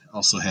 but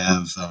also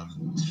have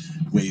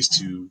ways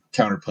to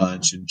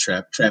counterpunch and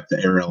trap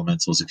the air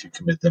elementals if you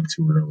commit them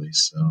too early.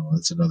 So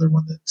that's another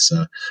one that's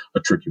a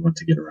tricky one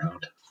to get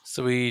around.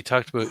 So we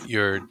talked about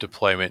your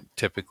deployment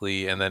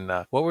typically, and then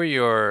what were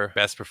your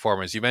best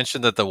performers? You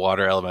mentioned that the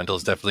water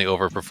elementals definitely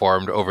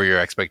overperformed over your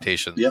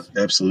expectations. Yep,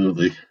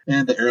 absolutely.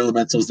 And the air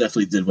elementals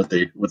definitely did what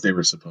they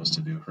were supposed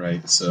to do,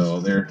 right?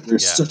 So they're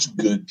such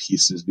good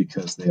pieces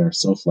because they are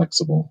so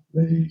flexible.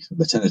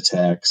 The 10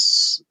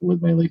 attacks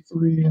with melee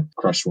 3 and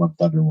crush 1,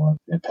 thunder 1,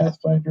 and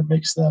Pathfinder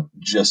makes them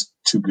just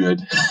too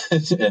good.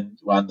 And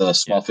on the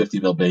small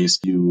 50 mil base,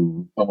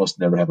 you almost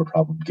never have a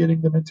problem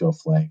getting them into a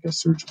flank, a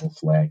surgical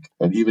flank.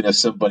 And even if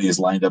somebody is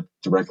lined up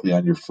directly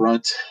on your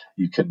front,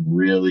 you can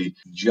really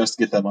just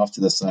get them off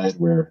to the side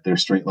where their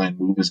straight line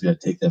move is going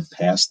to take them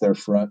past their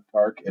front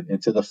arc and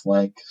into the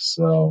flank.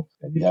 So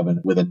and you have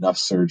with enough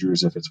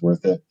surgers, if it's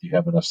worth it, you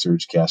have enough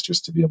surge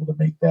casters to be able to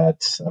make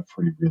that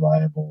pretty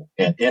reliable.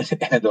 And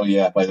oh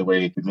yeah, by the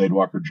way, the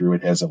Gladewalker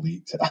Druid has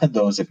elite on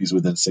those if he's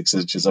within 6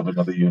 inches of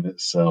another unit.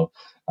 So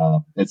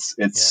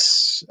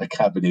it's a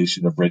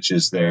combination of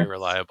riches there. Very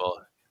reliable.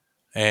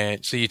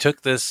 And so you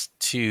took this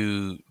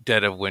to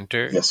Dead of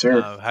Winter. Yes, sir.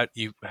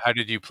 How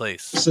did you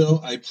place? So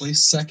I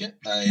placed second.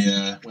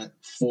 I went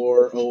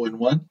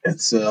 4-0-1, and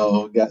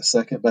so got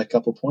second by a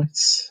couple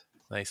points.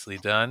 Nicely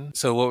done.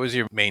 So what was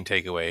your main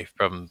takeaway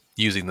from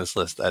using this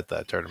list at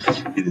that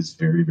tournament? It is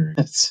very, very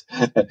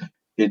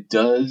it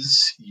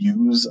does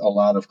use a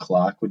lot of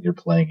clock when you're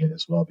playing it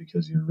as well,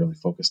 because you're really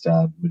focused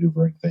on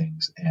maneuvering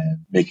things and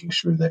making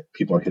sure that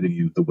people are hitting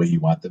you the way you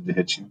want them to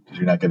hit you, because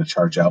you're not going to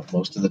charge out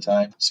most of the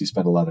time. So you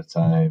spend a lot of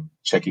time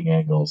checking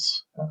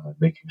angles,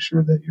 making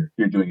sure that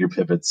you're doing your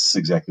pivots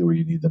exactly where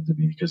you need them to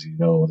be, because you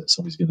know that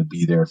somebody's going to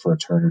be there for a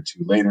turn or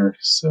two later.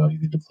 So you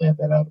need to plan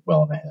that out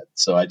well in ahead.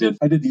 So I did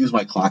use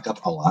my clock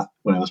up a lot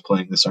when I was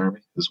playing this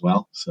army as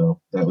well.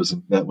 So that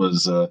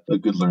was a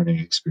good learning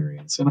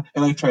experience. And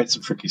I tried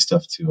some tricky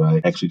stuff too.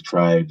 I actually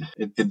tried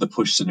in the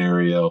push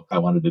scenario. I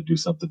wanted to do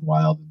something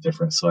wild and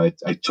different. So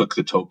I took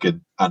the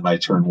token on my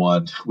turn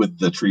 1 with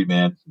the tree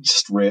man,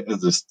 just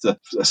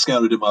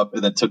scouted him up,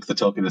 and then took the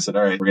token and said,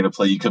 all right, we're going to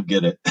play You Come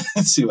Get It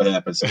and see what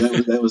happens. So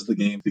that was the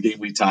game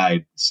we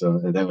tied. So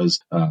that was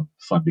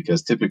fun,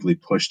 because typically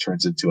push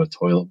turns into a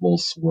toilet bowl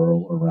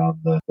swirl around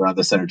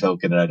the center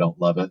token, and I don't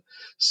love it.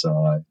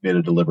 So I made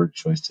a deliberate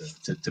choice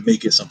to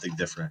make it something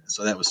different.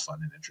 So that was fun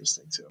and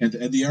interesting too.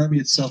 And the army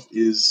itself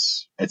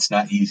it's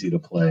not easy to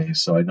play.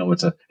 So I know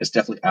it's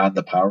definitely on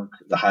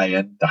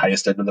the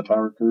highest end of the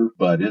power curve,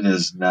 but it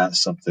is not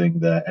something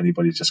that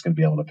anybody's just going to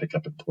be able to pick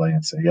up and play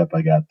and say, yep,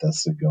 I got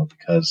this and go,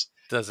 because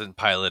doesn't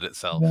pilot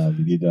itself. No,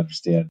 you need to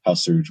understand how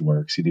surge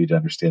works. You need to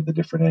understand the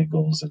different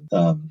angles.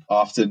 And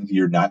often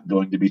you're not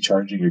going to be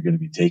charging. You're going to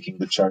be taking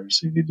the charge.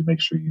 So you need to make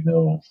sure you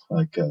know,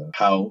 like,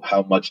 how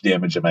much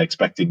damage am I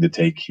expecting to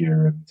take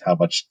here, and how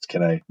much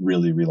can I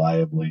really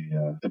reliably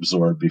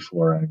absorb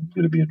before I'm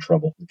going to be in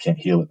trouble. You can't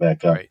heal it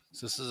back up. Right.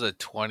 So this is a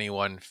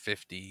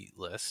 2150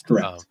 list.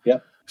 Correct.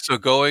 Yep. So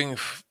going,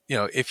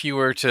 if you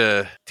were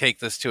to take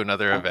this to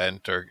another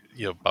event, or,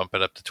 bump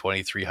it up to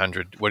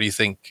 2300, what do you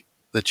think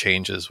the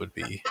changes would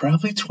be?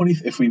 Probably 20.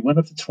 If we went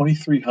up to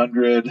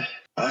 2300,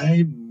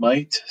 I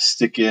might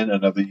stick in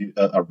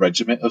a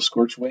regiment of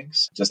Scorch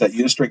Wings, just that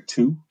unit strength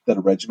 2 that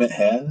a regiment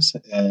has,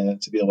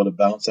 and to be able to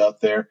bounce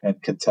out there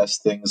and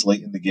contest things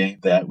late in the game.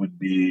 That would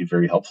be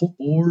very helpful.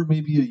 Or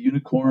maybe a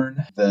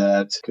unicorn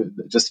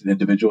just an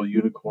individual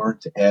unicorn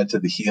to add to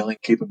the healing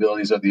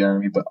capabilities of the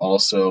army, but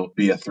also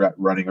be a threat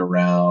running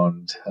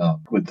around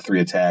with the 3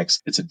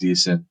 attacks. It's a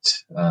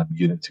decent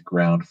unit to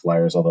ground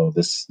flyers, although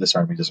this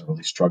army doesn't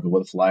really struggle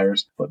with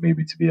flyers, but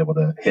maybe to be able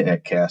to hit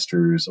at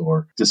casters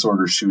or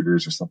disorder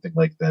shooters or something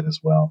like that as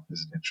well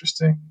is an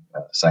interesting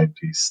side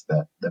piece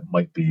that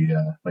might be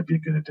a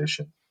good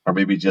addition. Or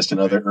maybe just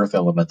another Earth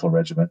Elemental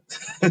regiment,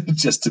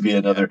 just to be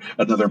another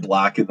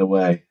block in the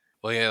way.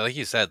 Well, yeah, like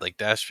you said, like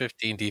Dash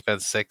 15,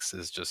 Defense 6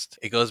 is just,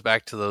 it goes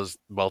back to those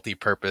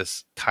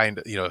multi-purpose kind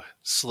of,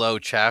 slow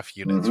chaff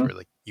units where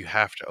like you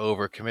have to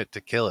overcommit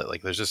to kill it.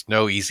 Like there's just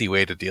no easy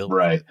way to deal with it.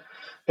 Right.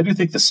 I do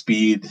think the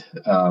speed,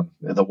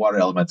 the water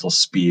elemental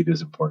speed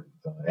is important.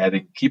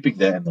 Keeping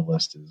that in the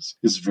list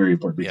is very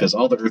important, because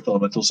all the earth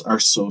elementals are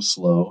so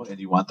slow, and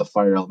you want the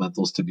fire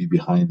elementals to be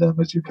behind them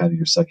as your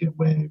second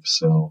wave.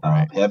 So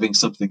having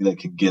something that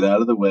can get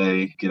out of the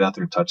way, get out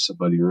there and touch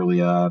somebody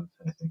early on,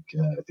 I think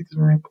is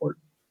very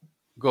important.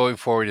 Going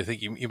forward, I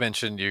think you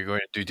mentioned you're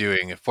going to be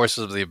doing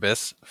Forces of the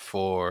Abyss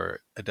for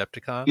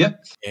Adepticon.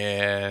 Yep.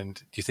 And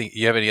do you think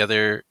you have any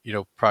other,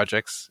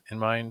 projects in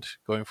mind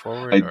going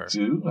forward? I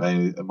do.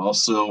 I am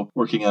also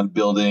working on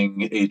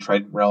building a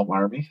Trident Realm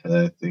army.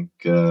 I think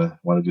I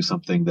want to do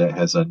something that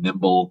has a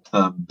nimble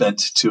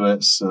bent to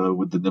it. So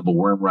with the nimble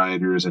Worm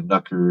Riders and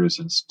Knuckers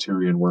and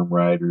Centurion Worm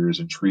Riders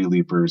and Tree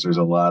Leapers, there's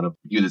a lot of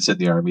units in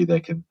the army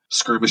that can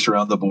skirmish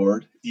around the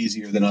board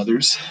easier than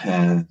others.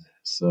 And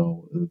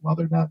so while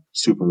they're not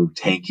super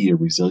tanky or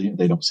resilient,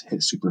 they don't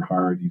hit super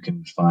hard. You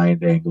can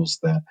find angles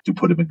that do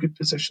put them in good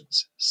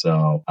positions.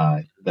 So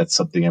that's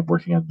something I'm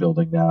working on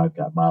building now. I've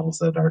got models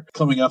that are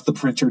coming off the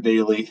printer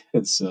daily,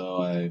 and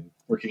so I'm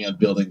working on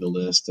building the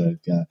list.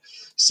 I've got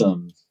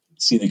some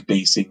scenic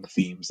basing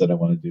themes that I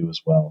want to do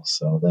as well.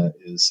 So that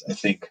is, I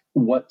think,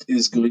 what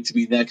is going to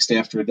be next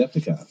after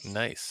Adepticon.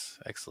 Nice.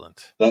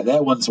 Excellent.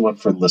 That one's one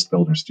for List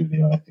Builder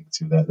Studio, I think,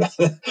 too.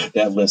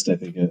 That list, I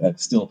think, I'm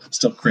still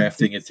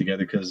crafting it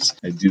together, because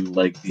I do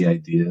like the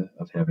idea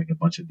of having a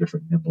bunch of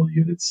different nimble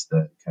units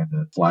that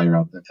kind of fly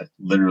around, that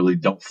literally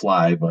don't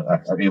fly, but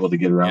are able to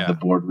get around the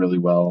board really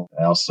well.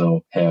 I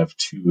also have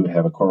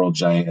a Coral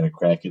Giant and a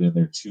Kraken in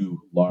there, two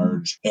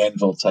large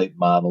anvil type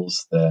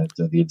models that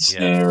the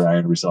Ensnare,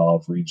 Iron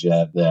Resolve,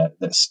 Regen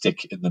that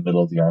stick in the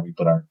middle of the army,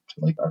 but aren't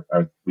like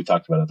we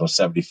talked about it, those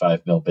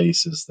 75 mil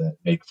bases that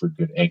make for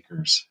good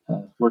anchors.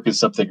 Working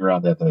something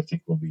around that I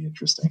think will be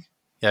interesting.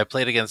 Yeah, I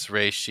played against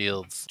Ray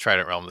Shields'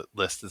 Trident Realm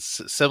list. It's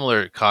a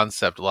similar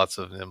concept, lots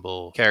of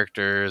nimble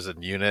characters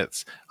and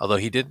units, although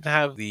he didn't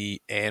have the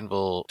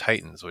Anvil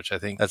Titans, which I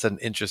think that's an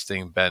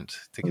interesting bent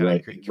to kind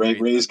of create.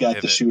 Ray's got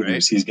pivot, the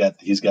shooters. Right?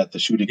 He's got the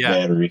shooting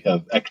battery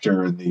of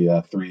Ector and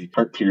the 3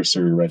 Heart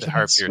Piercer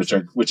regiments,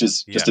 which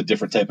is just a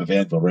different type of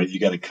Anvil, right? You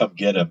got to come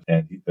get him,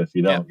 and if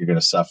you don't, you're going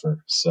to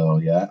suffer. So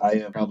yeah, I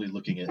am probably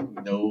looking at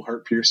no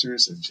Heart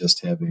Piercers and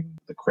just having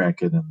the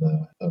Kraken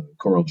and the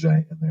Coral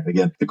Giant in there.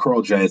 Again, the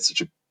Coral Giant's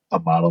such a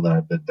model that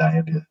I've been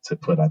dying to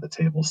put on the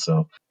table.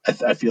 So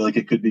I feel like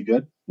it could be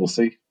good. We'll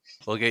see.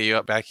 We'll get you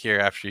up back here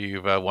after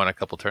you've won a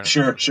couple tournaments.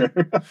 Sure.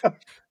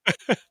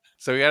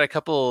 So we got a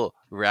couple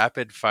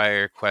rapid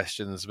fire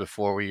questions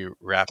before we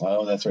wrap.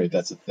 Oh, that's right.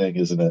 That's a thing,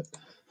 isn't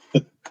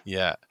it?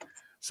 Yeah.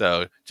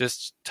 So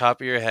just top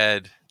of your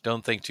head.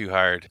 Don't think too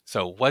hard.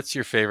 So what's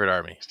your favorite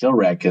army? Still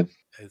Radkin.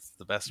 It's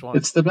the best one.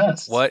 It's the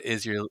best. What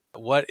is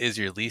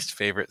your least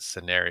favorite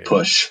scenario?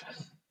 Push.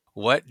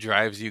 What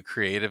drives you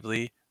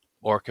creatively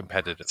or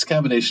competitive? It's a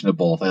combination of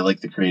both. I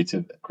like the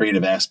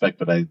creative aspect,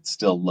 but I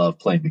still love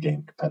playing the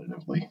game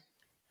competitively.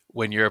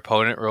 When your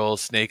opponent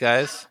rolls Snake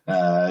Eyes?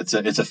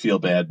 It's a feel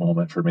bad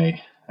moment for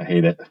me. I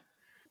hate it.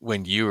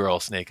 When you roll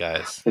Snake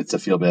Eyes? It's a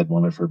feel bad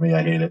moment for me.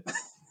 I hate it.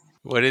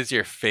 What is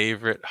your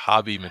favorite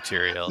hobby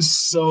material?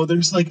 So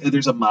there's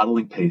a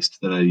modeling paste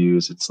that I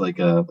use. It's like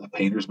a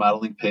painter's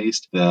modeling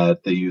paste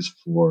that they use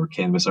for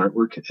canvas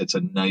artwork. It's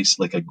a nice,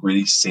 like a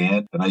gritty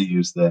sand, and I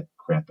use that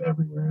crap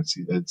everywhere.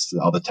 It's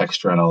all the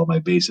texture on all of my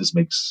bases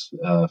makes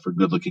for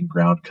good looking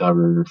ground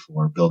cover,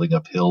 for building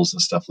up hills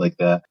and stuff like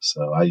that.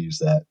 So I use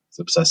that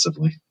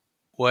obsessively.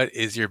 What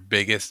is your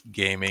biggest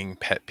gaming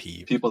pet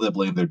peeve? People that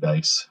blame their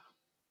dice.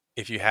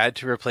 If you had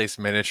to replace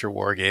miniature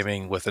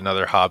wargaming with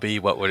another hobby,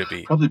 what would it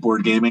be? Probably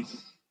board gaming.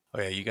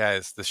 Oh yeah, you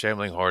guys, the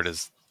Shambling Horde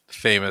is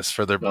famous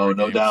for their board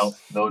no games.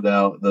 No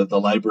doubt.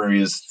 The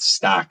library is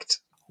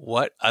stacked.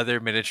 What other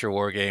miniature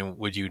wargame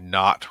would you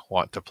not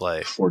want to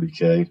play?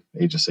 40K,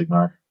 Age of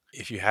Sigmar.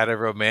 If you had a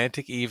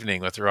romantic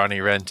evening with Ronnie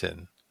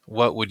Renton,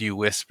 what would you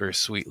whisper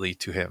sweetly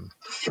to him?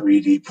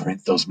 3D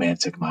print those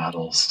Mantic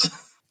models.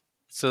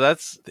 So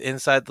that's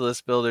Inside the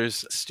List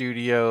Builders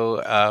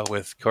studio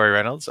with Corey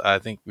Reynolds. I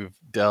think we've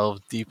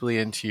delved deeply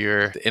into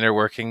the inner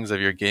workings of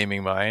your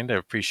gaming mind. I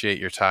appreciate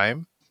your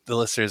time. The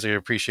listeners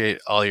appreciate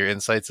all your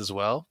insights as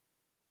well.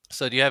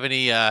 So do you have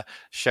any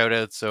shout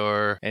outs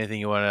or anything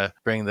you want to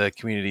bring the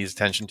community's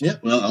attention to? Yeah,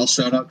 well, I'll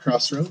shout out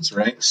Crossroads,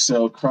 right?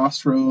 So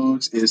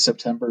Crossroads is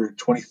September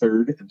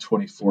 23rd and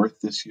 24th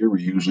this year. We're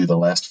usually the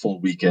last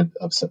full weekend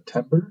of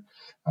September.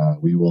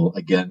 We will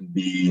again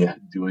be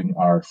doing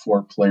our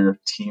 4-player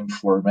team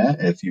format.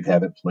 If you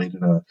haven't played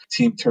in a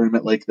team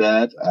tournament like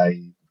that,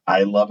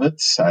 I love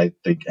it. I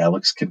think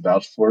Alex can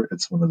vouch for it.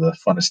 It's one of the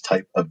funnest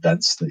type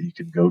events that you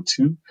can go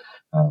to.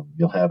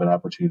 You'll have an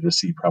opportunity to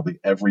see probably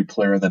every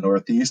player in the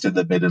Northeast and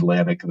the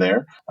Mid-Atlantic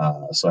there.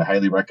 So I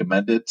highly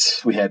recommend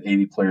it. We had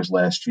 80 players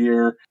last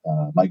year.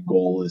 My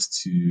goal is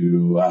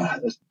to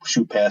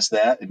shoot past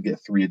that and get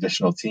 3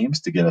 additional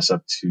teams to get us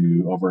up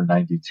to over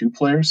 92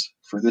 players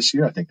for this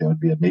year. I think that would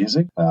be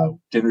amazing.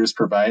 Dinner is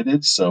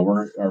provided, so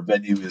our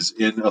venue is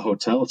in a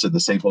hotel. It's in the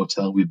same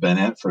hotel we've been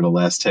at for the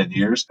last 10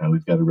 years.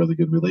 We've got a really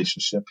good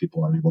relationship.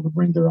 People are able to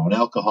bring their own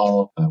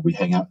alcohol. We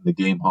hang out in the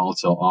game hall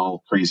till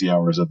all crazy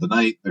hours of the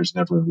night. There's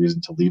never a reason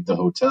to leave the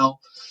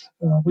hotel.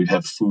 We'd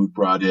have food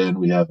brought in.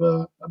 We have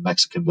a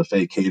Mexican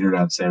buffet catered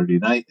on Saturday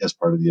night as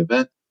part of the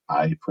event.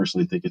 I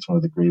personally think it's one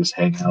of the greatest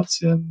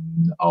hangouts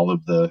in all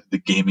of the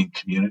gaming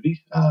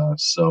community.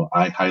 So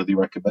I highly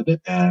recommend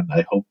it. And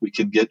I hope we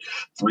can get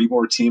 3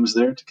 more teams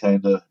there to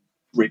kind of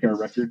break our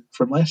record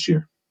from last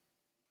year.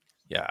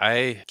 Yeah,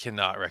 I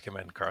cannot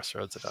recommend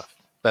Crossroads enough.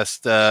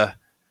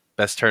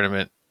 Best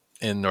tournament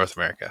in North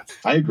America.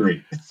 I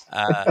agree.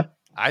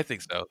 I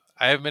think so.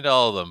 I haven't been to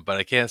all of them, but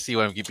I can't see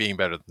one being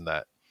better than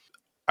that.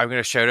 I'm going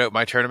to shout out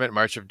my tournament,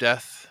 March of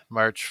Death,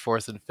 March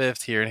 4th and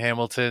 5th here in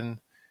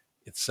Hamilton.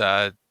 It's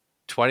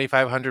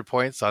 2,500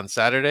 points on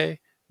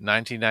Saturday,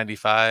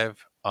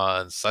 1995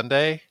 on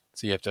Sunday.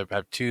 So you have to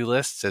have 2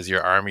 lists as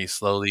your army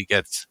slowly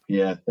gets.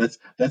 Yeah,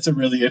 that's a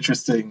really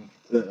interesting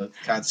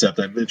concept.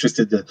 I'm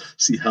interested to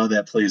see how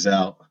that plays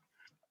out.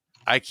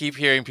 I keep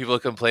hearing people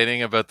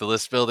complaining about the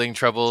list building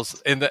troubles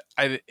in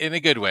a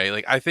good way.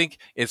 Like, I think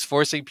it's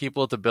forcing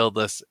people to build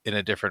lists in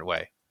a different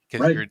way.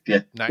 Right.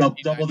 Yeah.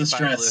 Double the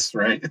stress, list,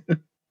 right?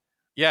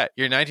 Yeah,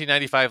 your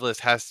 1995 list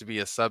has to be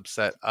a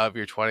subset of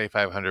your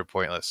 2,500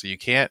 point list. So you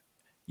can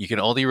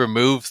only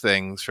remove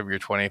things from your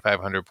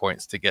 2,500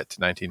 points to get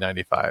to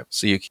 1995.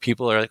 So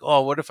people are like,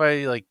 oh, what if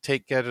I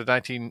get a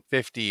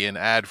 1950 and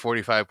add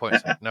 45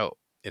 points? No,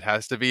 it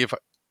has to be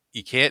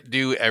you can't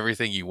do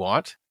everything you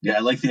want. Yeah, I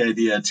like the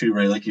idea too,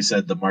 right? Like you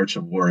said, the March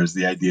of War is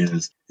the idea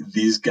is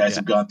these guys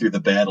have gone through the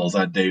battles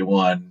on day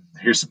one.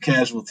 Here's some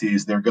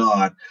casualties, they're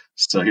gone.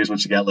 So here's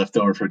what you got left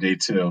over for day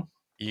two.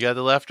 You got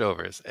the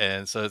leftovers.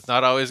 And so it's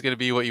not always going to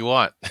be what you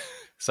want.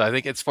 So I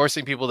think it's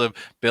forcing people to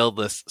build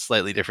this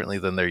slightly differently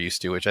than they're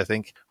used to, which I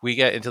think we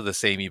get into the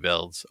samey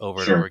builds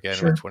over and over again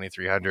with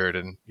 2300.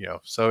 And,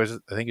 so I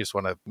think you just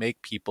want to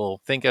make people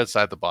think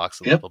outside the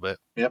box a little bit.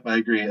 Yep, I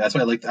agree. That's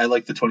why I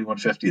like the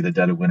 2150 that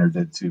Dead of Winter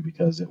did too,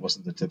 because it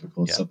wasn't the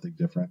typical, something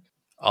different.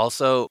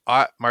 Also,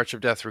 at March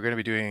of Death, we're going to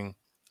be doing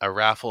a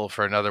raffle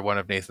for another one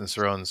of Nathan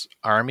Sarone's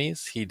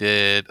armies. He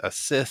did a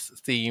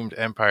Sith-themed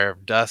Empire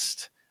of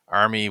Dust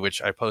army,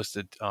 which I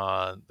posted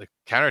on the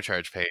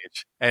Countercharge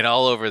page and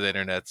all over the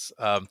internets.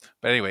 But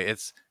anyway,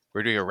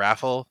 we're doing a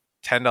raffle,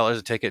 $10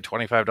 a ticket,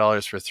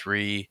 $25 for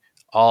 3.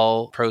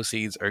 All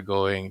proceeds are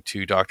going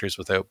to Doctors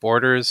Without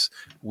Borders.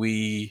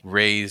 We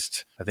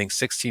raised, I think,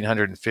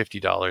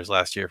 $1,650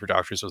 last year for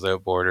Doctors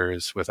Without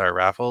Borders with our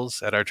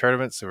raffles at our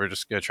tournament. So we're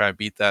just going to try and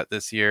beat that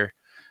this year.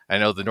 I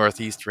know the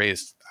Northeast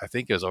raised, I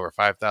think it was over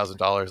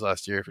 $5,000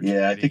 last year.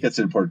 I think that's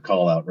an important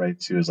call out, right,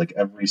 too, is like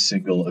every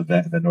single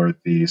event in the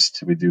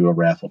Northeast, we do a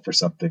raffle for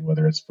something,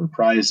 whether it's for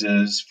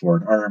prizes, for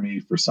an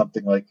army, for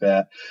something like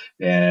that.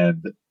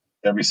 And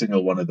every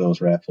single one of those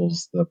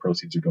raffles, the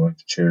proceeds are going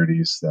to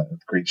charities,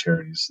 great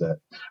charities that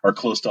are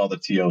close to all the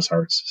TO's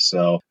hearts.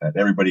 So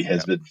everybody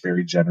has been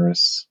very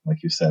generous.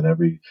 Like you said,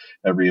 every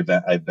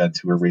event I've been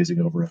to, we're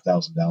raising over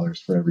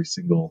 $1,000 for every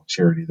single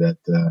charity that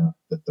the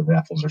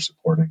raffles are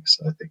supporting.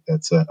 So I think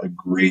that's a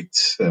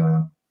great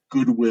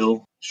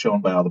goodwill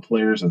shown by all the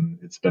players, and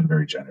it's been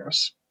very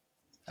generous.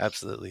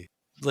 Absolutely.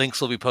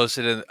 Links will be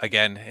posted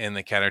again in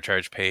the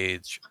Countercharge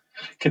page.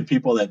 Can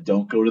people that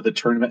don't go to the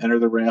tournament enter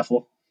the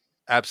raffle?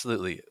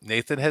 Absolutely.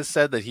 Nathan has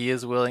said that he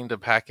is willing to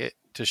pack it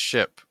to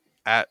ship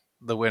at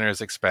the winner's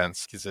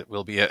expense because it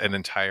will be an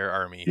entire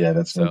army. Yeah,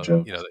 that's no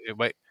joke.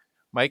 It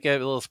might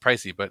get a little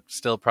pricey, but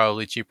still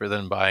probably cheaper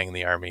than buying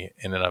the army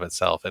in and of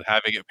itself and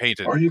having it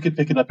painted. Or you can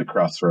pick it up at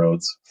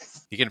Crossroads.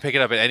 You can pick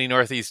it up at any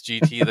Northeast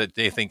GT that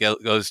Nathan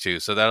goes to.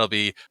 So that'll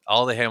be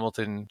all the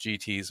Hamilton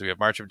GTs. We have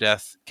March of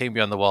Death. King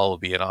Beyond the Wall will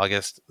be in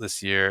August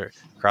this year.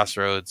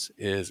 Crossroads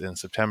is in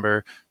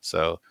September.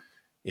 So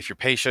if you're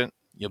patient,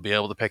 you'll be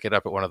able to pick it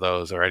up at one of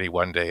those or any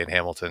one day in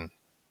Hamilton.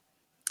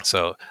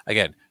 So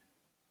again,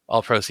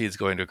 all proceeds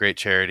going to a great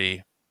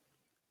charity.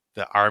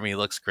 The army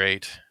looks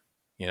great.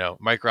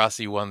 Mike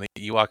Rossi won the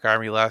Ewok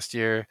army last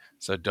year,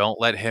 so don't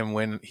let him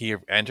win. He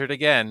entered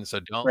again, so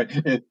don't.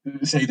 Right.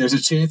 Say there's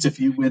a chance if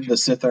you win the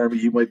Sith army,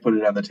 you might put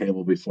it on the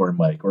table before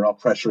Mike. We're all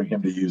pressuring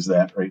him to use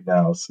that right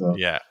now. So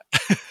yeah.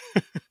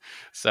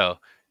 So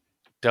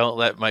don't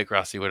let Mike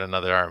Rossi win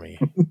another army.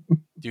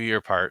 Do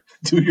your part.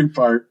 Do your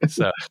part.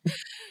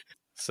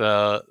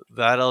 So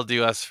that'll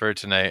do us for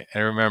tonight.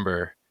 And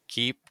remember,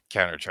 keep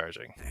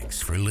countercharging.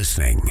 Thanks for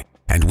listening.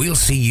 And we'll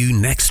see you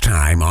next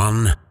time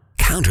on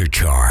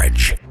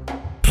Countercharge.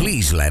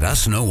 Please let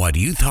us know what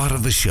you thought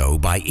of the show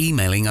by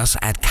emailing us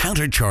at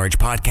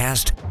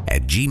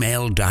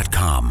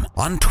counterchargepodcast@gmail.com,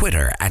 on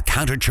Twitter at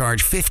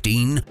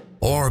countercharge15,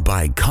 or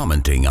by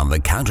commenting on the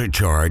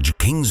Countercharge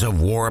Kings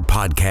of War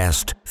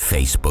podcast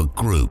Facebook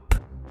group.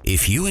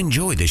 If you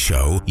enjoy the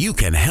show, you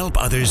can help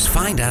others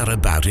find out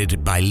about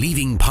it by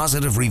leaving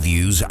positive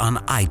reviews on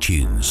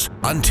iTunes.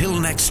 Until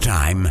next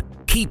time,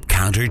 keep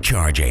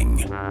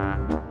countercharging.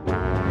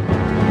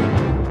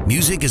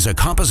 Music is a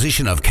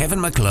composition of Kevin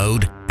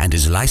MacLeod and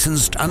is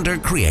licensed under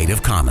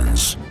Creative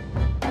Commons.